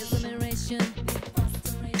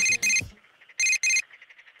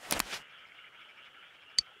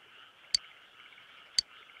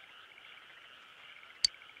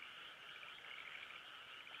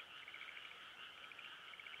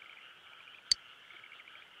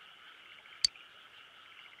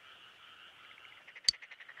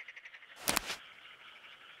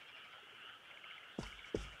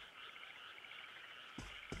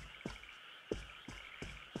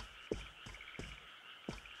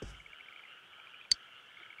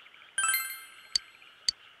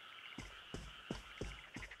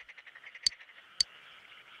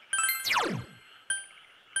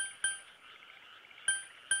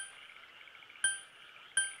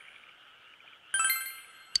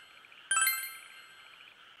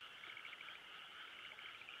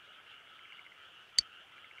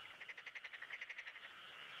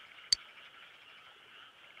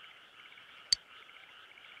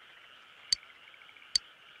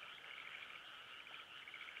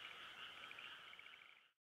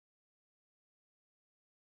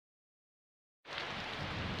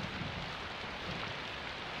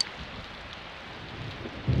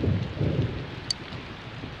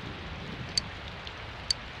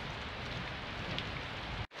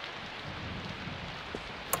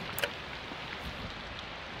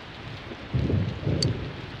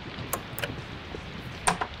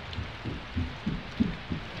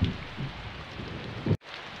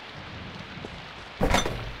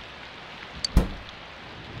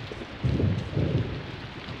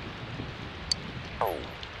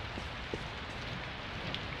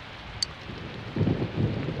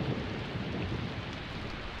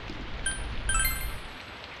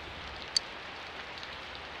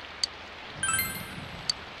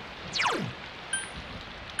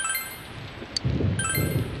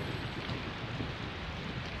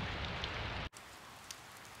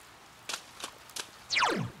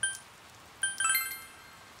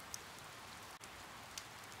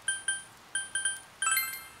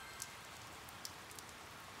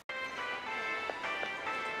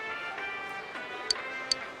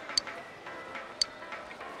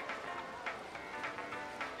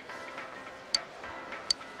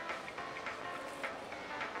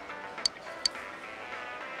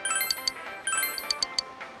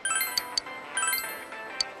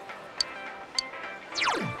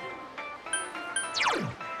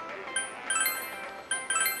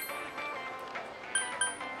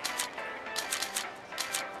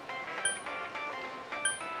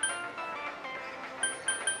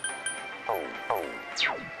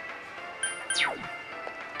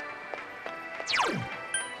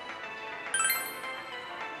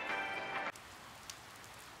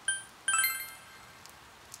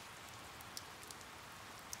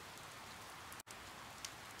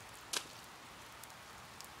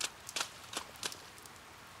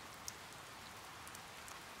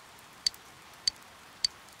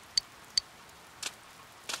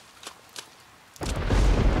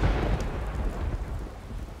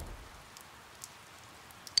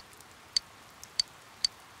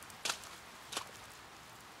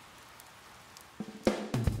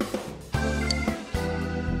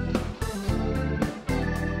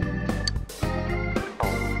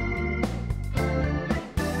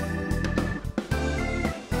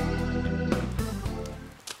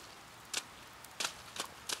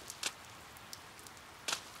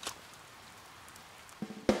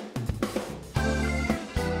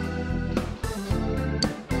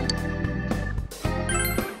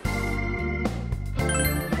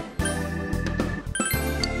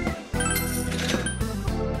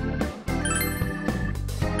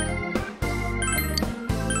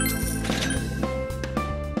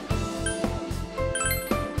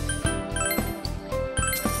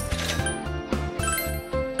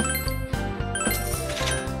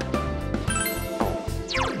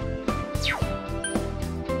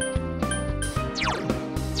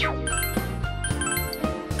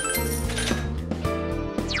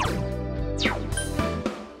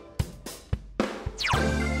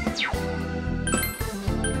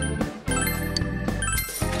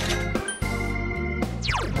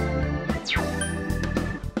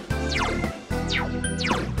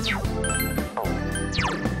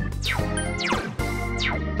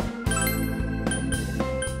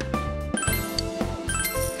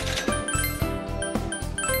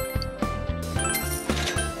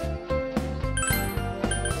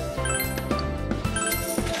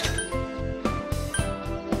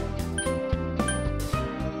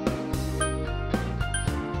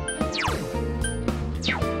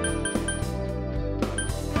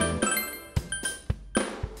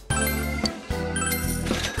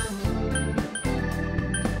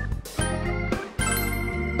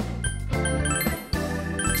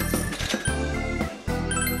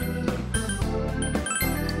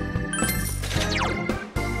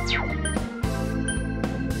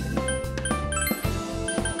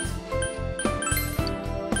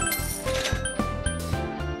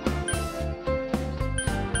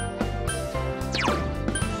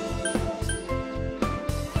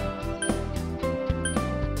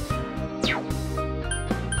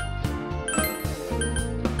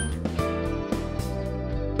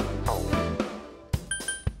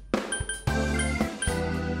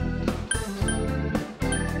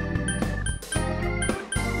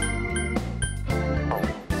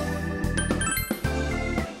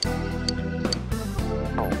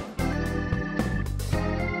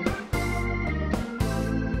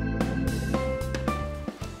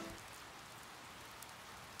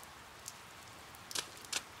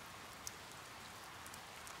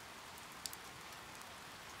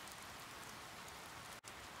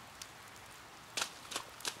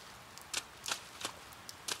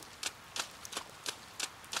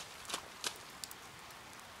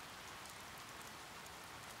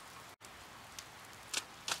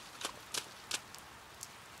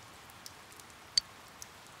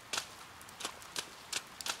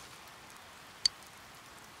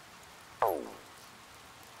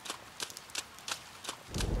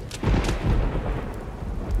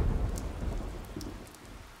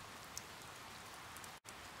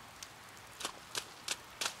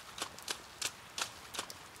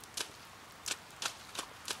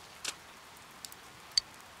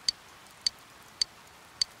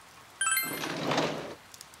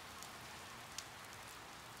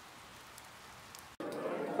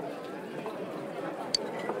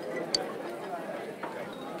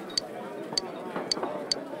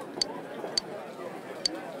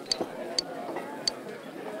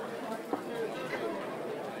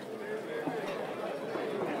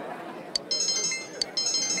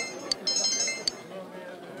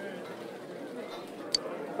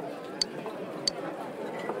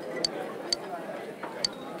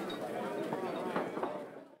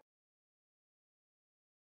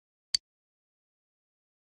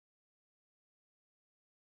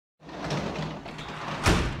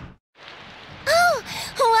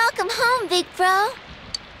 Welcome home, big bro.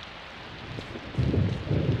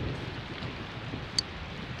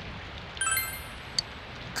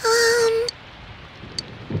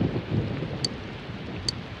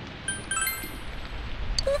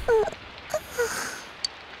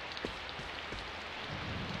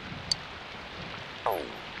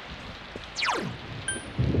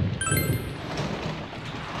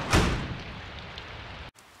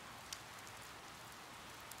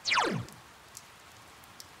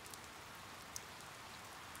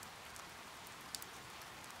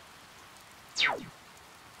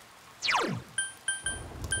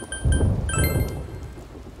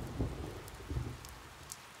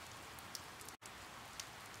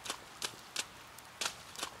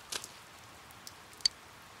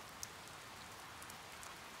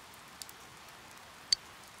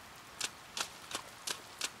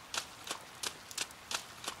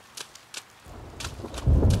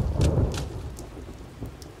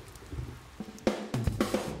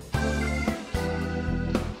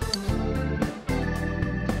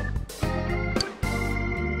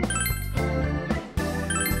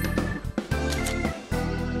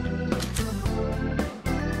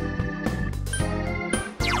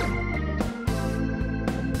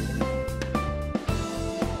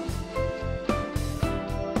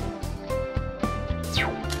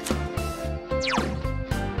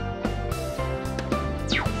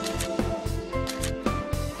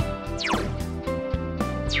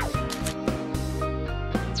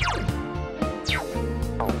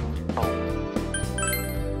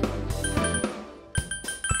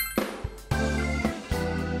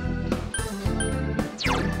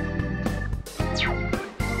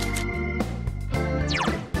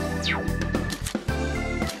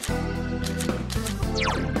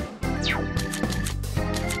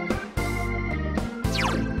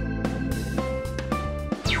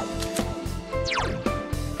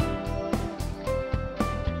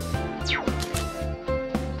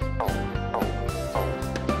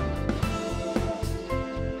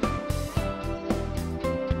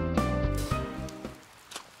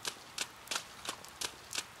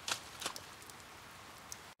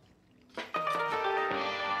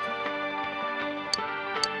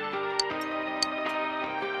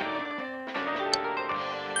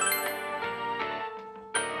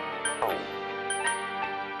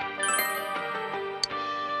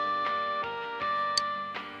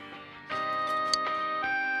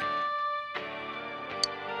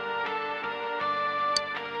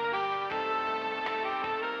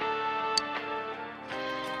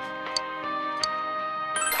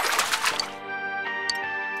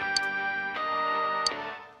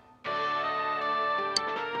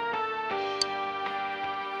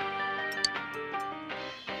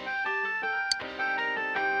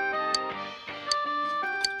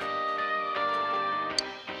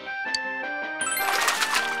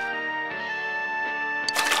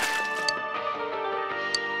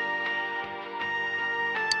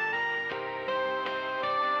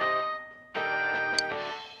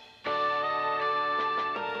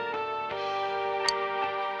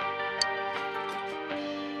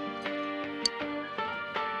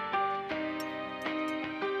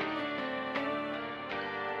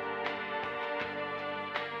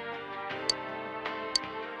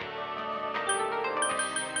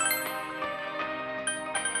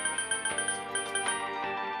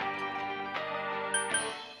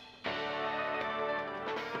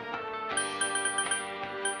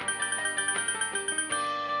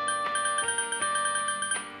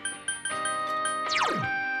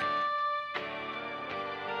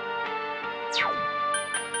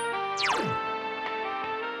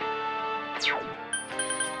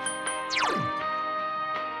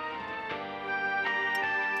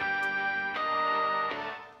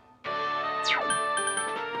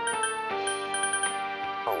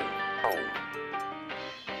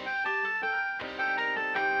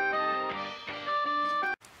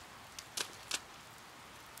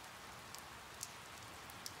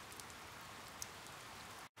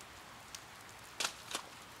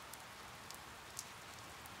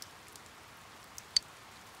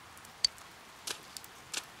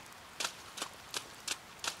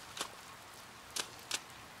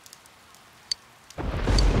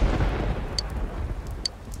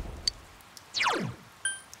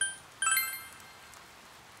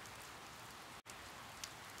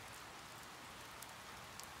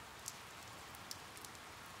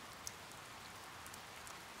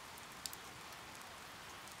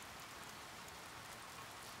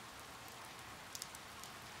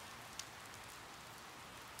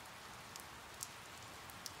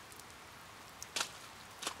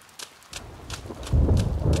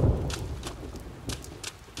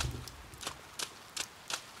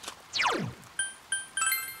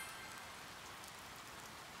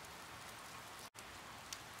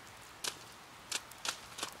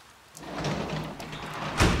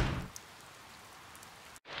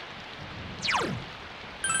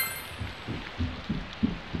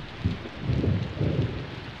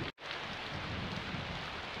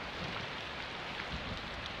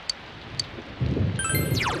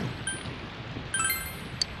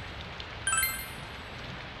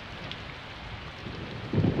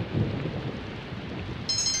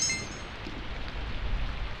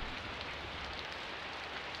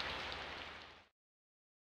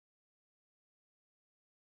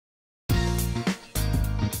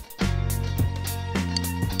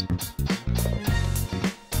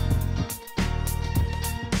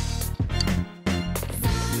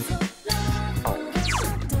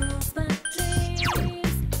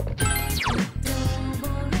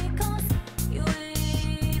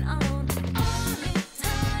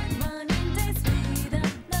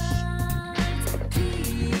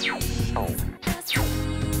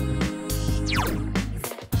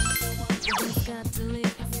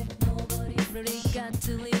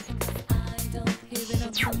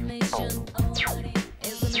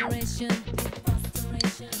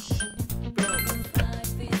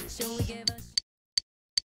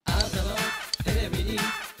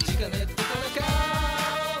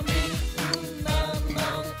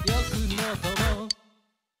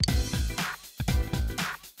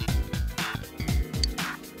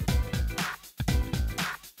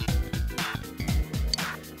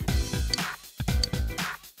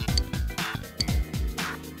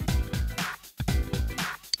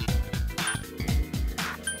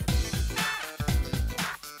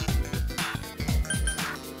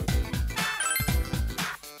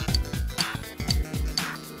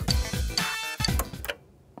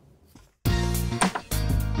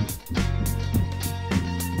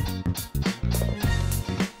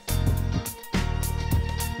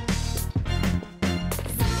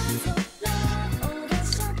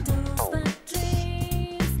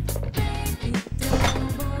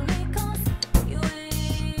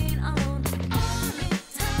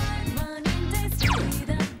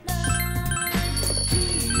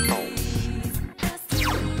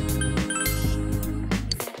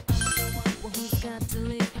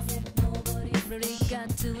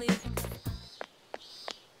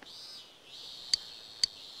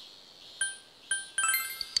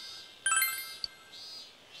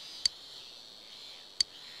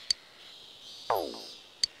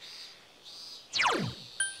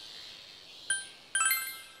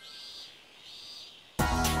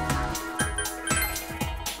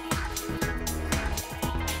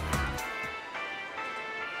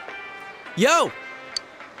 Yo!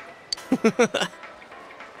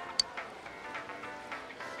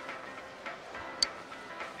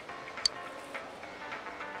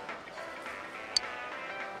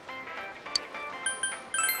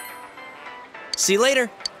 See you later.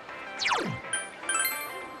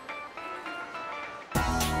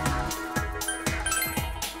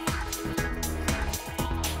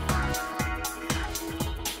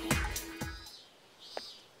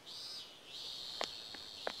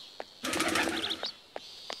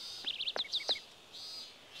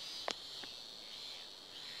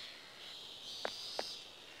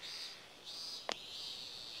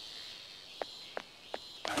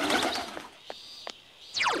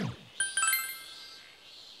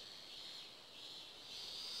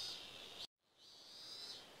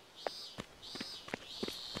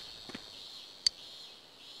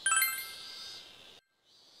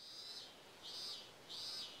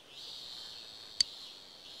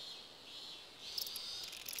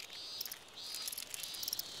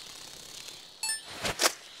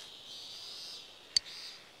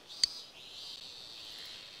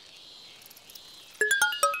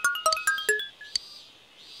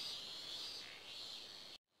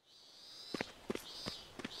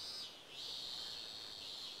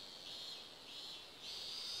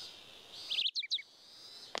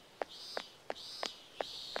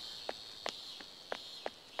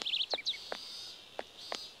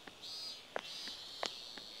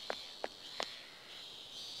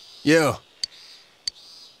 You.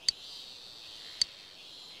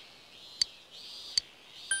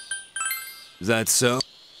 Is that so?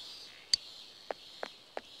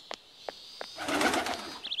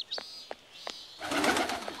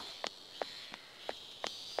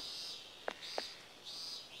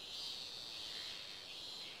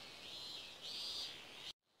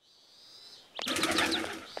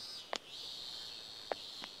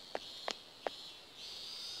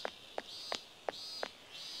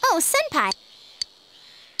 Oh, Senpai.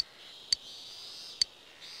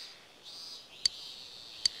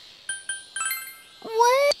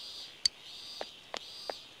 What?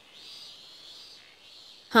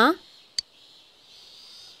 Huh?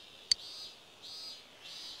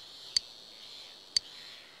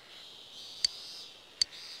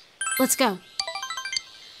 Let's go.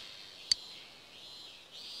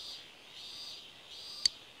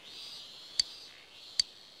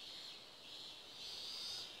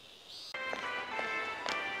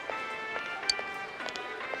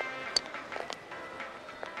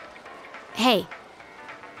 Hey.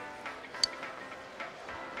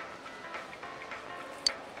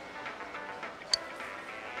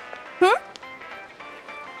 Huh?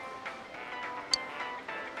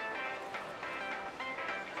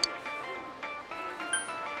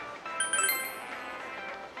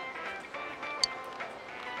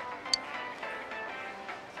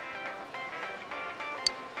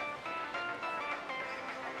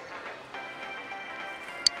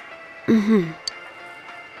 Mm-hmm.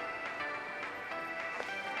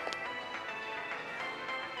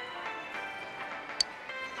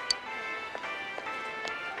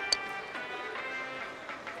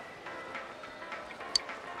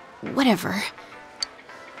 Whatever.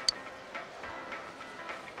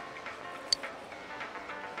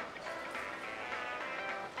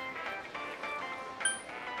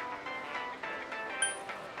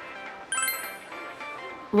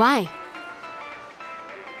 Why?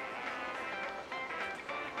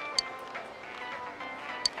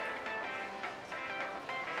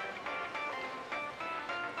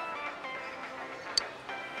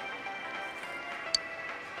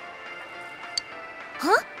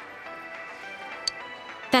 Huh?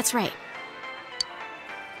 That's right.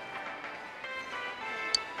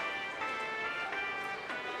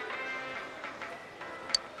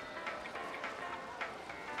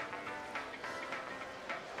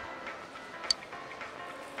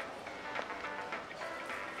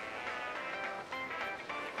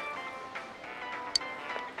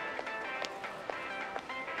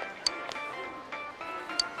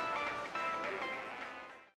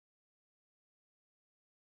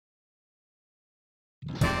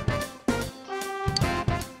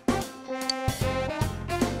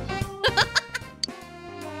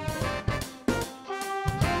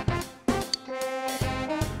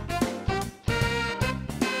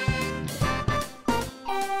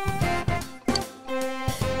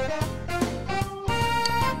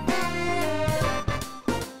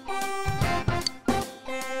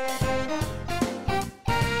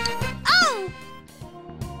 Oh!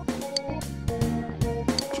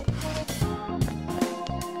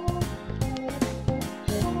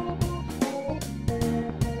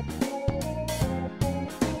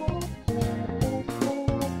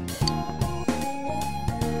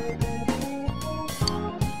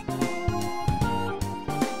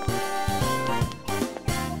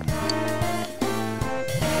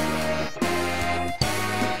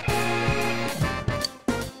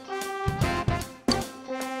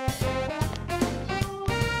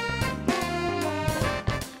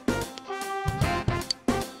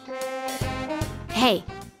 Hey.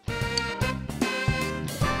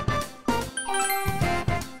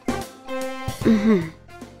 Mm-hmm.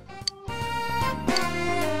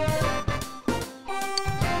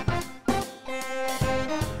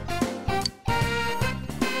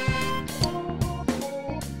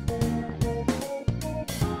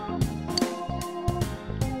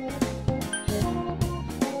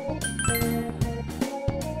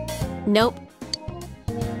 Nope.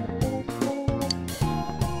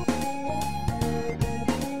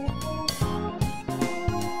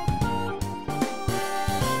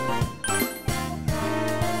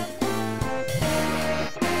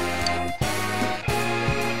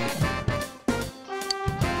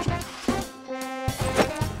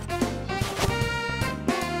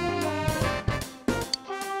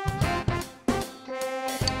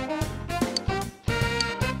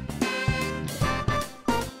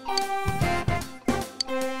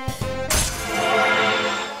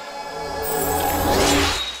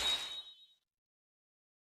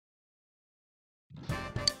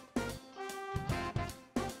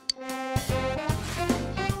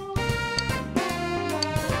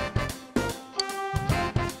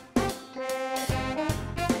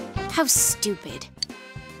 How stupid.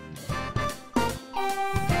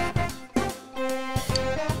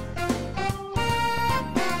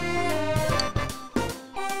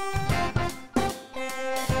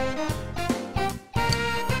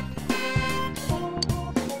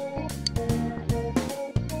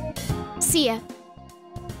 See ya.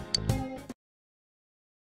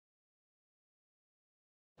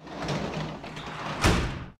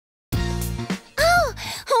 Oh,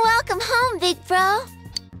 welcome home, big bro.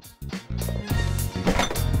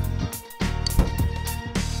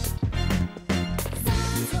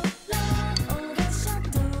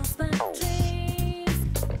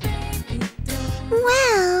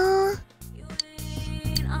 Well...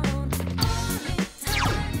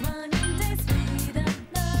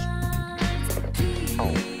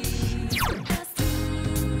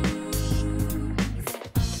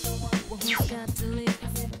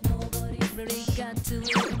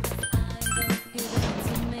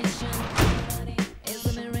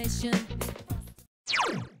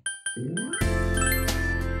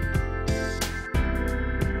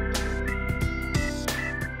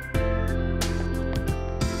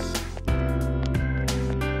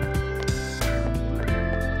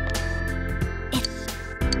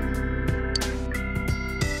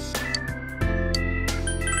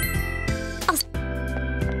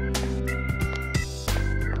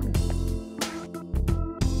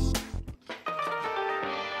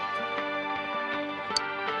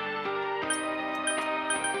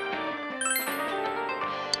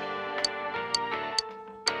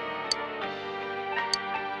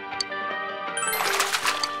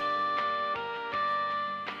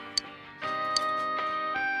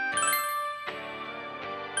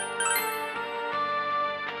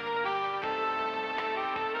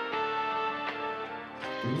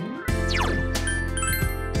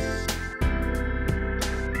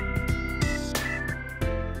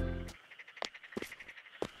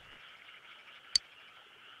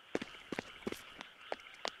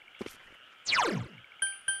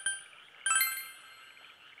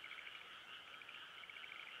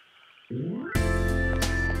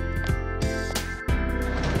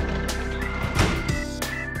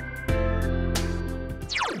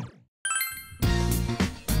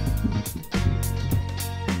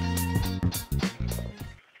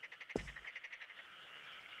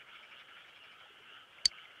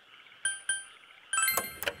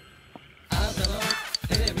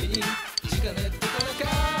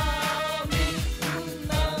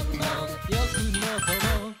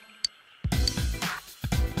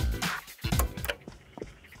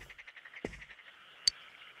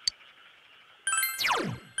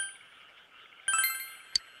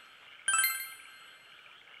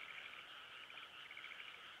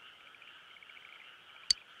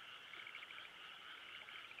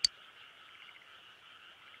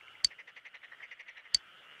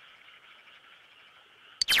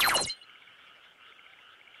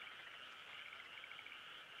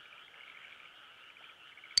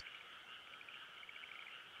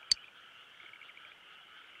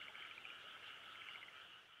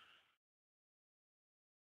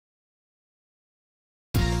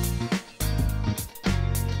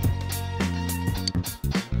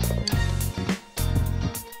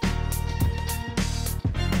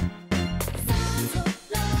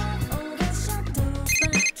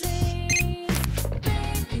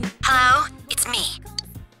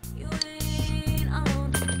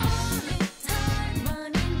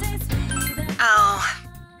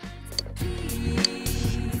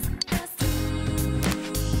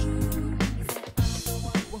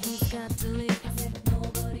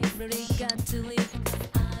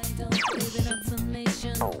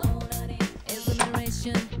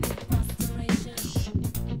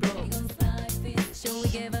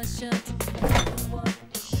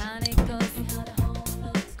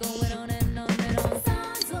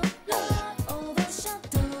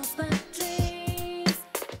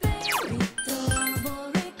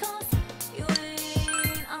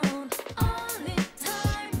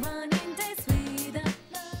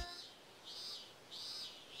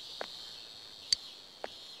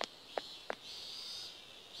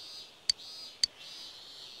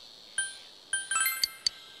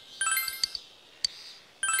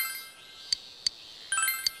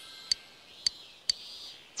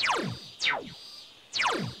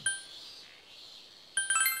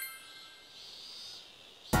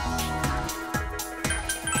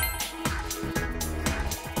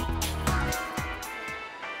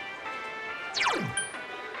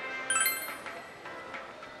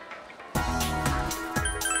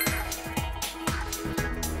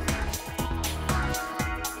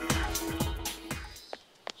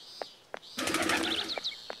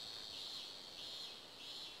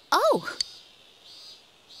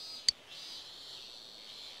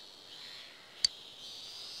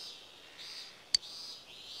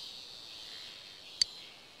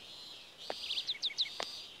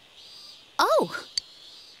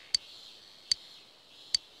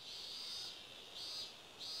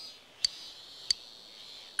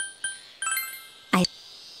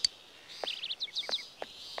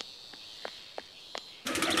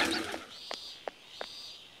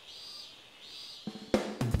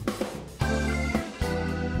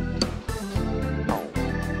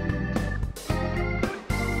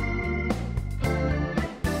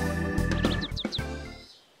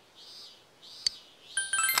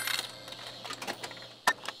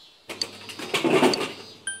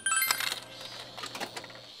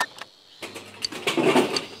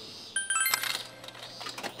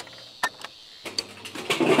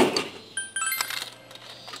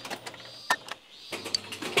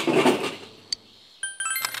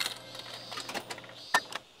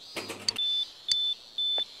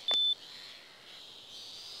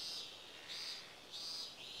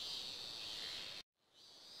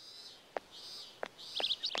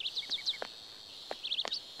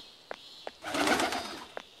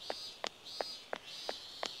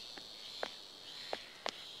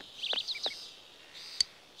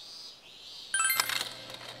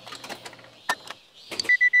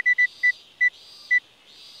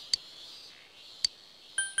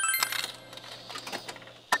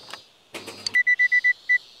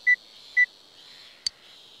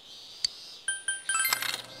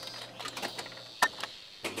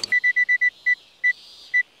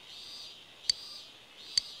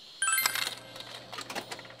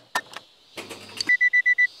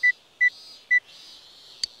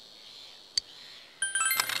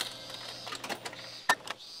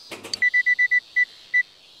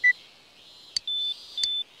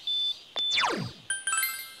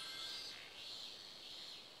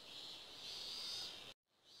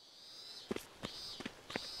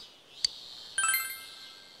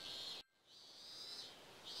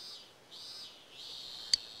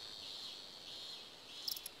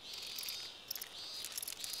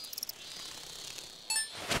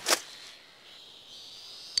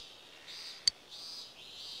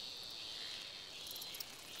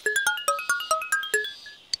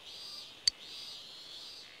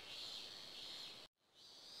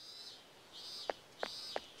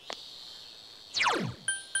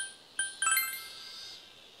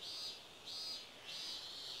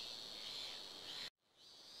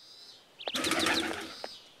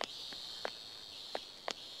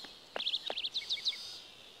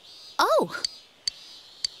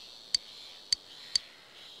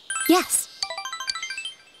 Yes.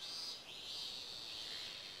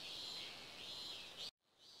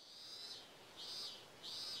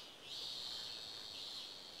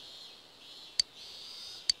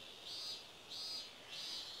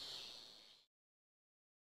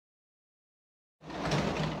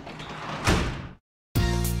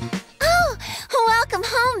 Oh, welcome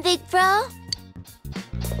home, big bro.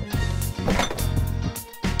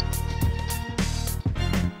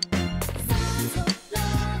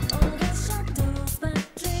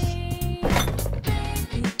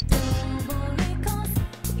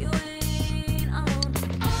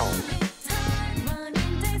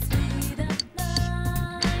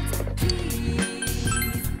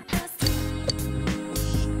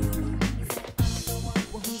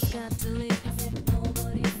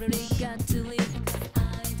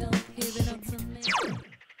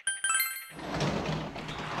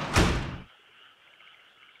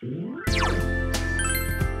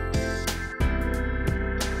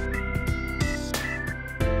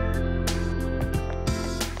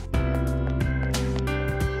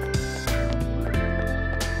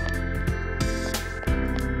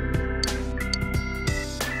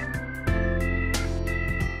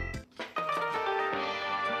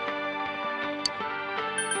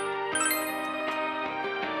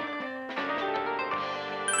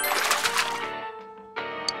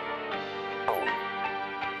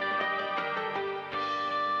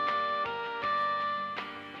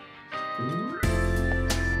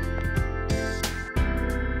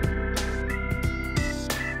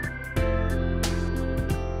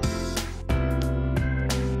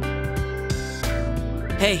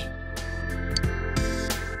 Hey.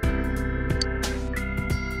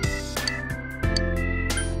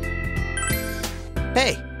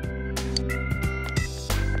 Hey.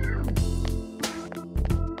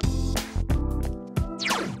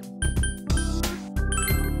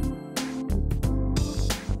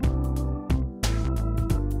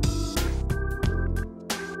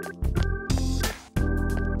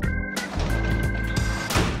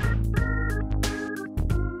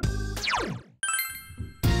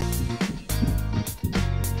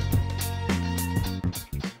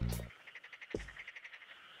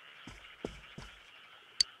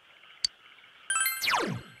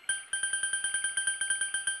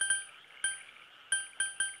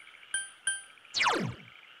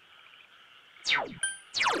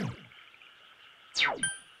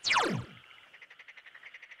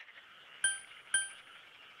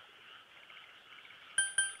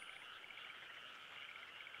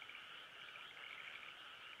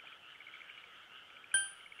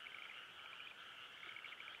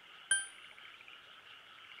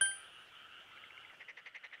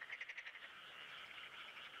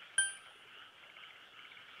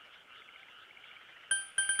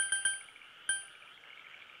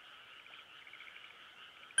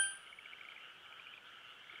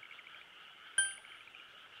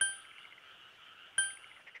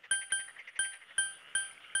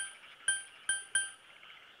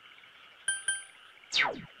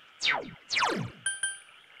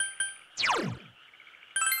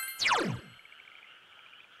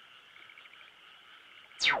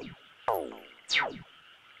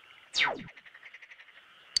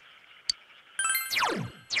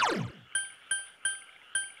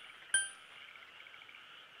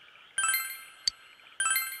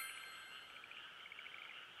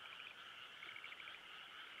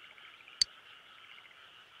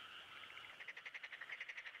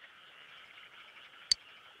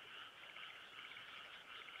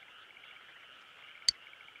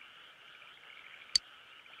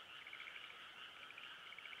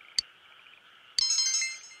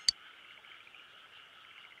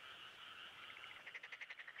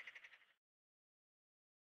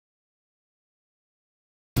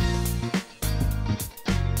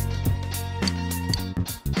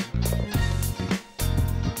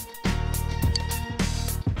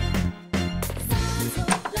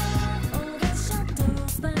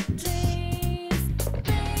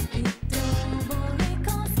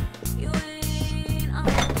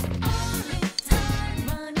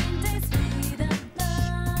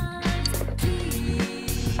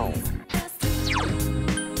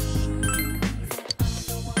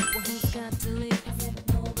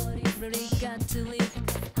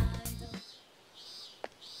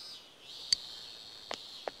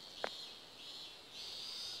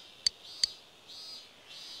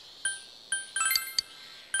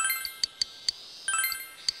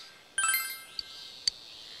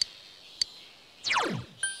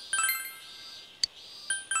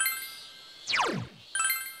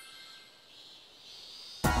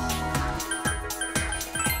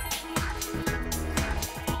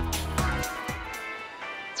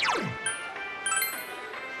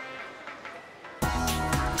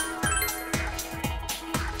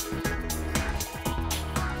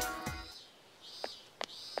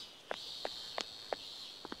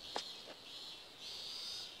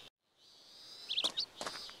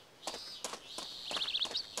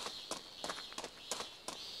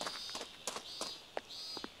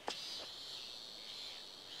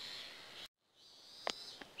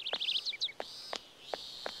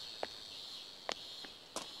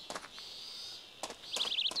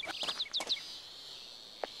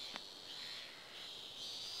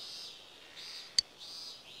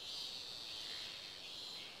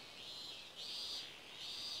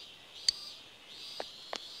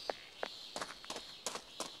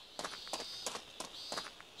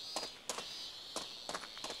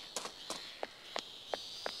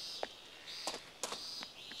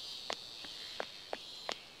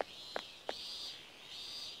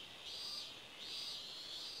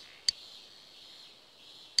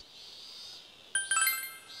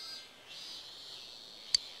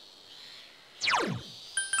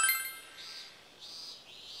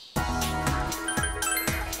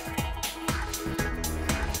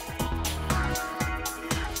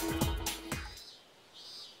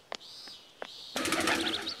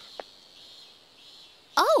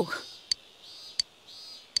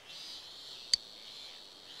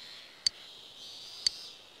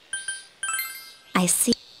 I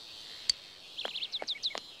see.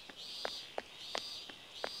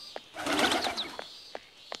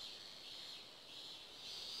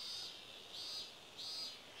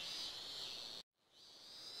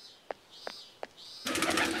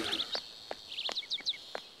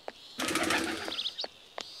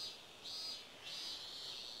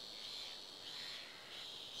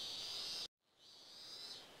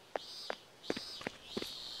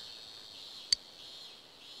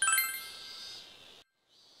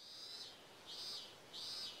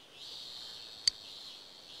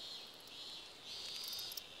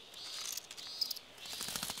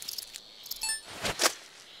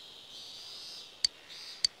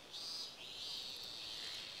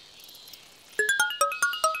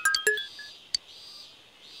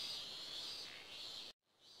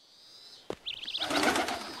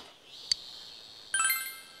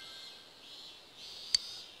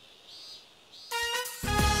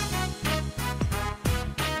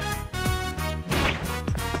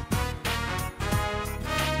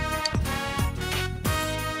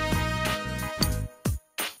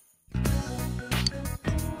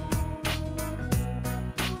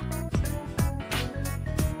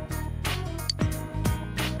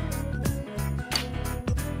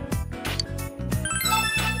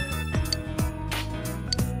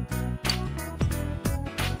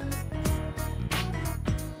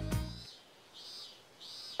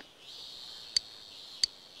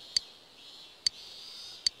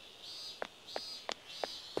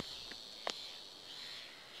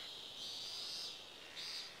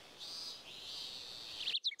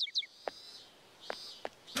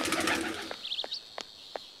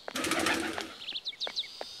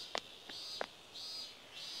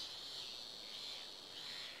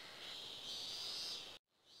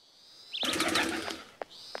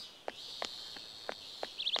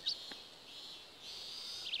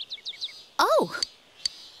 Oh!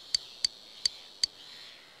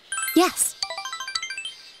 Yes.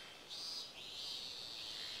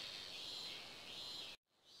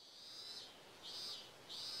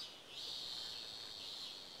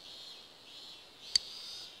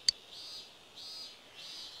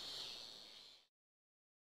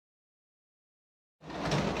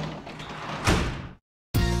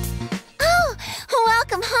 Oh,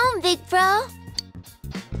 welcome home, big bro.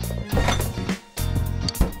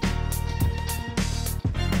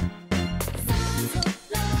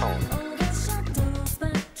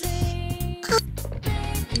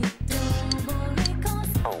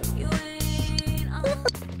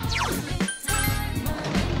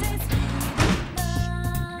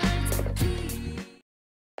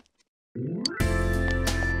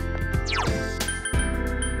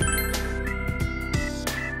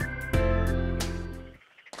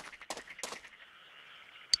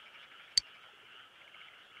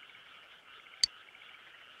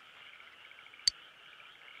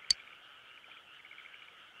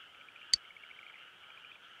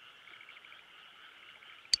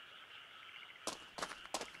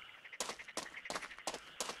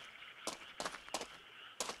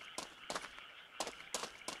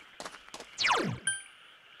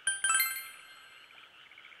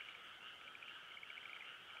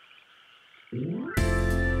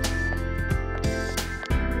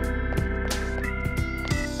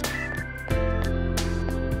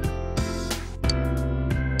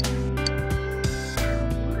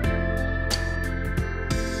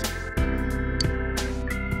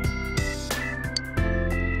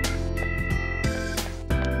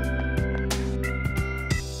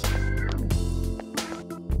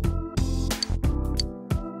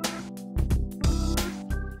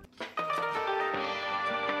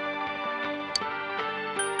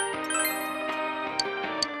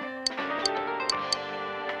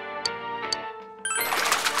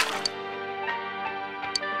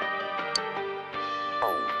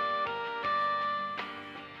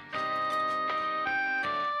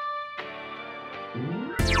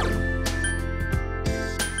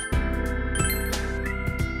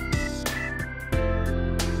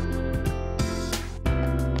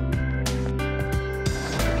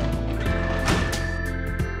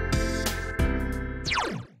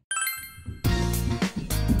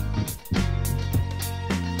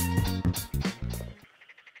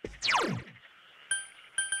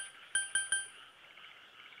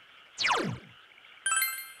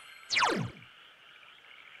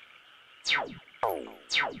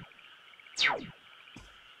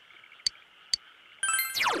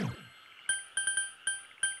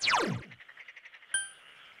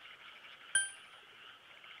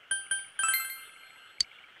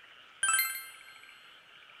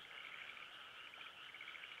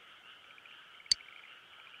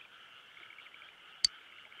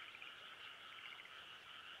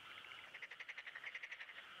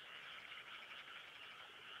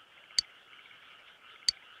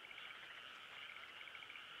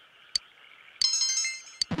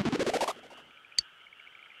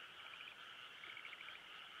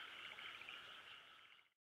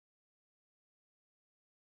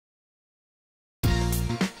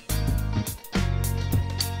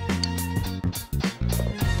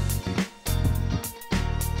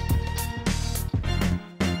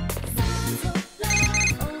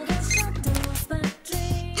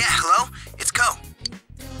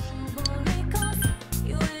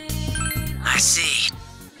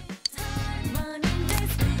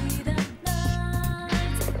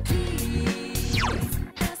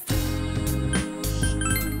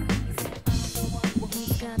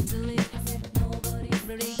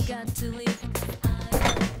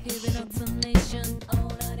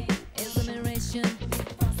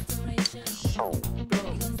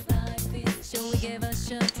 Shall we give a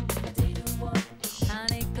shot? They do what?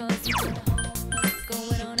 And it goes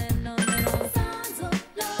going on and on and on. Sounds of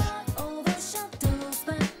love overshadows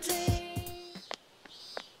my dreams.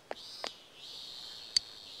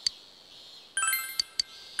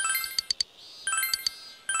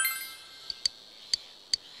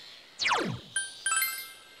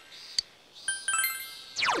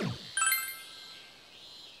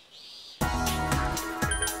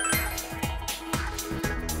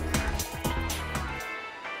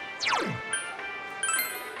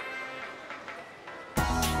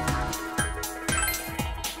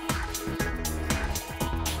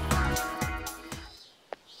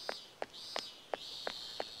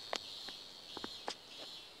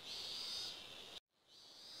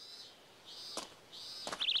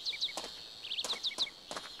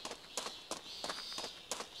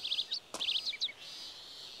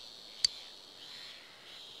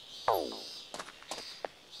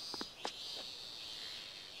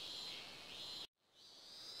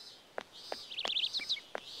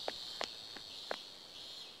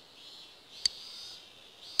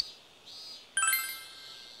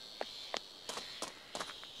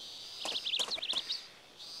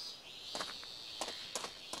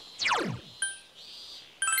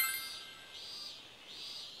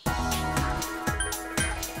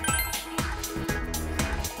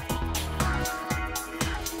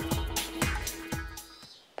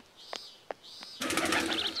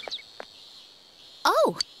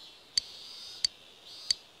 Oh!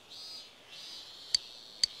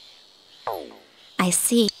 I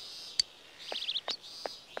see.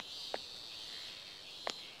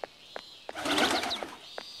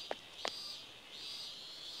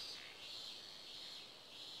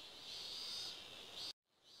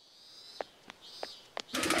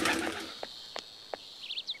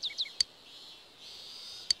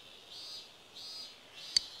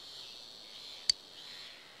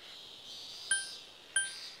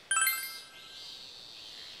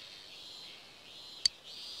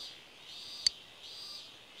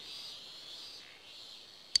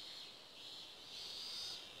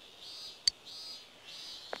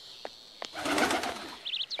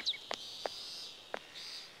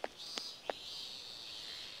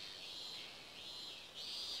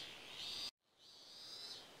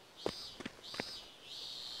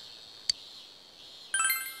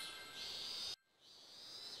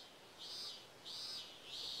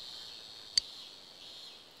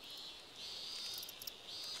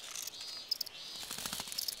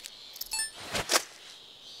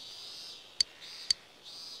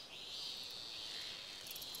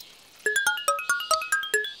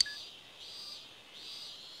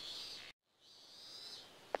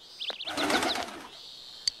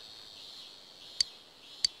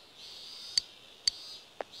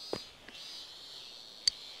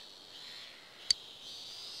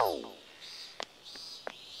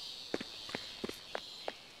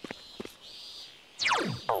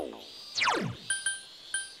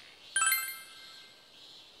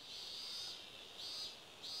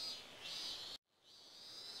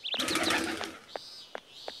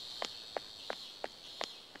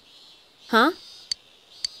 Huh?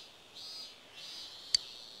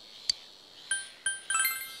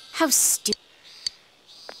 How stupid.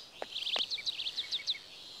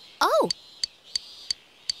 Oh!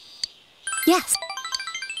 Yes.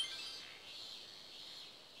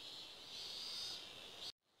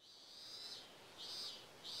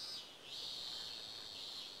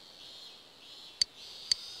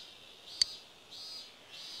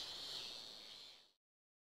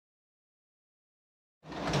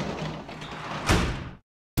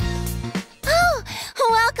 Oh,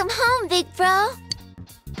 welcome home, big bro.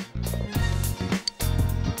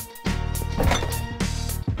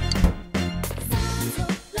 Sounds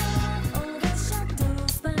of love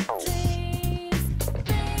overshadows my dreams.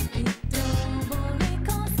 Baby, don't worry,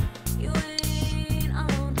 'cause you ain't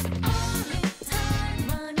alone. Only time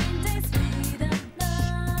running days without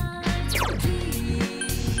nights.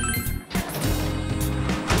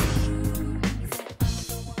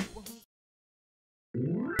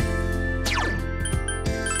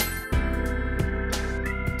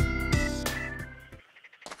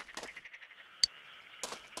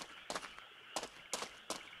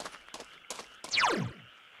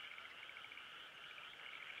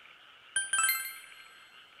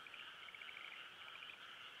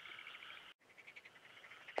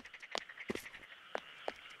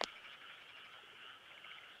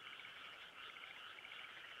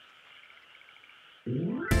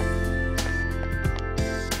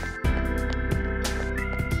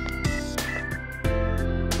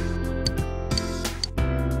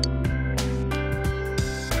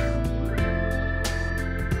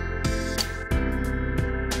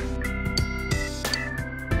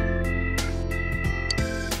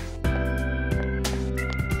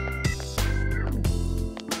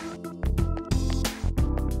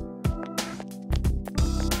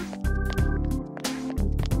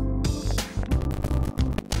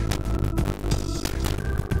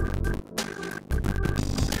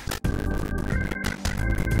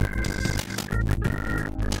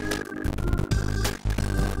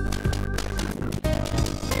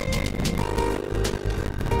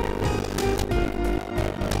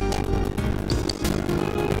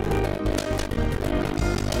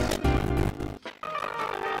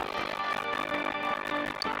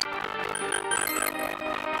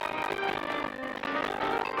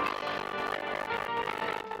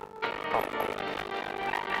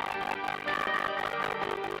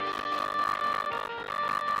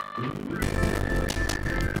 Yummy!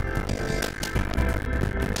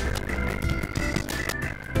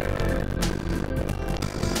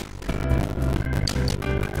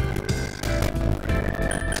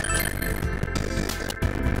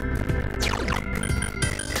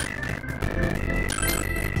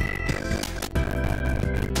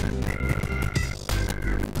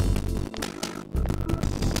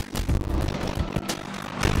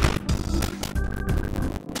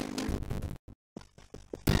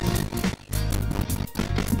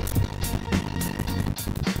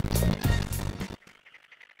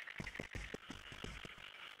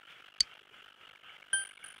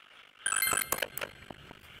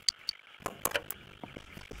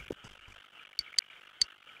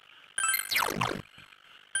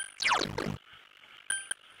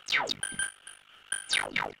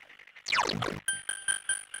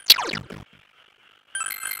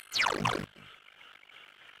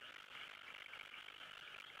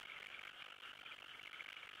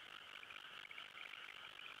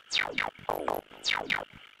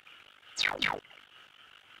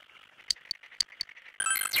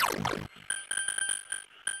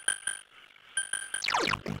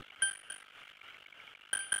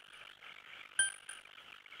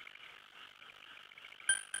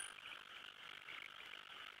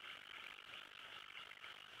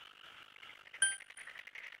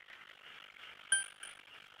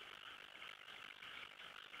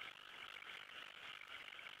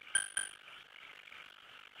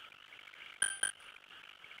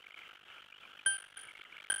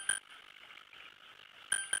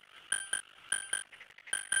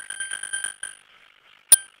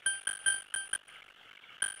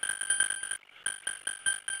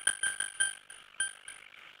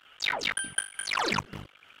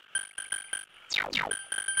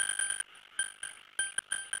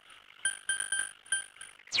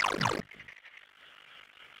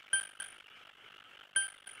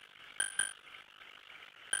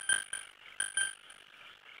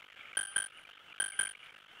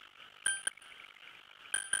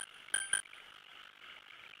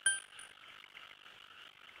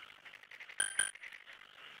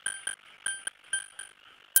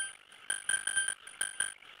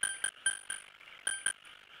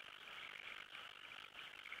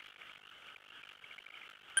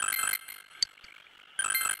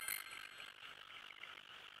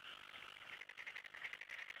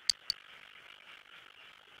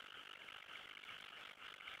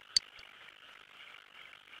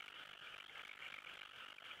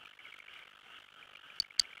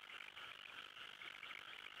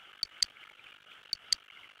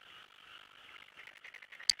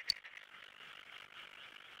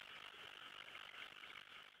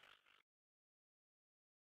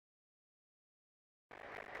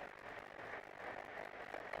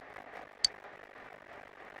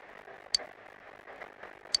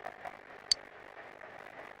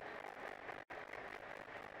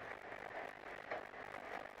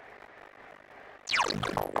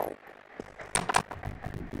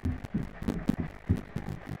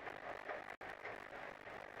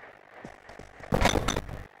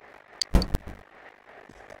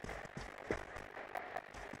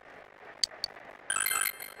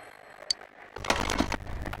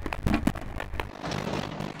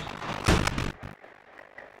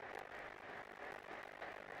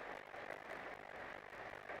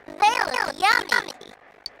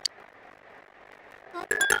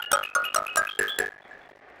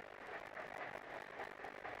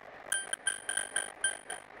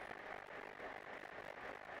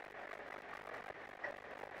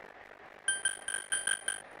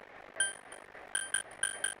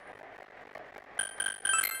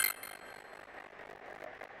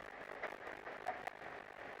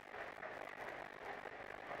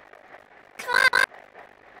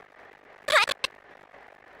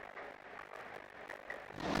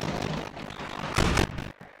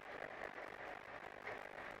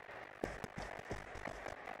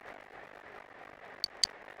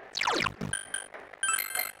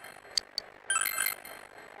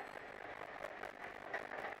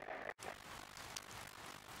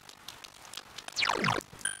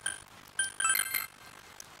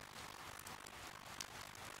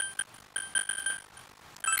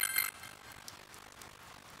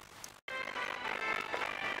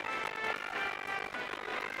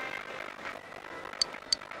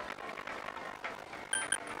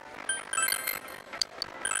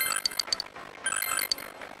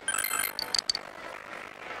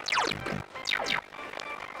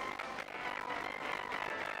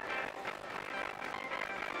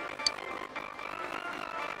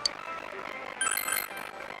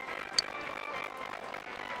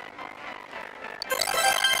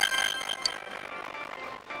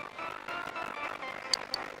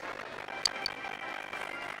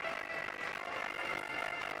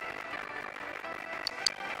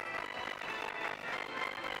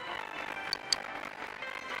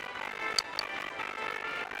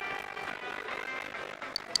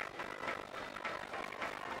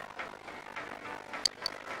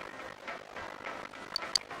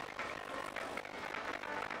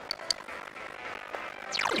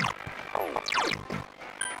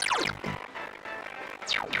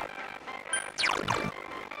 Welcome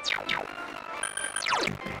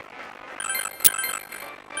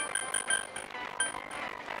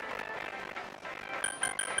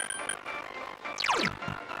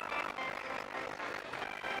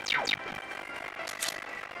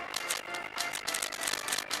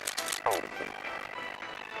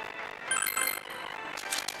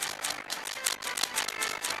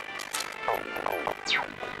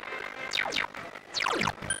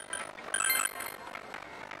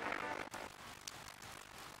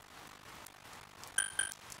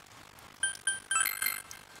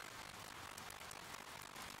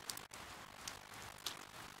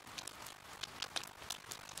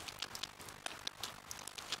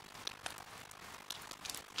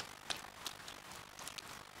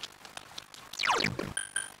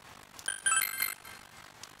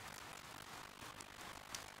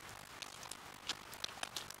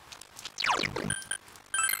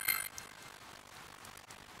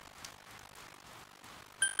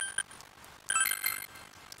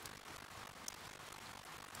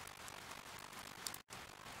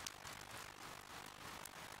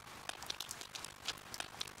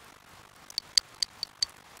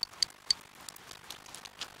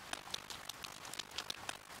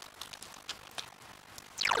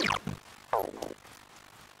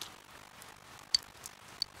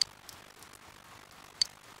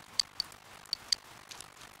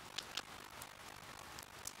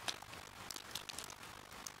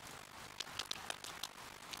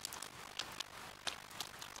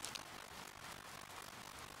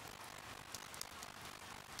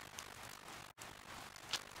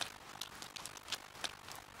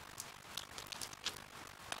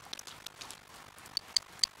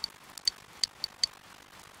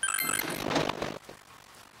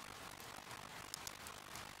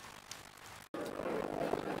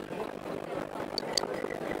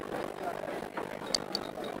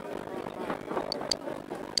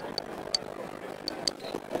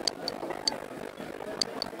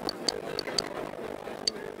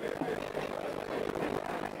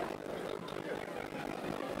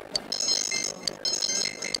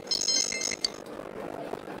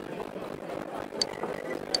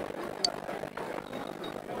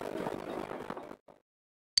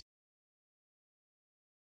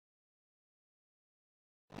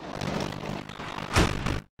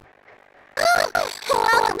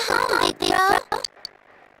home, big bro.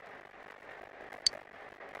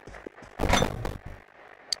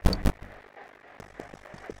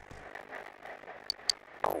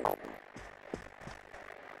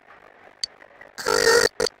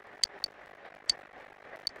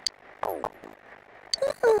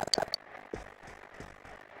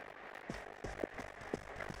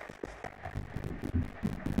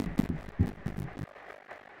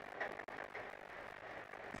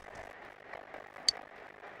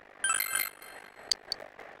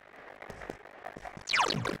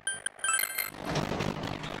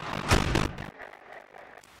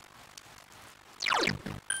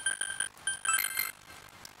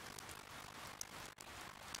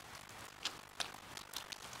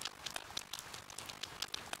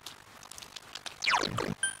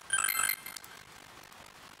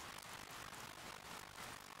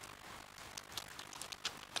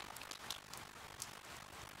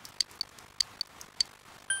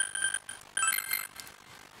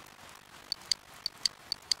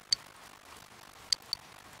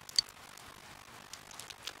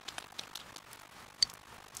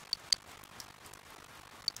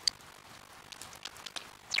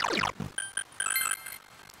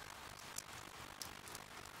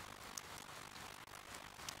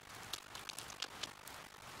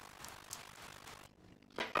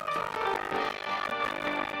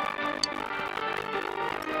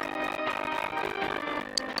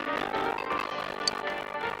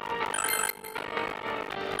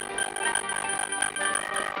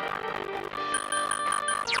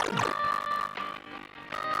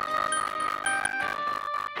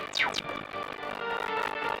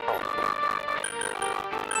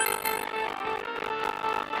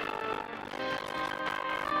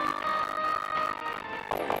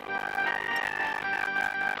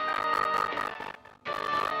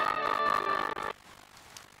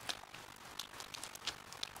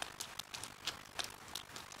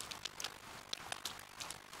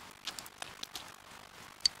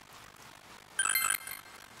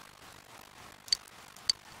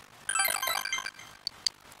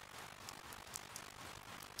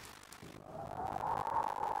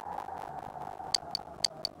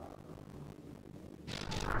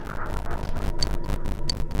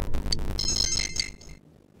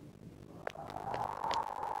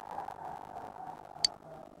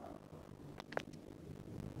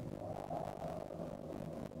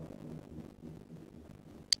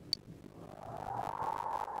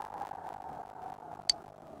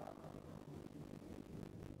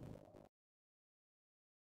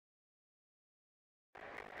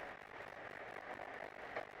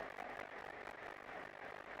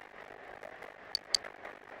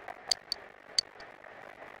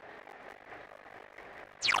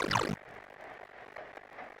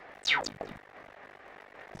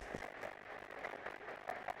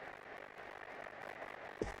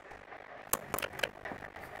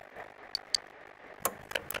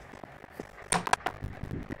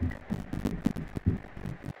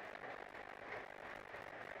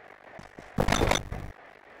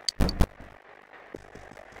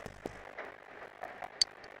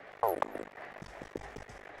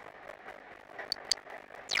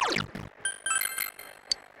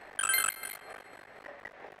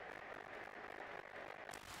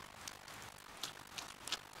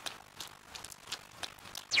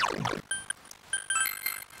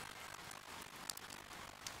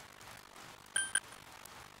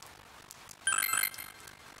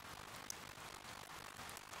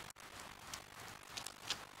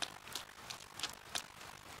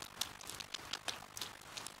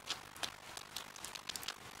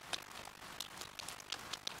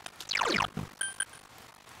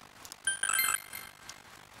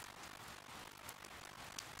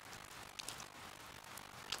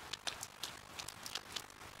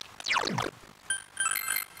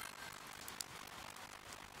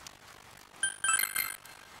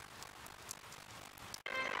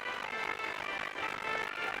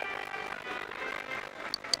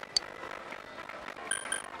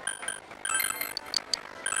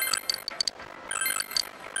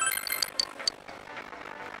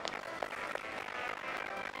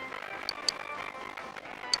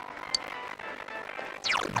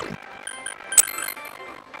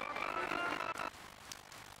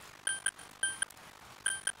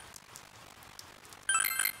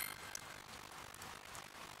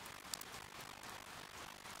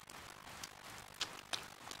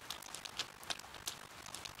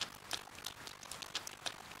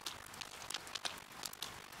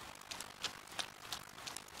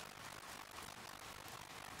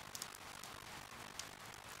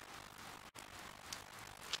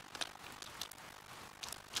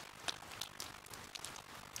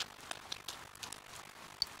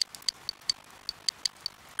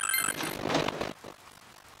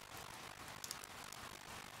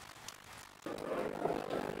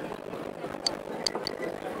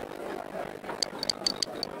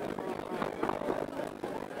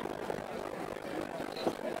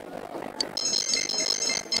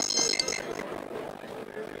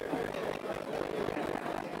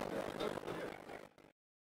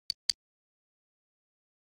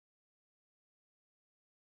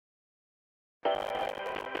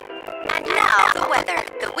 And now, the weather.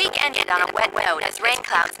 The week ended on a wet note as rain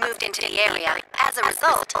clouds moved into the area. As a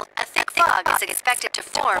result, a thick fog is expected to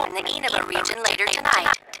form in the Inaba region later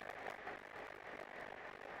tonight.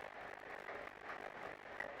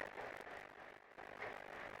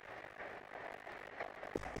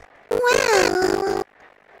 Wow!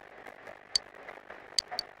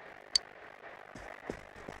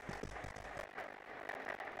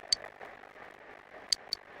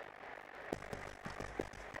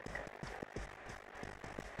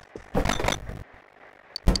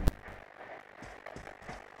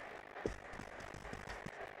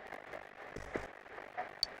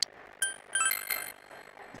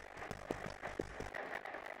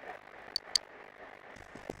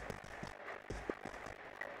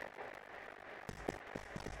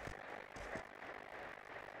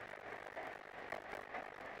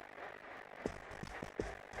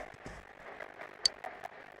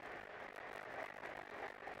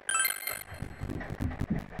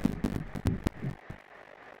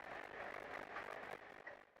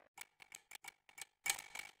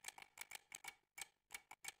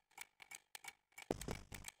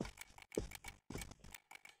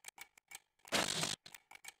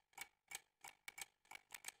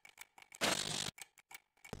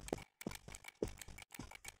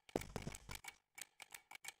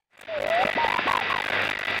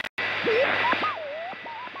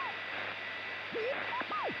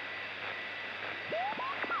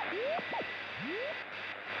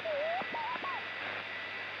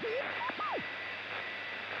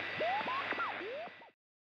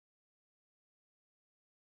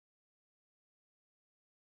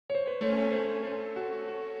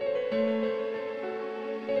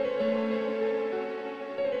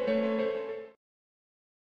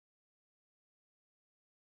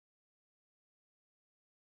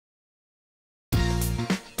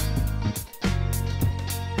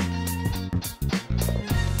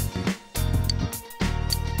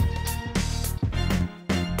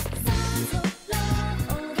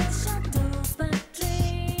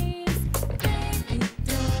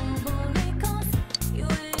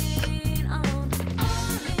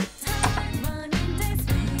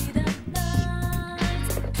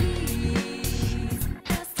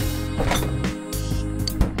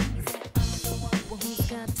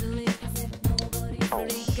 leave, as if nobody's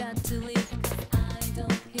really got to leave. I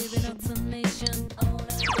don't hear an explanation. All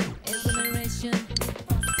I hear is a narration,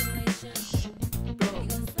 frustration.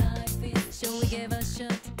 Because life is, shall we give a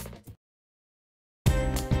shot?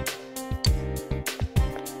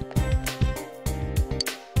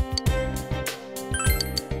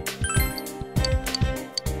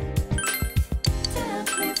 Tell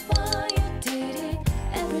me why you did it,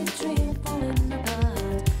 every dream falling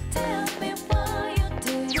apart. Tell me why you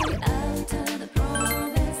did it after the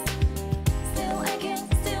promise. Still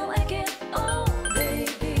aching, oh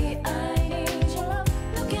baby, I need your love.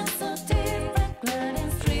 Looking so different, glad in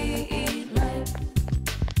street light.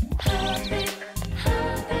 Heartbeat,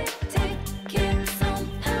 heartbeat, keeps on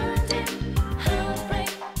pounding.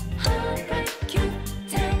 Heartbreak, you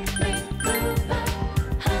tell me goodbye.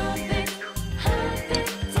 Heartbeat,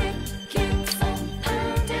 keeps on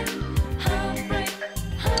pounding. Heartbreak,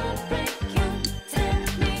 you tell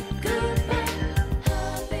me goodbye.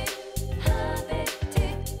 Heartbeat,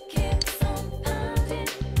 keeps on pounding.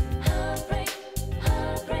 Heartbreak,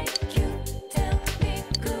 you tell me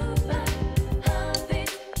goodbye.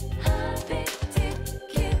 Heartbeat,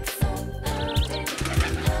 keeps on pounding.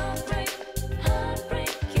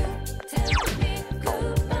 Heartbreak, you tell me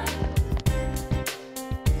goodbye.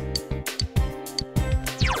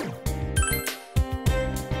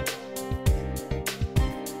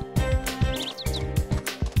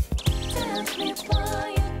 Tell me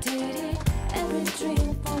why you did it, every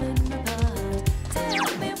dream falling apart.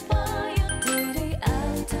 Tell me why you did it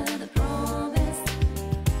after the promise.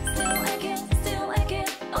 Still aching,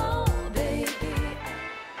 oh baby.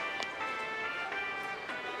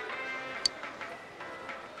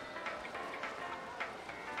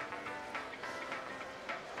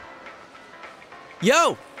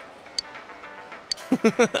 Yo!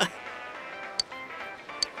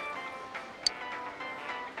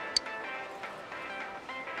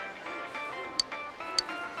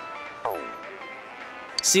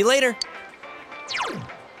 See you later.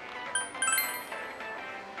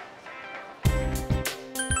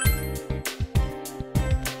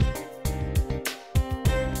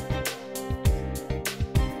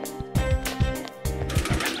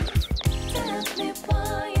 Tell me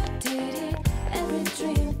why you did it, every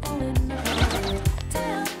dream falling apart.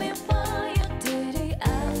 Tell me why you did it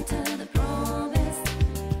after the promise.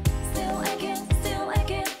 Still aching,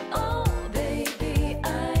 oh baby, I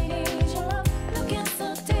need your love. Looking so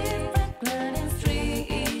different, glad in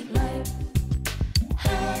street light.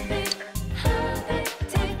 Heartbeat,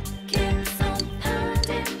 keeps on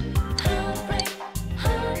pounding. Heartbreak,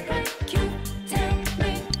 you tell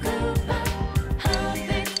me goodbye.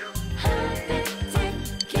 Heartbeat,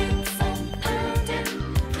 keeps on pounding.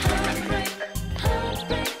 Heartbreak,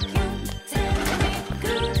 you tell me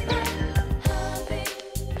goodbye.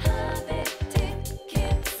 Heartbeat,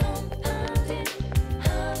 keeps on pounding.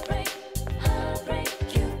 Heartbreak,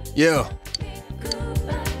 you Yo,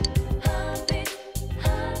 goodbye. Heartbeat,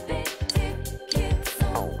 keeps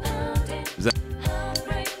on pounding. is that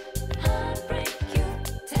Heartbreak, you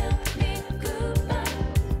tell me goodbye.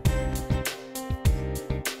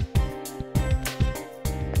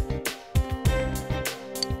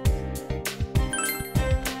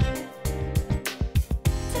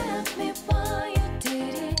 Tell me why you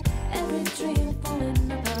did it, every dream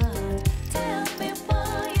falling apart. Tell me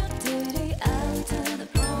why you did it after the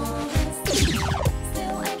promise.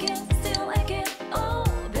 Still aching, oh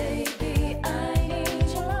baby, I need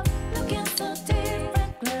your love. Looking so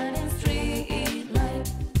different, glad in street light.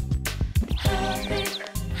 Heartbeat,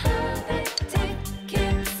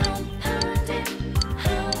 keeps on pounding.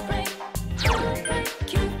 Heartbreak,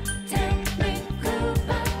 you tell me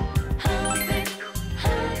goodbye. Heartbeat,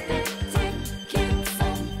 keeps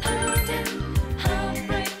on pounding.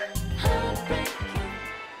 Heartbreak,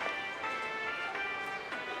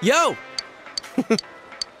 Yo!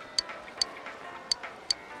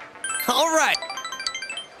 All right.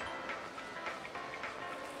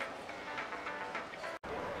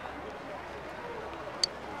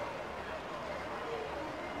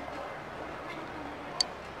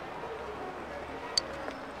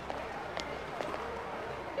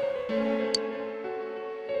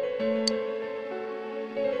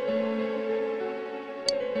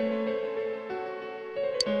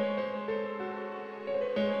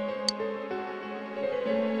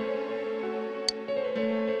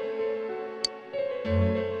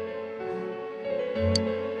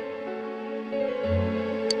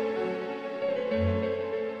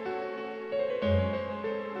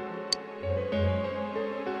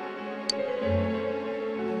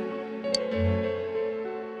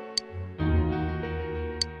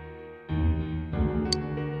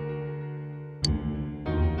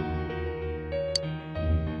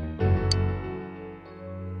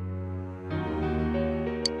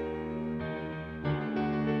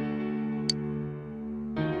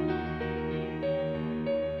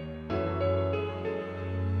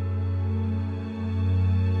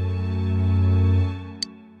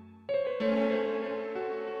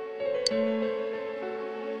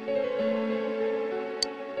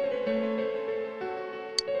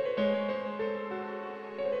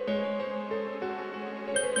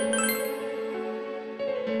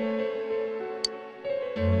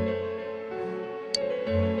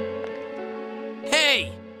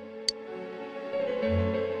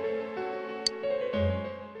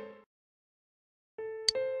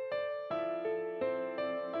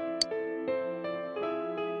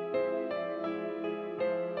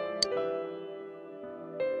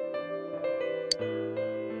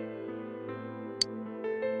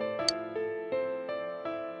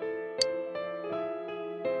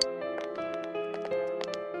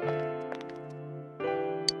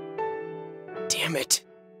 Damn it.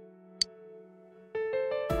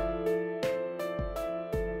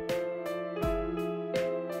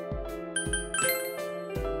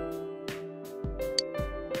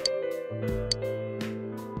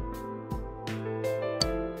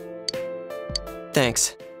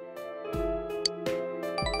 Thanks.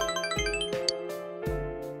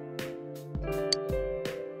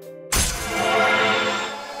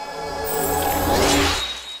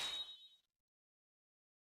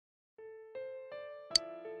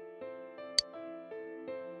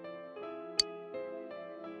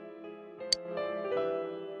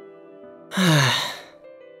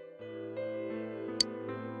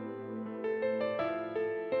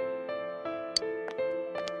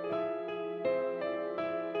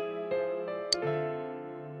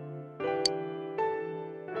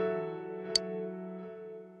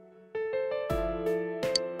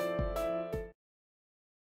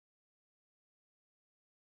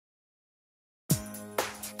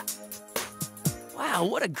 Wow,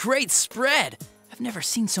 what a great spread! I've never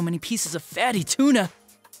seen so many pieces of fatty tuna.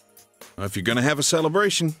 Well, if you're gonna have a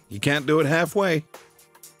celebration, you can't do it halfway.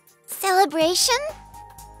 Celebration?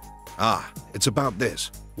 Ah, it's about this.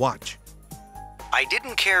 Watch. I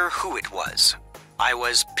didn't care who it was. I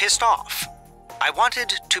was pissed off. I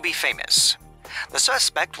wanted to be famous. The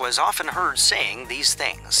suspect was often heard saying these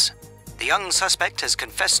things. The young suspect has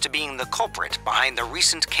confessed to being the culprit behind the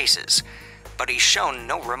recent cases, but he's shown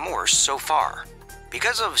no remorse so far.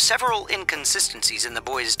 Because of several inconsistencies in the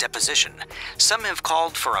boy's deposition, some have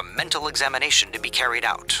called for a mental examination to be carried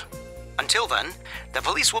out. Until then, the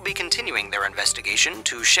police will be continuing their investigation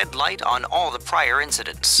to shed light on all the prior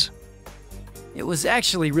incidents. It was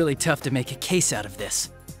actually really tough to make a case out of this.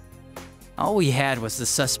 All we had was the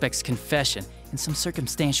suspect's confession and some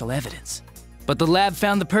circumstantial evidence. But the lab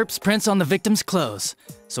found the perp's prints on the victim's clothes,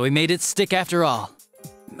 so we made it stick after all.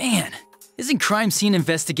 Man, isn't crime scene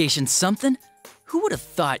investigation something? Who would have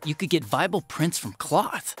thought you could get viable prints from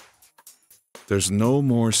cloth? There's no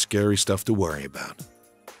more scary stuff to worry about.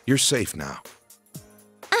 You're safe now.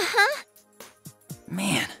 Uh-huh.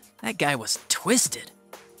 Man, that guy was twisted.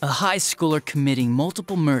 A high schooler committing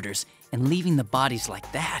multiple murders and leaving the bodies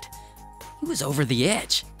like that. He was over the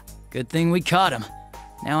edge. Good thing we caught him.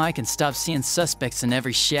 Now I can stop seeing suspects in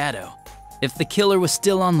every shadow. If the killer was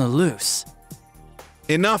still on the loose.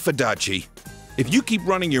 Enough, Adachi. If you keep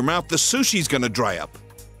running your mouth, the sushi's gonna dry up.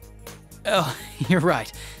 Oh, you're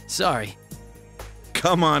right. Sorry.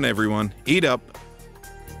 Come on, everyone. Eat up.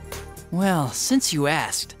 Well, since you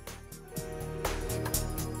asked.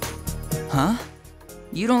 Huh?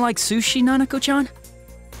 You don't like sushi, Nanako-chan?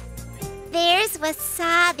 There's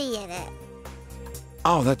wasabi in it.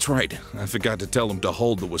 Oh, that's right. I forgot to tell them to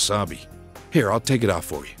hold the wasabi. Here, I'll take it off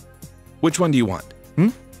for you. Which one do you want?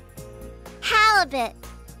 Halibut.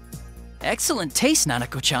 Excellent taste,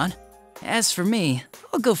 Nanako-chan. As for me,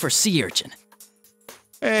 I'll go for sea urchin.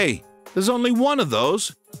 Hey, there's only one of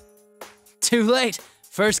those. Too late.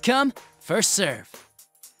 First come, first serve.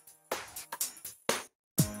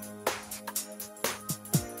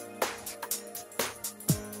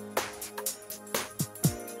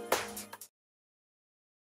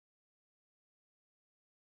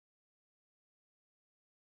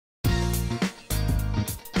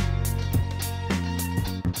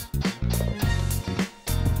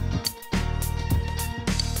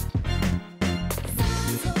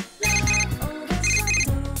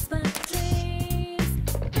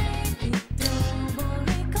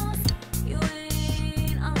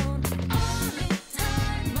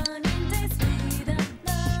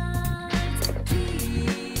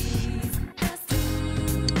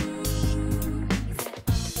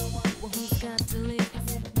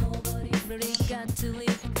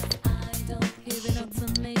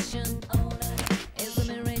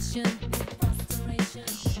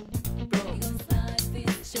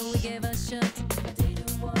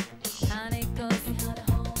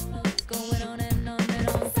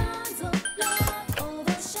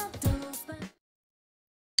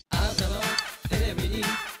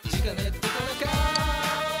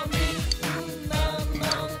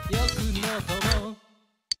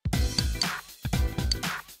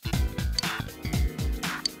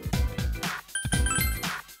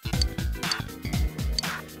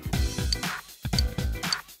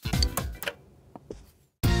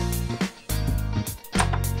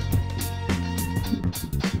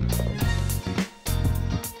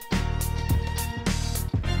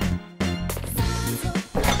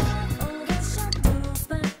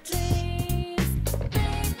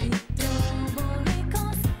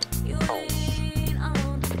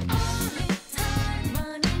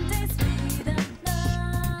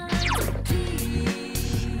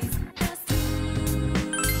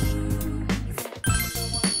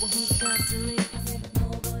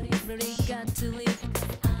 got to leave.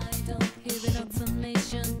 I don't hear an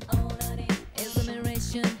explanation.